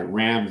think about it,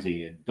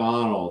 Ramsey and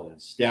Donald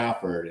and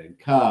Stafford and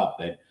Kupp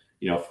and,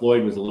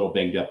 Floyd was a little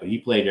banged up, but he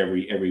played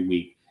every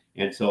week.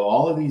 And so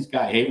all of these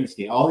guys,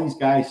 Havenstein, all these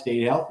guys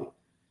stayed healthy.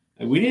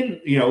 And we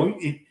didn't,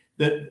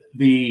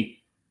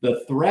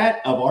 the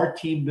threat of our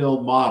team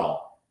build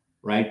model,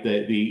 right?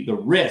 The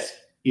risk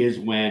is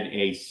when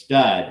a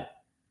stud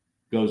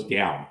goes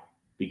down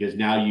because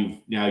now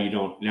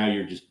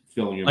you're just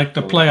filling in like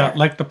the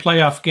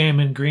playoff game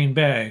in Green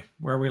Bay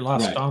where we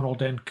lost right.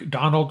 Donald, and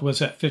Donald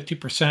was at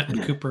 50%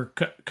 and Cooper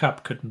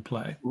Kupp couldn't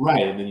play.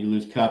 Right, and then you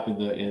lose Kupp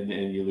and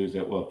you lose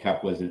it. Well,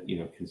 Kupp wasn't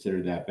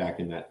considered that back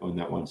in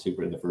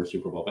the first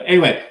Super Bowl. But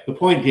anyway, the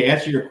point to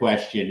answer your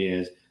question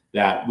is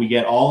that we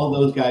get all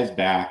of those guys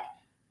back.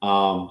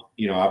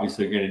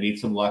 Obviously, we're going to need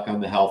some luck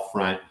on the health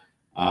front,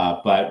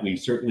 but we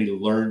certainly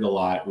learned a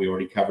lot. We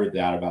already covered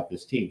that about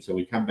this team. So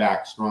we come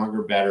back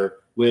stronger, better,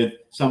 with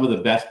some of the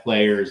best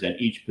players at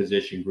each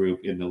position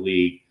group in the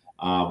league.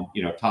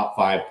 Top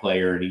 5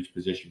 player in each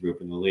position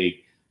group in the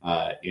league,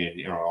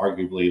 and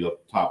arguably the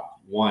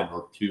top 1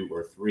 or 2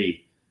 or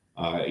 3,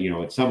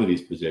 at some of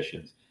these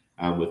positions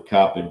with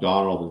Kupp and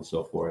Donald and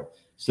so forth.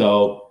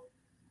 So,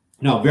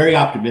 no, very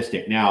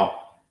optimistic. Now,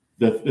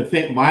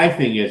 my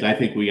thing is, I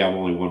think we have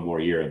only one more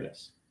year of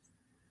this.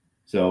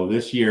 So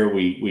this year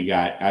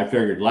I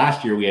figured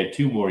last year we had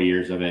 2 more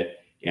years of it,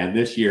 and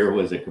this year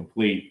was a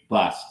complete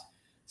bust.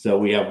 So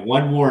we have a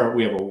 1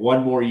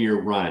 more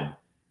year run,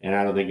 and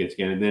I don't think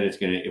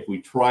if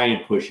we try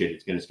and push it,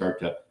 it's going to start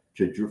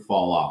to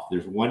fall off.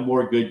 There's 1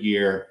 more good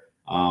year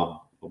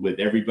with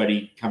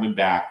everybody coming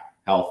back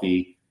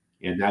healthy,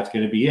 and that's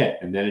going to be it.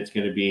 And then it's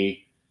going to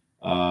be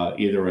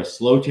either a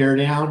slow tear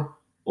down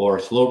or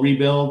a slow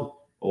rebuild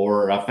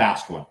or a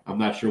fast one. I'm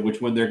not sure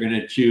which one they're going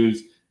to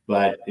choose,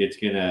 but it's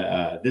going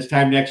to this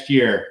time next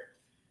year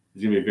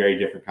is going to be a very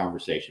different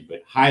conversation,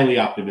 but highly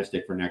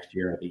optimistic for next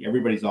year. I think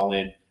everybody's all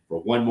in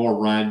for 1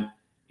 more run,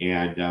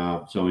 and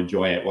so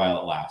enjoy it while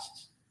it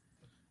lasts.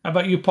 How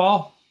about you,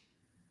 Paul?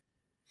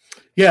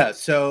 Yeah,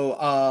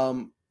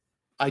 so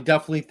I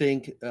definitely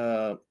think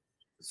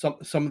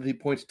some of the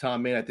points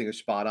Tom made, I think, are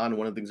spot on.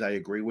 One of the things I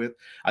agree with,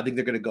 I think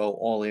they're going to go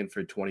all in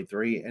for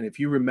 23. And if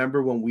you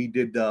remember when we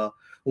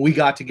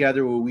got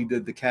together, when we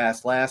did the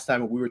cast last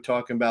time, and we were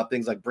talking about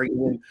things like bringing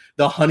in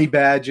the honey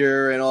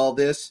badger and all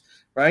this,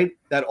 right?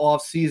 That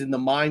off season, the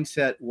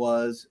mindset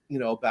was,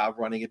 about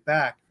running it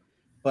back.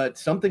 But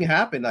something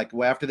happened, like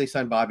after they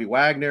signed Bobby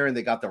Wagner and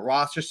they got the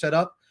roster set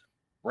up,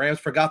 Rams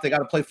forgot they got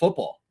to play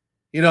football,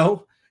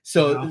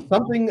 So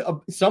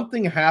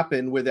something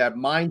happened with that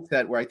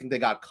mindset where I think they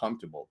got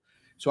comfortable.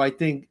 So I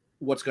think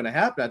what's going to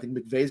happen, I think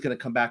McVay's going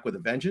to come back with a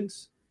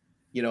vengeance.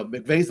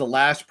 McVay's the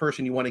last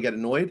person you want to get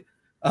annoyed.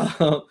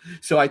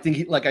 So I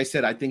think, like I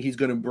said, I think he's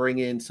going to bring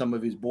in some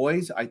of his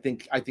boys. I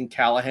think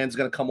Callahan's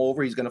going to come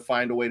over. He's going to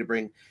find a way to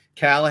bring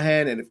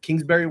Callahan. And if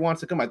Kingsbury wants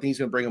to come, I think he's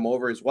going to bring him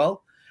over as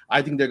well.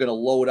 I think they're going to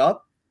load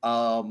up.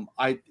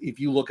 If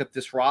you look at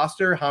this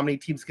roster, how many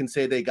teams can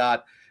say they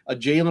got a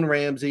Jalen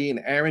Ramsey, an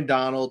Aaron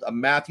Donald, a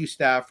Matthew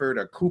Stafford,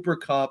 a Cooper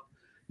Kupp,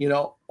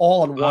 all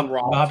on one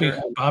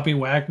roster. Bobby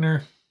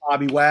Wagner.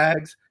 Bobby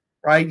Wags,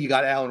 right? You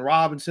got Allen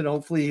Robinson.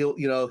 Hopefully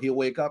he'll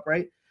wake up,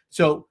 right?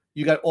 So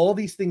you got all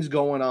these things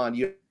going on.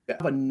 You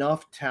have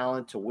enough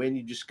talent to win.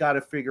 You just got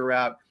to figure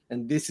out,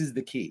 and this is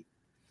the key.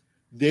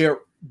 Their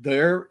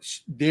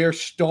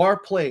star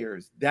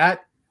players,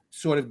 that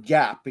sort of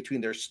gap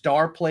between their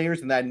star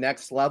players and that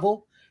next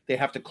level, they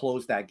have to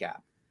close that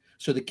gap.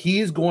 So the key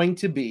is going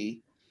to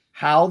be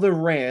how the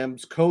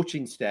Rams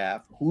coaching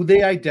staff, who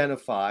they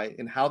identify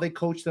and how they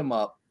coach them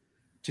up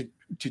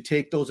to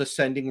take those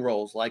ascending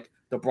roles, like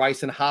the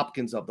Bryson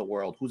Hopkins of the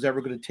world, who's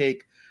ever going to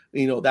take,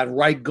 that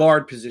right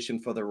guard position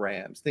for the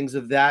Rams, things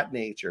of that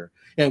nature.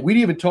 And we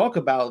didn't even talk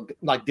about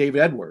like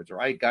David Edwards,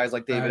 right? Guys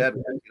like David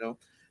Edwards,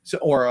 so,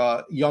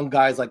 or young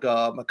guys like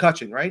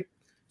McCutcheon, right?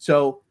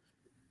 So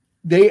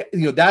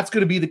that's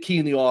going to be the key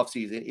in the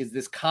offseason, is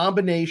this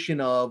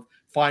combination of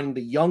finding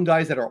the young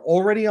guys that are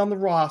already on the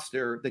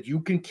roster that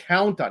you can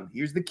count on.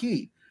 Here's the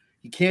key.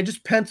 You can't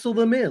just pencil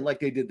them in like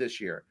they did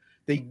this year.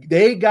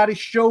 They got to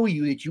show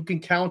you that you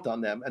can count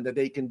on them and that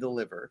they can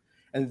deliver.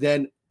 And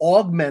then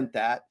augment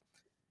that.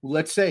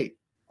 Let's say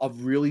a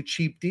really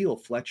cheap deal.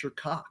 Fletcher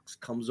Cox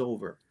comes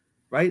over,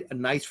 right? A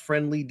nice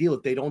friendly deal.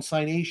 If they don't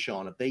sign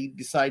Ashawn, if they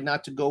decide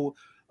not to go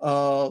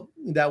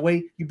that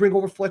way, you bring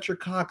over Fletcher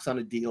Cox on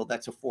a deal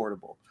that's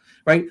affordable,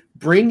 right?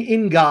 Bring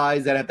in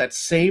guys that have that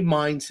same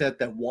mindset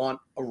that want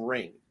a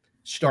ring.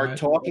 Start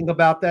talking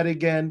about that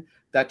again.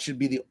 That should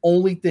be the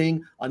only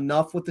thing.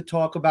 Enough with the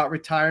talk about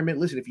retirement.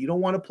 Listen, if you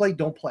don't want to play,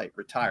 don't play.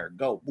 Retire.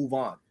 Go. Move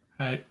on.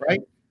 Right?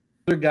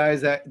 Other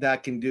guys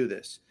that can do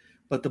this.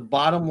 But the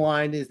bottom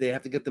line is they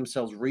have to get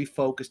themselves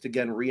refocused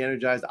again,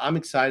 re-energized. I'm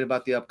excited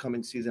about the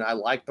upcoming season. I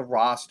like the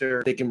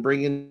roster. They can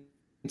bring in,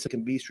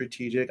 can be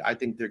strategic. I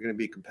think they're going to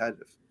be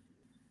competitive.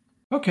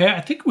 Okay, I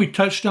think we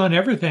touched on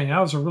everything. That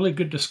was a really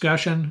good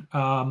discussion.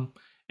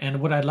 And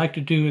what I'd like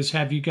to do is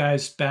have you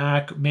guys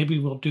back. Maybe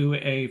we'll do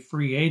a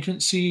free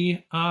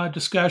agency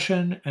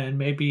discussion, and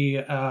maybe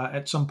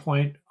at some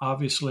point,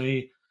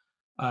 obviously,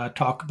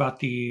 talk about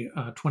the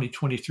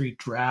 2023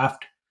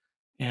 draft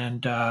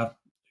and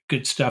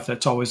good stuff.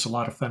 That's always a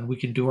lot of fun. We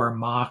can do our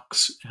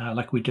mocks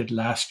like we did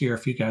last year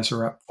if you guys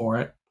are up for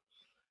it.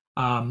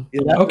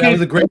 That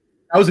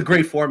was a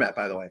great format,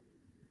 by the way.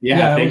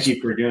 Yeah, thank you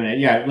for doing it.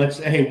 Yeah,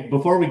 hey,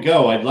 before we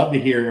go, I'd love to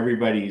hear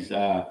everybody's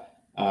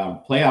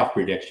playoff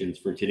predictions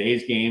for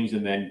today's games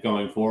and then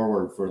going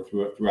forward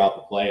throughout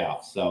the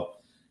playoffs. So,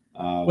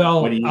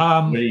 what do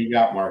you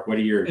got, Mark? What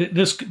are your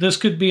this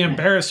could be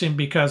embarrassing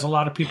because a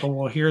lot of people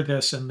will hear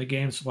this and the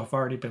games will have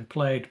already been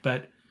played.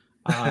 But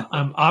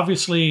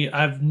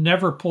I've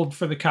never pulled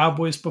for the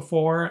Cowboys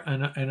before,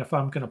 and if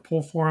I'm going to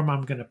pull for them,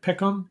 I'm going to pick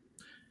them.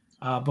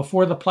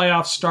 Before the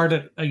playoffs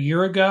started a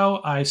year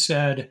ago, I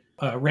said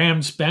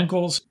Rams,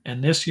 Bengals,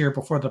 and this year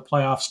before the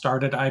playoffs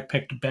started, I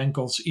picked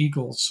Bengals,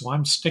 Eagles. So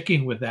I'm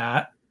sticking with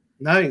that.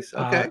 Nice.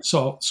 Okay.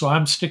 So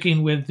I'm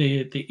sticking with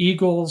the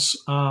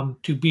Eagles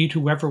to beat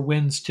whoever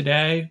wins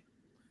today,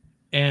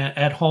 and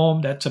at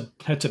home. That's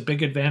a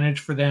big advantage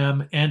for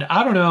them. And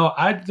I don't know.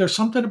 There's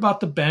something about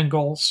the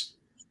Bengals.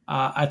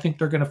 I think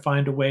they're going to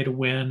find a way to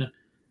win.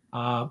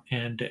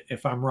 And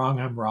if I'm wrong,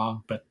 I'm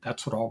wrong. But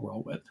that's what I'll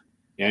roll with.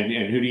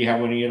 And who do you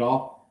have winning it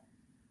all?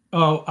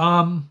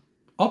 Oh,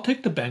 I'll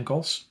take the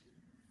Bengals.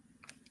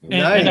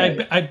 Nice.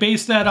 And I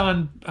base that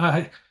on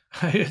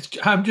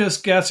I'm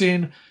just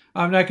guessing.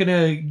 I'm not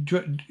going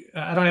to.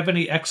 I don't have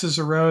any X's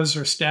or O's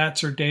or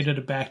stats or data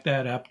to back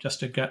that up.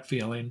 Just a gut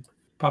feeling.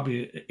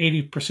 Probably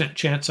 80%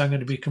 chance I'm going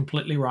to be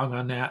completely wrong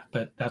on that,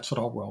 but that's what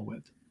I'll roll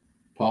with.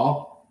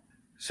 Paul?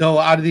 So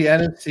out of the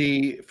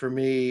NFC, for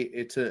me,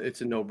 it's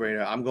a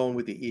no-brainer. I'm going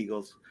with the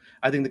Eagles.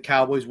 I think the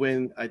Cowboys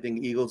win. I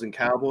think Eagles and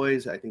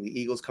Cowboys. I think the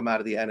Eagles come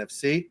out of the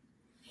NFC.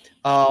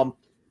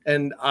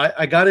 And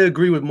I got to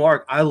agree with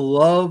Mark. I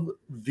love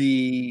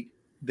the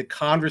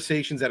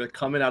conversations that are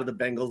coming out of the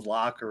Bengals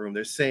locker room.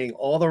 They're saying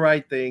all the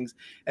right things.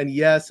 And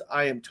yes,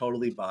 I am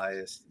totally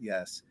biased.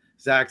 Yes.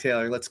 Zach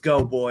Taylor, let's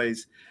go,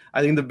 boys.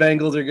 I think the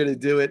Bengals are going to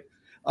do it.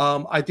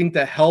 I think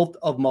the health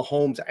of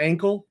Mahomes'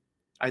 ankle,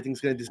 I think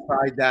is going to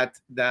decide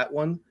that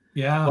one.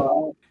 Yeah.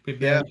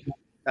 Yeah.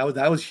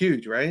 That was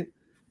huge, right?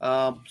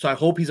 So I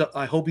hope he's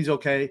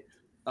okay.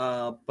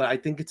 But I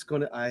think it's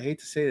going to, I hate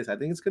to say this, I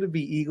think it's going to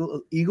be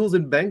Eagles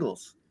and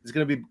Bengals. It's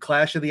going to be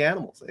clash of the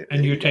animals.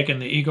 And you're taking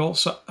the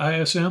Eagles, I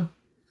assume?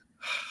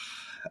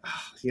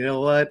 You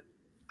know what?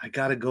 I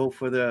got to go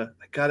for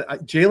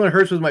Jalen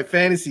Hurts was my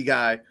fantasy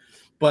guy,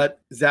 but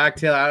Zach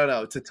Taylor, I don't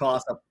know. It's a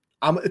toss up.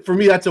 For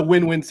me, that's a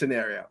win-win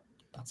scenario.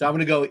 So I'm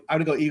going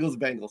to go Eagles,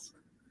 Bengals.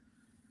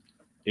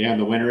 Yeah.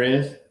 And the winner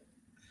is?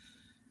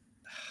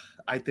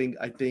 I think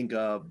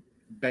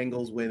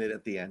Bengals win it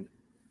at the end.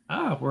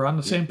 We're on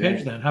the same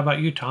page then. How about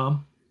you,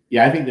 Tom?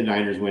 Yeah, I think the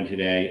Niners win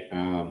today.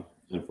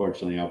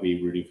 Unfortunately, I'll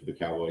be rooting for the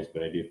Cowboys,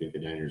 but I do think the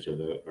Niners are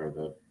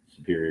the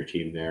superior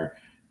team there.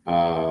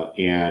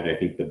 And I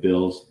think the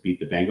Bills beat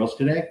the Bengals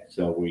today,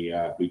 so we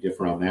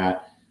differ on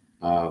that.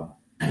 I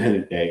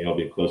think it'll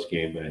be a close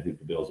game, but I think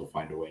the Bills will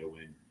find a way to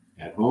win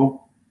at home.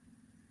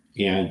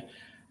 And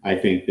I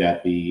think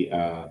that the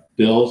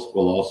Bills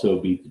will also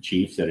beat the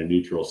Chiefs at a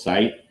neutral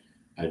site.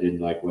 I didn't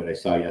like what I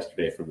saw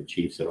yesterday from the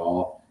Chiefs at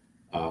all.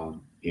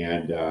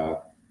 And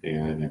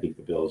I think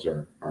the Bills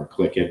are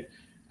clicking.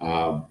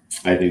 I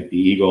think the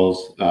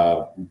Eagles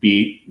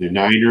beat the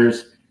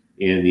Niners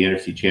in the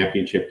NFC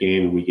Championship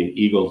game, and we get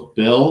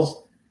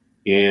Eagles-Bills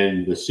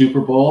in the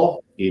Super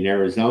Bowl in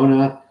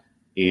Arizona.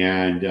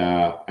 And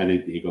I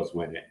think the Eagles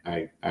win it.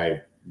 I'm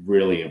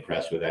really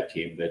impressed with that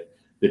team. That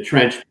the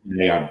trench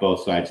play on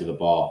both sides of the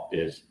ball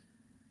is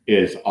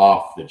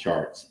off the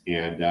charts.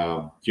 And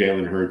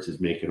Jalen Hurts is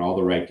making all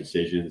the right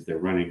decisions. They're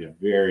running a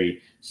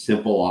very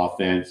simple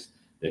offense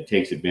that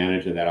takes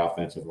advantage of that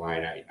offensive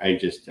line. I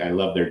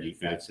love their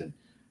defense, and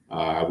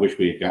I wish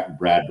we had gotten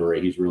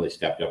Bradbury. He's really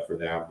stepped up for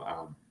them.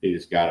 They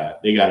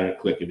got it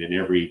clicking in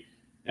every.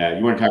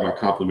 You want to talk about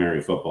complimentary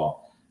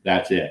football?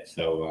 That's it.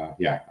 So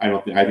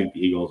I think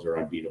the Eagles are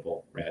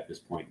unbeatable right at this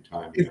point in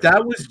time. If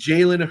that was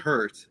Jalen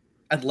Hurts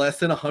at less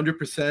than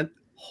 100%,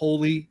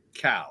 holy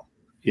cow!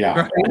 Yeah,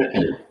 right?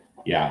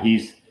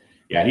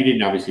 He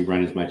didn't obviously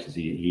run as much as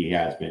he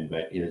has been,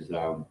 but he's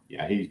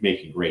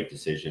making great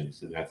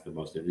decisions, and that's the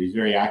most. He's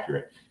very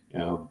accurate.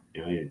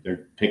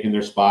 They're picking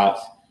their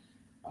spots.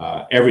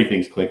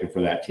 Everything's clicking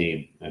for that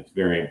team. That's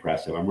very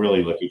impressive. I'm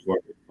really looking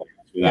forward to the playoffs.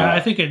 Yeah, I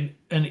think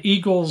an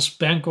Eagles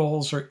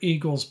Bengals or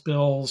Eagles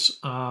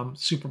Bills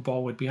Super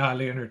Bowl would be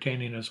highly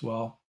entertaining as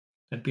well.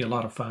 It'd be a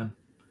lot of fun.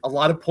 A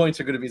lot of points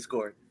are going to be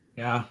scored.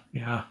 Yeah.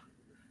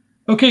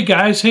 Okay,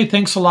 guys. Hey,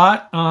 thanks a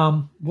lot.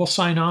 We'll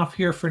sign off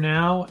here for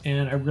now,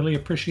 and I really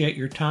appreciate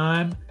your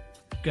time.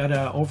 Got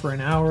over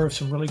an hour of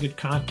some really good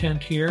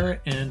content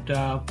here, and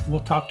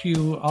we'll talk to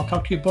you. I'll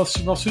talk to you both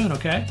real soon.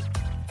 Okay.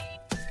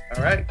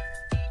 All right.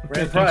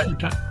 Okay,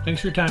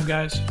 thanks for your time,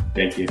 guys.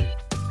 Thank you.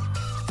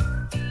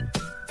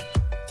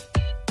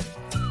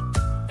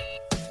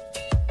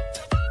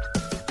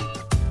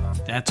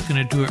 That's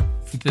going to do it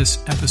for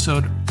this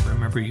episode.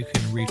 Remember, you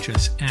can reach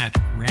us at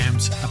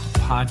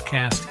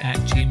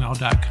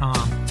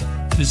ramsuppodcast@gmail.com.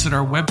 Visit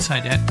our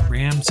website at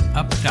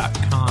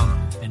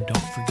ramsup.com. And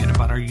don't forget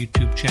about our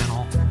YouTube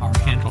channel. Our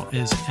handle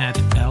is at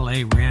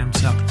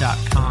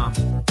laramsup.com.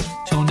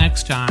 Till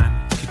next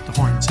time, keep the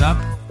horns up,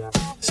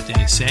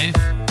 stay safe,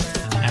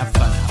 and have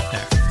fun out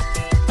there.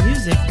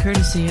 Music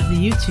courtesy of the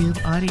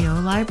YouTube audio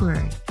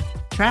library.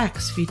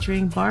 Tracks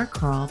featuring Bar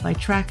Crawl by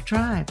Track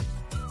Tribe.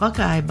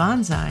 Buckeye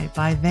Banzai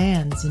by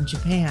Vans in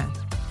Japan,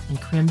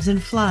 and Crimson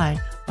Fly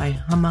by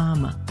Hama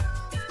Hama.